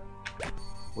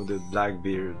 With a black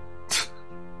beard.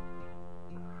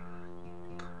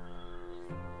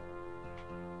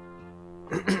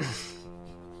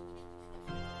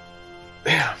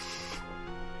 Damn.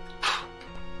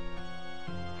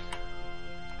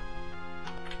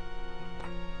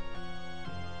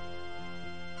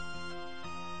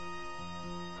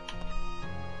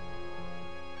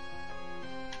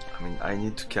 I mean, I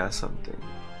need to cast something.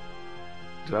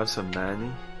 Do I have some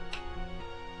money?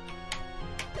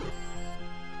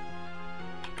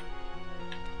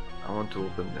 I want to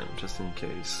open them just in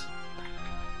case.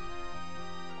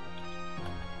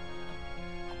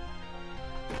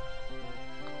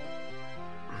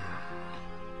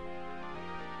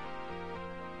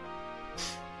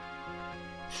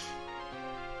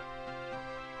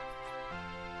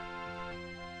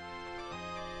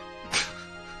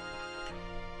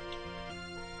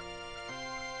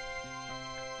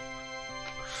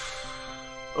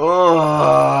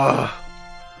 Oh.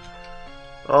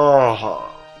 Oh.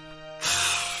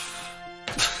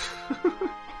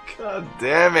 God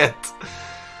damn it.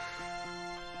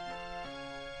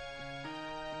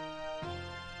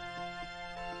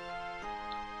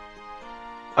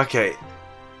 Okay.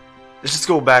 Let's just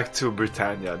go back to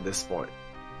Britannia at this point.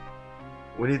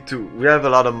 We have a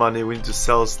lot of money, we need to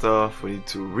sell stuff, we need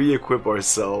to re-equip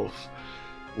ourselves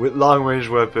with long-range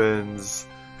weapons.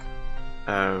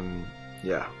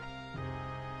 Yeah.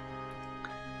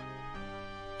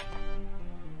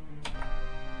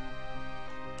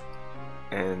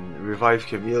 And revive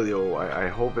Camilio, I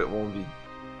hope it won't be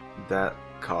that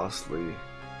costly.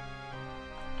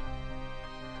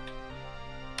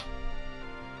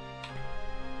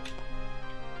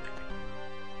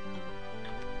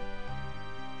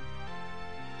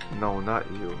 No, not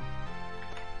you.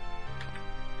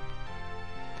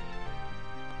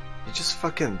 You just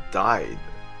fucking died.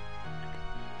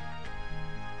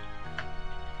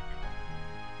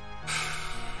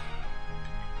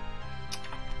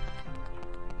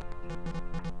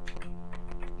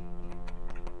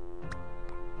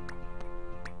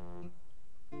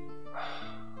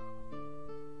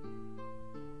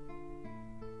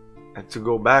 And to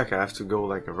go back, I have to go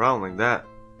like around like that.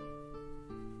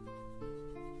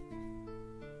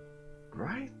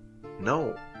 Right?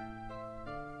 No.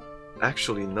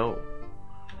 Actually, no.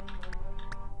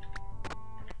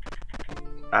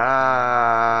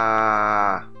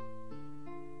 Ah.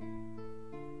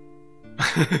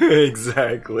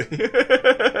 Exactly.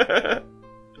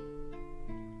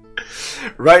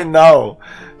 Right now,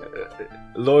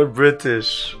 Lord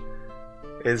British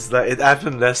is like, it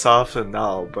happened less often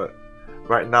now, but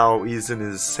right now he's in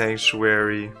his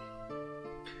sanctuary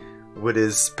with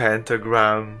his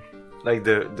pentagram. Like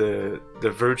the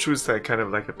virtue is like kind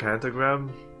of like a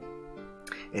pentagram,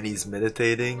 and he's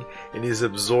meditating and he's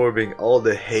absorbing all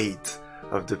the hate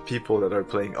of the people that are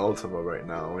playing Ultima right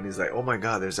now. And he's like, oh my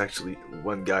god, there's actually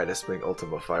one guy that's playing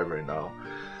Ultima 5 right now.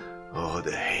 Oh,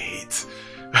 the hate.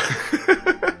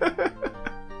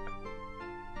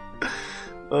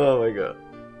 Oh my god.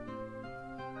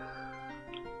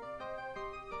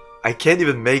 I can't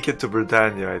even make it to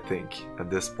Britannia, I think, at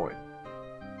this point.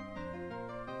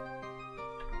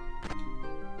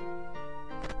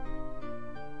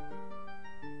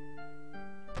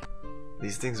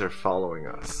 These things are following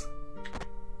us.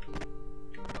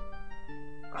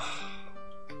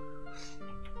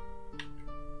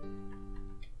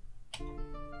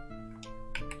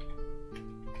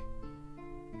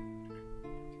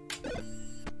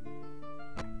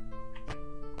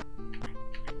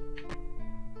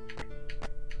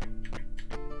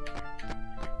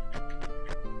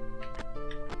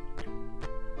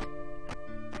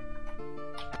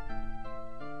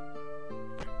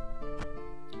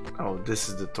 Oh, this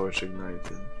is the torch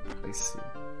ignited. I see.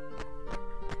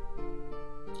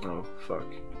 Oh, fuck.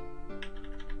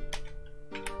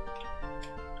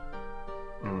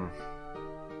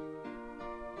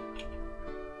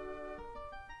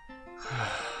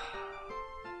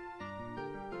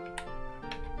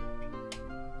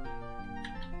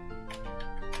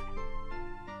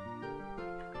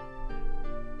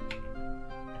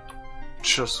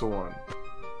 Just one.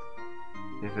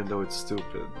 Even though it's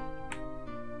stupid.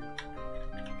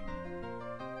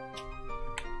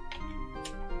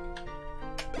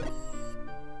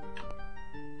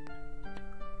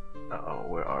 Uh-oh,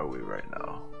 where are we right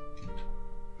now?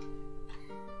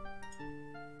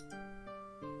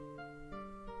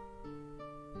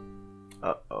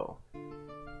 Uh-oh.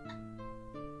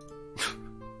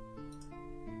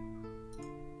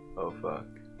 Oh, fuck.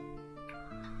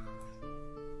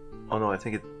 Oh no, I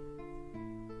think it...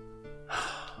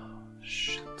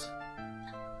 Shit.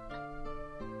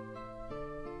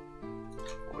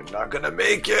 We're not gonna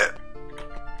make it!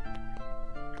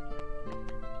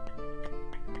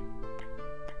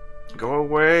 Go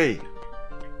away!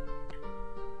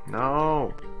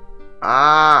 No!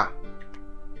 Ah!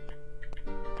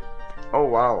 Oh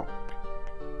wow.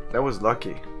 That was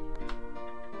lucky.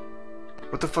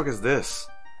 What the fuck is this?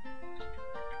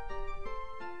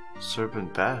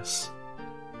 Serpent Pass?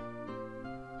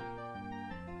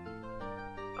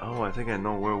 Oh, I think I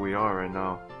know where we are right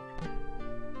now.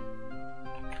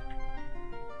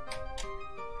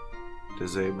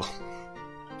 Disabled.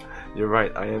 You're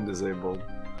right, I am disabled.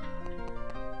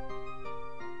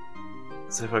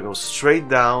 So if I go straight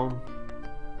down,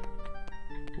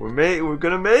 we're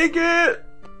gonna make it!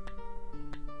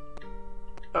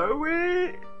 Are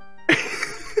we?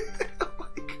 Oh my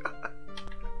god.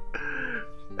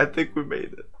 I think we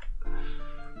made it.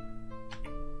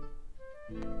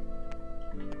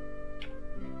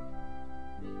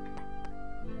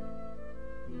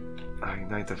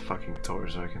 Ignite the fucking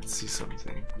torch so I can see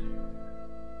something.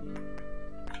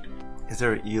 Is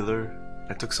there a healer?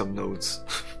 I took some notes.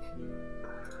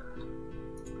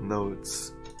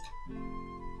 Notes.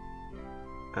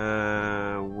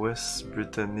 West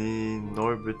Brittany,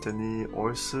 North Brittany,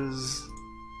 horses.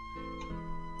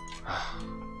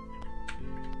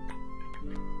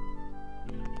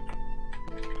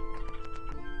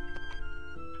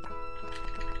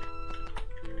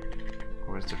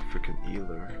 Where's the freaking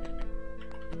healer?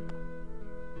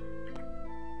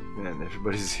 Man,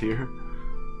 everybody's here.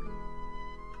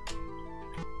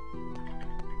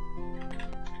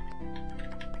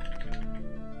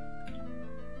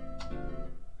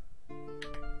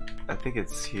 I think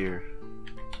it's here.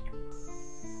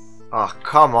 Oh,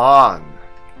 come on!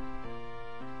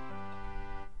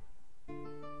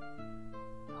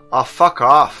 Oh, fuck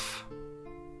off!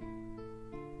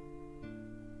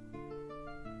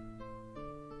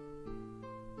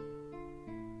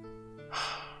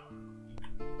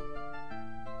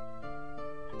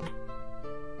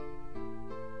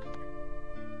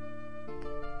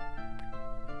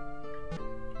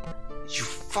 You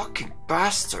fucking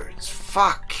bastards!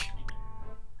 Fuck!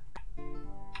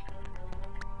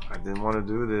 I didn't want to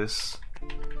do this.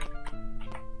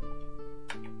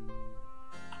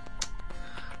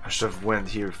 I should have went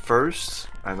here first.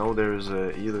 I know there's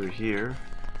a healer here.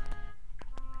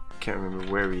 Can't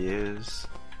remember where he is.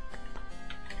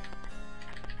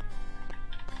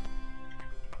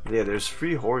 Yeah, there's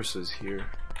 3 horses here.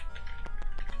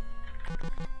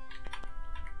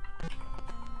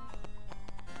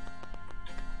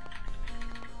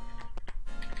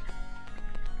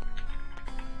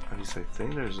 At least I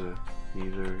think there's a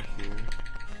healer here.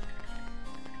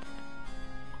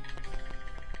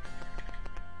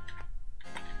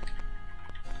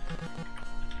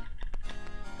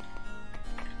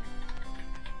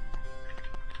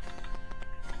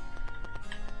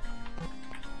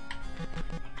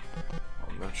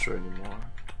 I'm not sure anymore.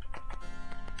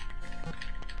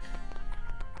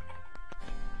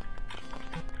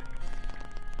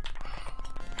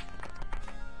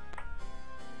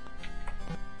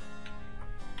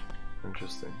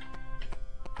 Interesting.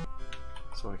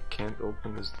 So I can't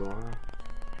open this door.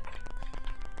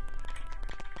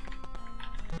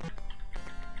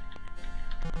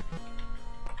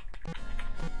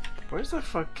 Where's the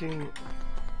fucking...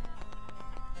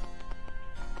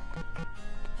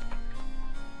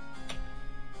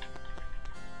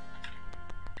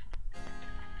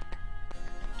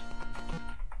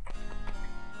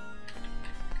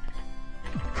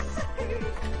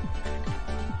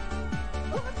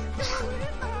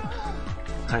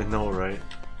 I know, right?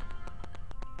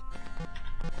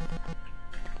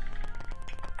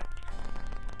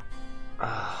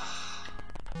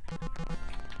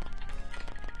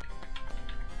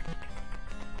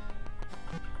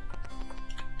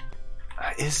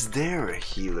 Is there a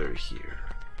healer here?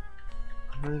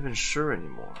 I'm not even sure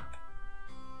anymore.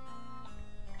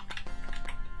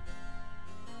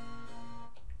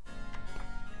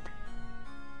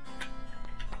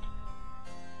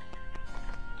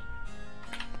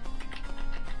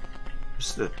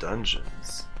 Where's the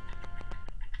dungeons?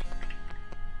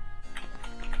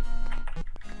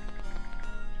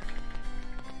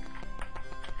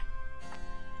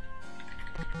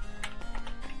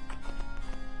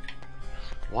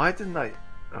 Why didn't I...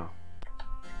 Oh.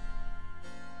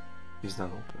 He's not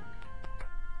open.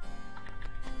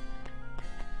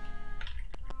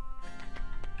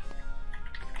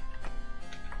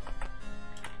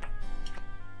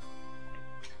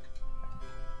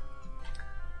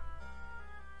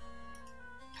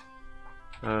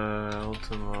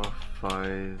 Ultima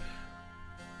 5.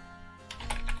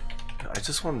 I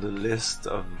just want the list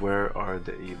of where are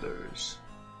the healers.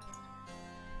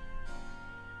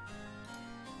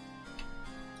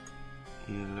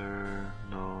 Healer,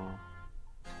 no.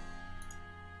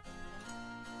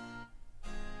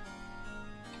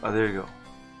 Oh, there you go.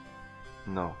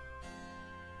 No.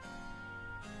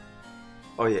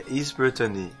 Oh yeah, East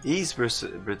Brittany. East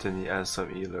Brittany has some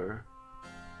healer.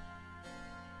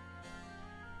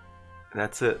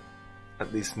 That's it.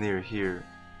 At least near here.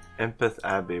 Empeth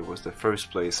Abbey was the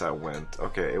first place I went.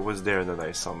 Okay, it was there that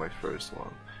I saw my first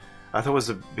one. I thought it was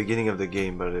the beginning of the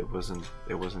game, but it wasn't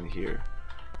here.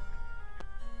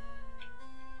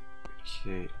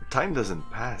 Okay, time doesn't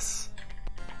pass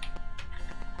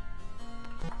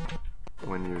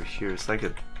when you're here. It's like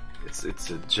it's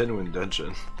a genuine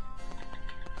dungeon.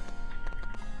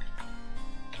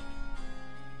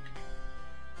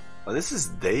 Oh, this is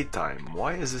daytime.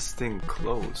 Why is this thing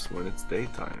closed when it's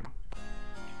daytime?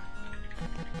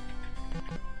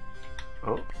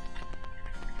 Oh.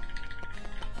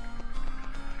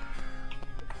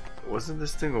 Wasn't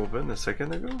this thing open a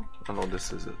second ago? Oh no,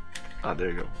 this is it. Ah, there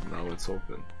you go. Now it's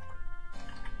open.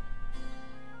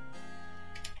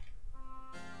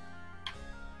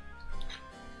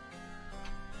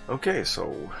 Okay,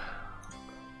 so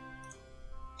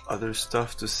other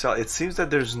stuff to sell. It seems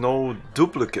that there's no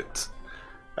duplicate.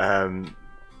 In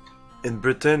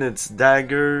Britain, it's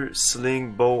dagger,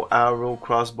 sling, bow, arrow,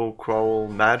 crossbow, crowl,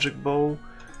 magic bow.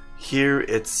 Here,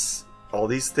 it's all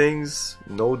these things,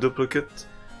 no duplicate.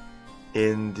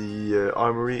 In the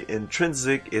armory,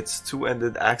 intrinsic, it's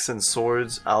two-ended axe and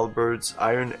swords, halberds,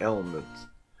 iron helmet.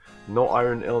 No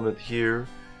iron helmet here.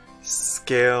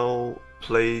 Scale,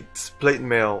 plate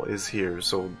mail is here,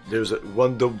 so there's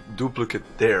one duplicate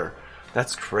there.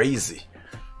 That's crazy.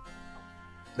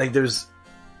 Like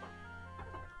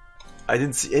I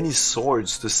didn't see any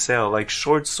swords to sell. Like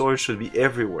short swords should be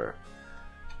everywhere.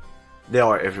 They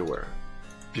are everywhere.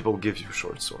 People give you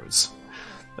short swords.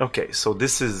 Okay, so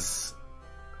this is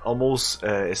almost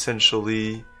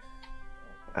essentially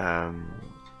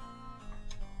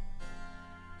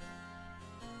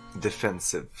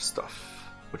defensive stuff,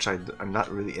 which I'm not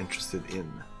really interested in.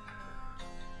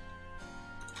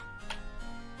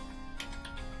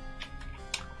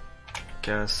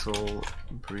 Castle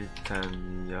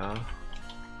Britannia,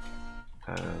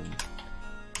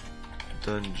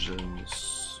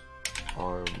 Dungeons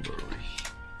Armory,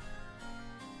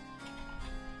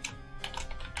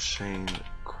 Chain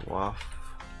Coif,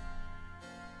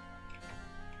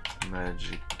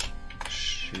 Magic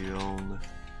Shield,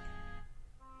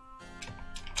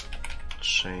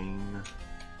 Chain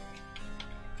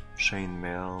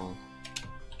Mail,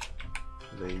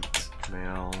 Plate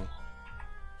Mail,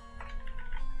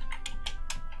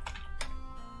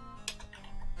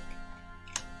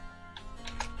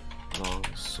 Long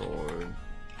sword,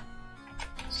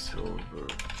 silver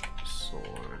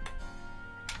sword,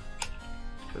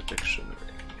 protection ring.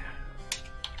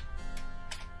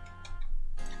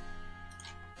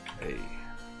 A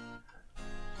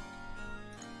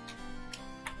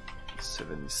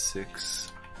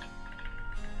 76.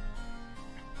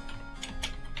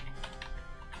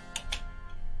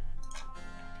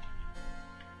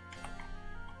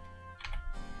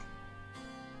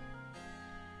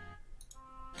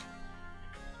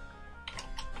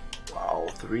 Wow,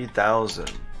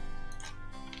 3,000.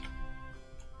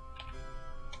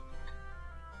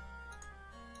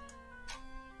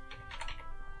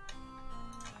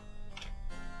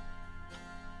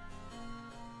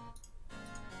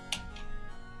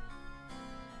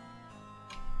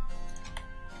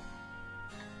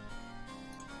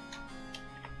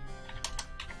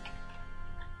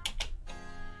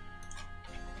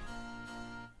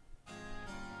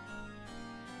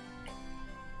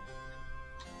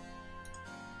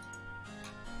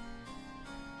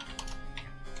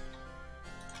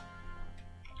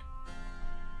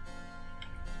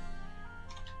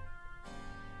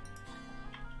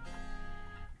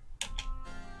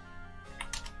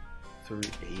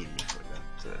 $380 for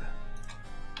that.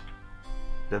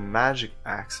 The magic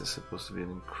axe is supposed to be an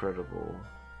incredible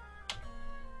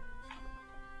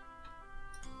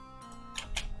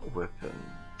weapon.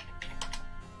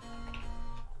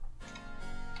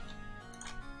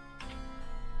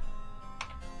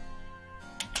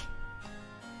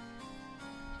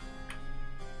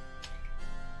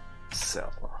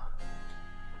 Sell.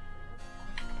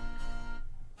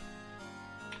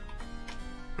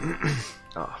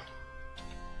 Ah.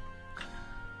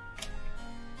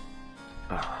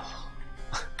 Oh.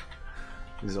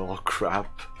 This is all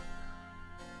crap.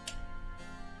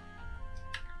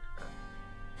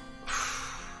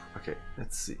 Okay,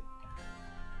 let's see.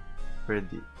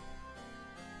 Ready.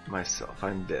 Myself,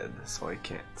 I'm dead, so I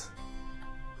can't.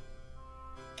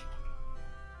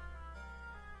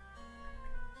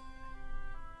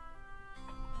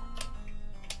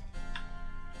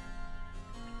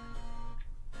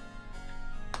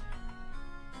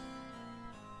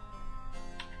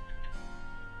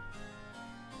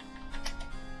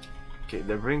 Okay,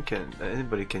 the ring can,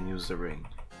 anybody can use the ring.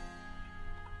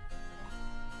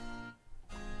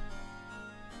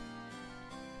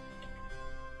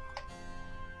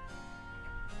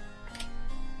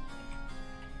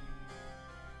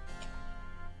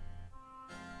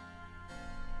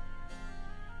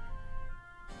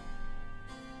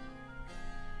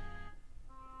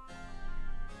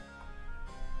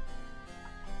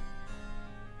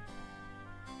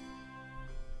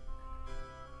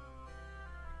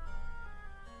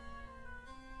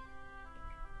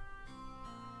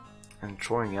 And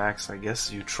throwing axe, I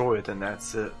guess you throw it and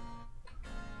that's it.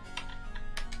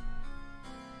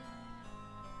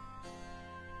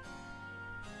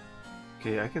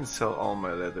 Okay, I can sell all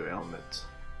my leather helmets.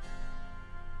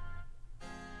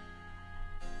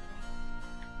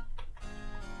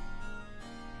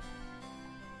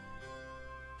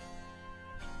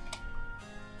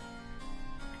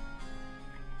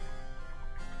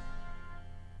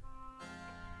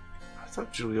 I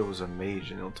thought Julia was a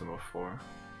mage in Ultima 4.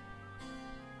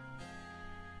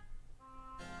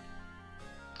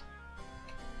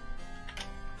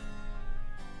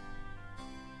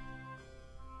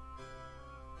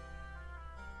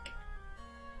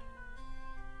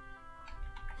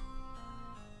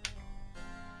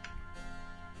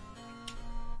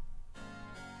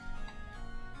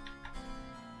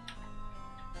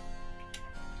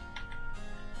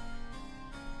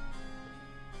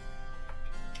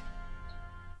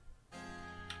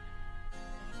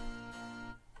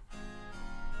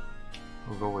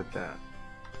 We'll go with that.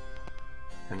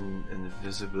 And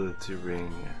invisibility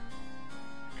ring.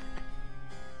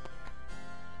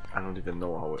 I don't even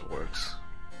know how it works.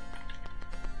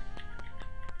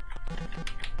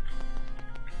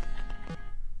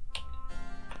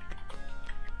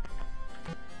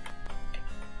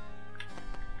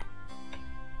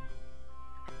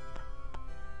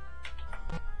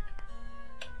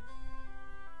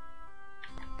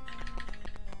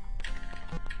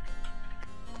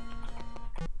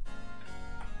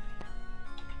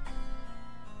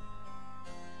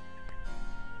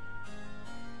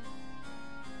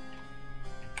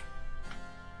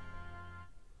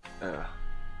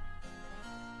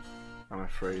 I'm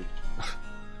afraid.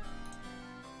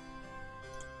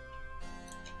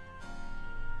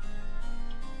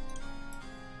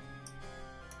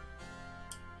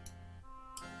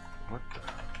 What the?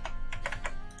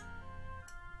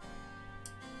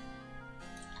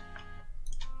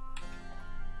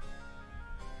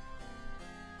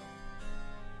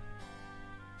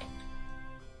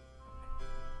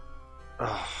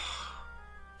 Ugh.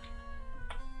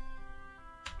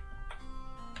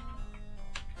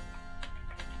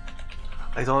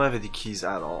 I don't have any keys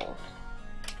at all.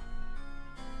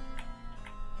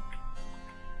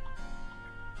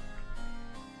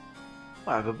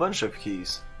 I have a bunch of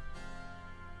keys.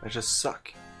 I just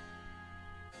suck.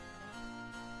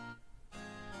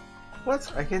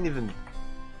 What? I can't even...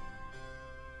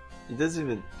 It doesn't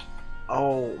even...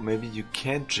 Oh, maybe you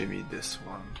can't jimmy this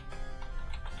one.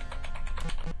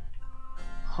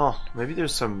 Huh, maybe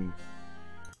there's some...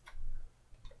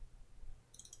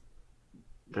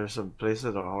 There's some places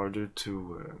that are harder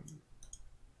to...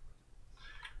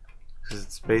 because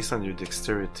it's based on your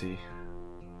dexterity.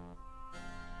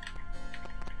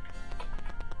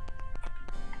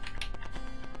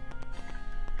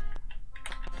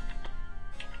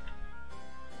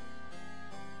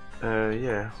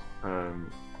 Yeah.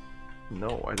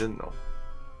 No, I didn't know.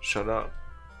 Shut up.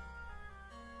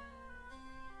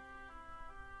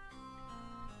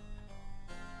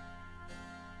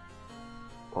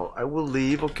 Well, I will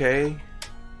leave, okay?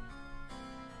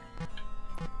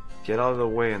 Get out of the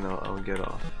way and I'll get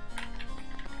off.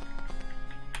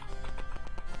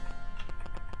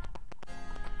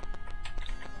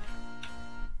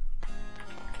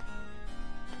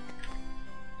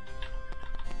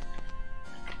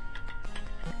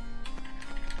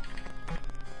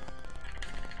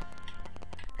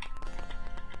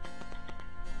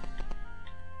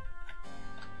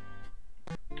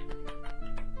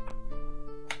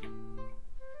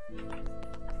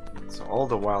 All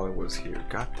the while I was here,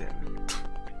 goddamn it.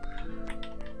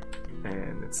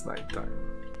 And it's nighttime.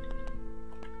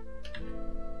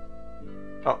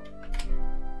 Oh.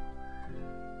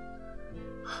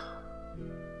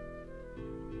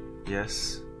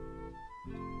 Yes.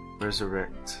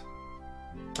 Resurrect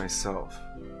myself.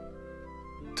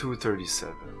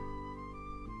 237.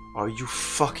 Are you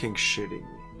fucking shitting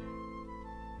me?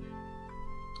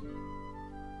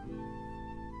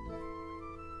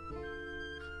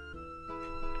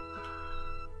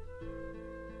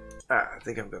 I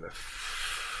think I'm gonna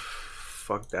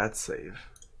fuck that save.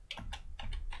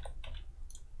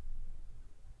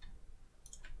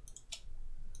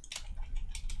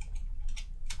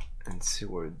 And see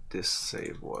where this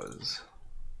save was.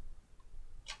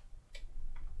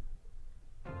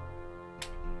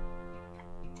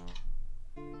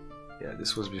 Yeah,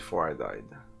 this was before I died.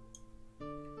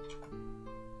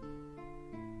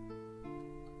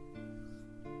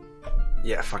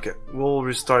 Yeah, fuck it. We'll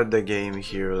restart the game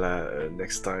here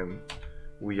next time.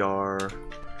 We are...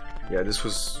 Yeah, this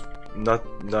was not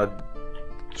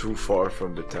too far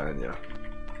from Britannia.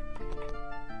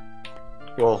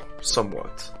 Well,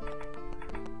 somewhat.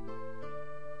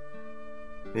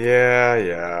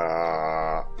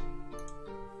 Yeah.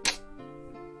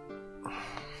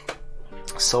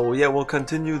 So yeah, we'll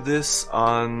continue this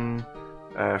on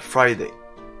Friday,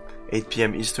 8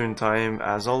 p.m. Eastern Time.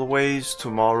 As always,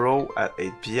 tomorrow at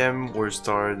 8 p.m. we're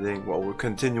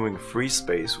continuing Free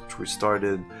Space, which we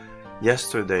started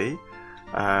yesterday.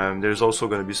 There's also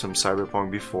going to be some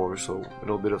Cyberpunk before, so a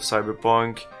little bit of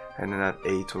Cyberpunk, and then at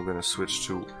 8 we're going to switch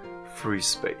to Free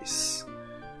Space.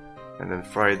 And then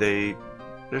Friday,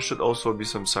 there should also be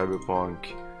some Cyberpunk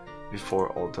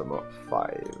before Ultima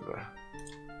 5.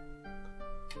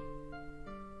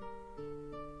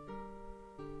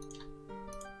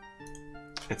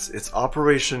 It's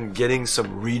Operation getting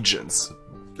some regions.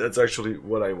 That's actually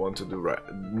what I want to do. Right,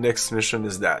 next mission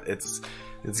is that it's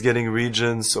getting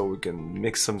regions so we can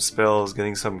mix some spells,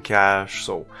 getting some cash,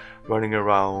 so running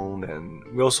around, and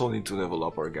we also need to level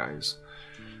up our guys.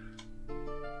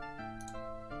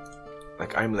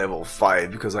 Like, I'm level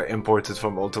 5 because I imported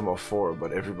from Ultima 4,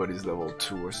 but everybody's level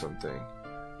 2 or something.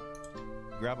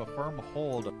 Grab a firm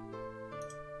hold.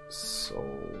 So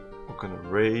we're gonna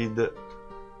raid.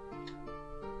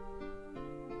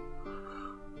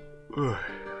 Ugh.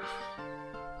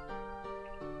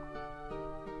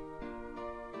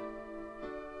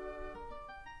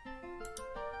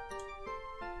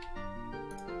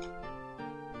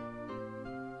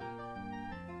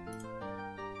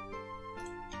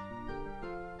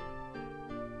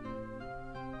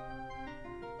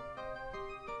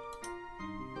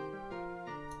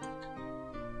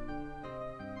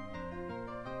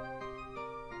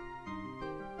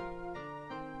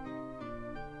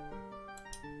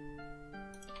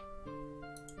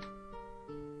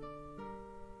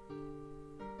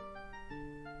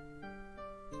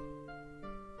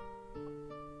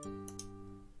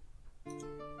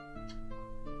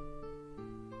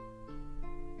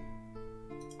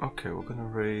 Okay, we're gonna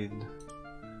raid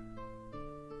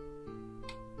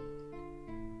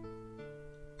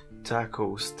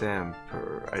Taco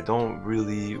Stamper. I don't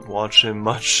really watch him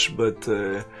much, but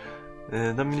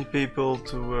not many people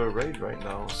to raid right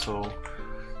now, so...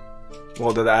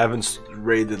 Well, that I haven't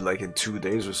raided like in 2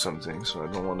 days or something, so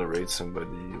I don't want to raid somebody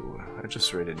who I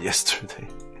just raided yesterday.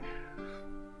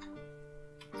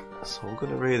 So we're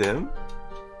gonna raid him.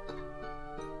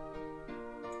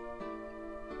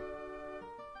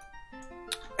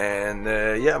 And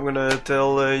yeah, I'm gonna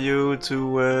tell you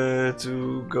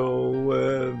to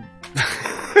go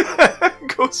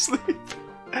go sleep.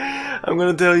 I'm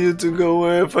gonna tell you to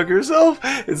go fuck yourself.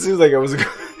 It seems like I was going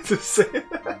to say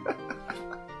that.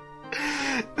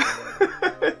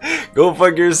 Go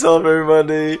fuck yourself,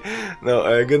 everybody.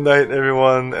 No, good night,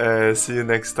 everyone. See you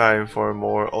next time for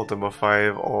more Ultima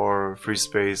 5 or Free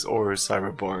Space or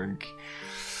Cyberpunk.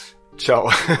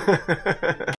 Ciao.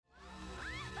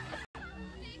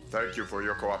 Thank you for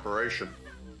your cooperation.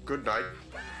 Good night.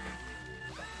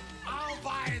 I'll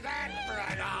buy that for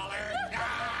 $1.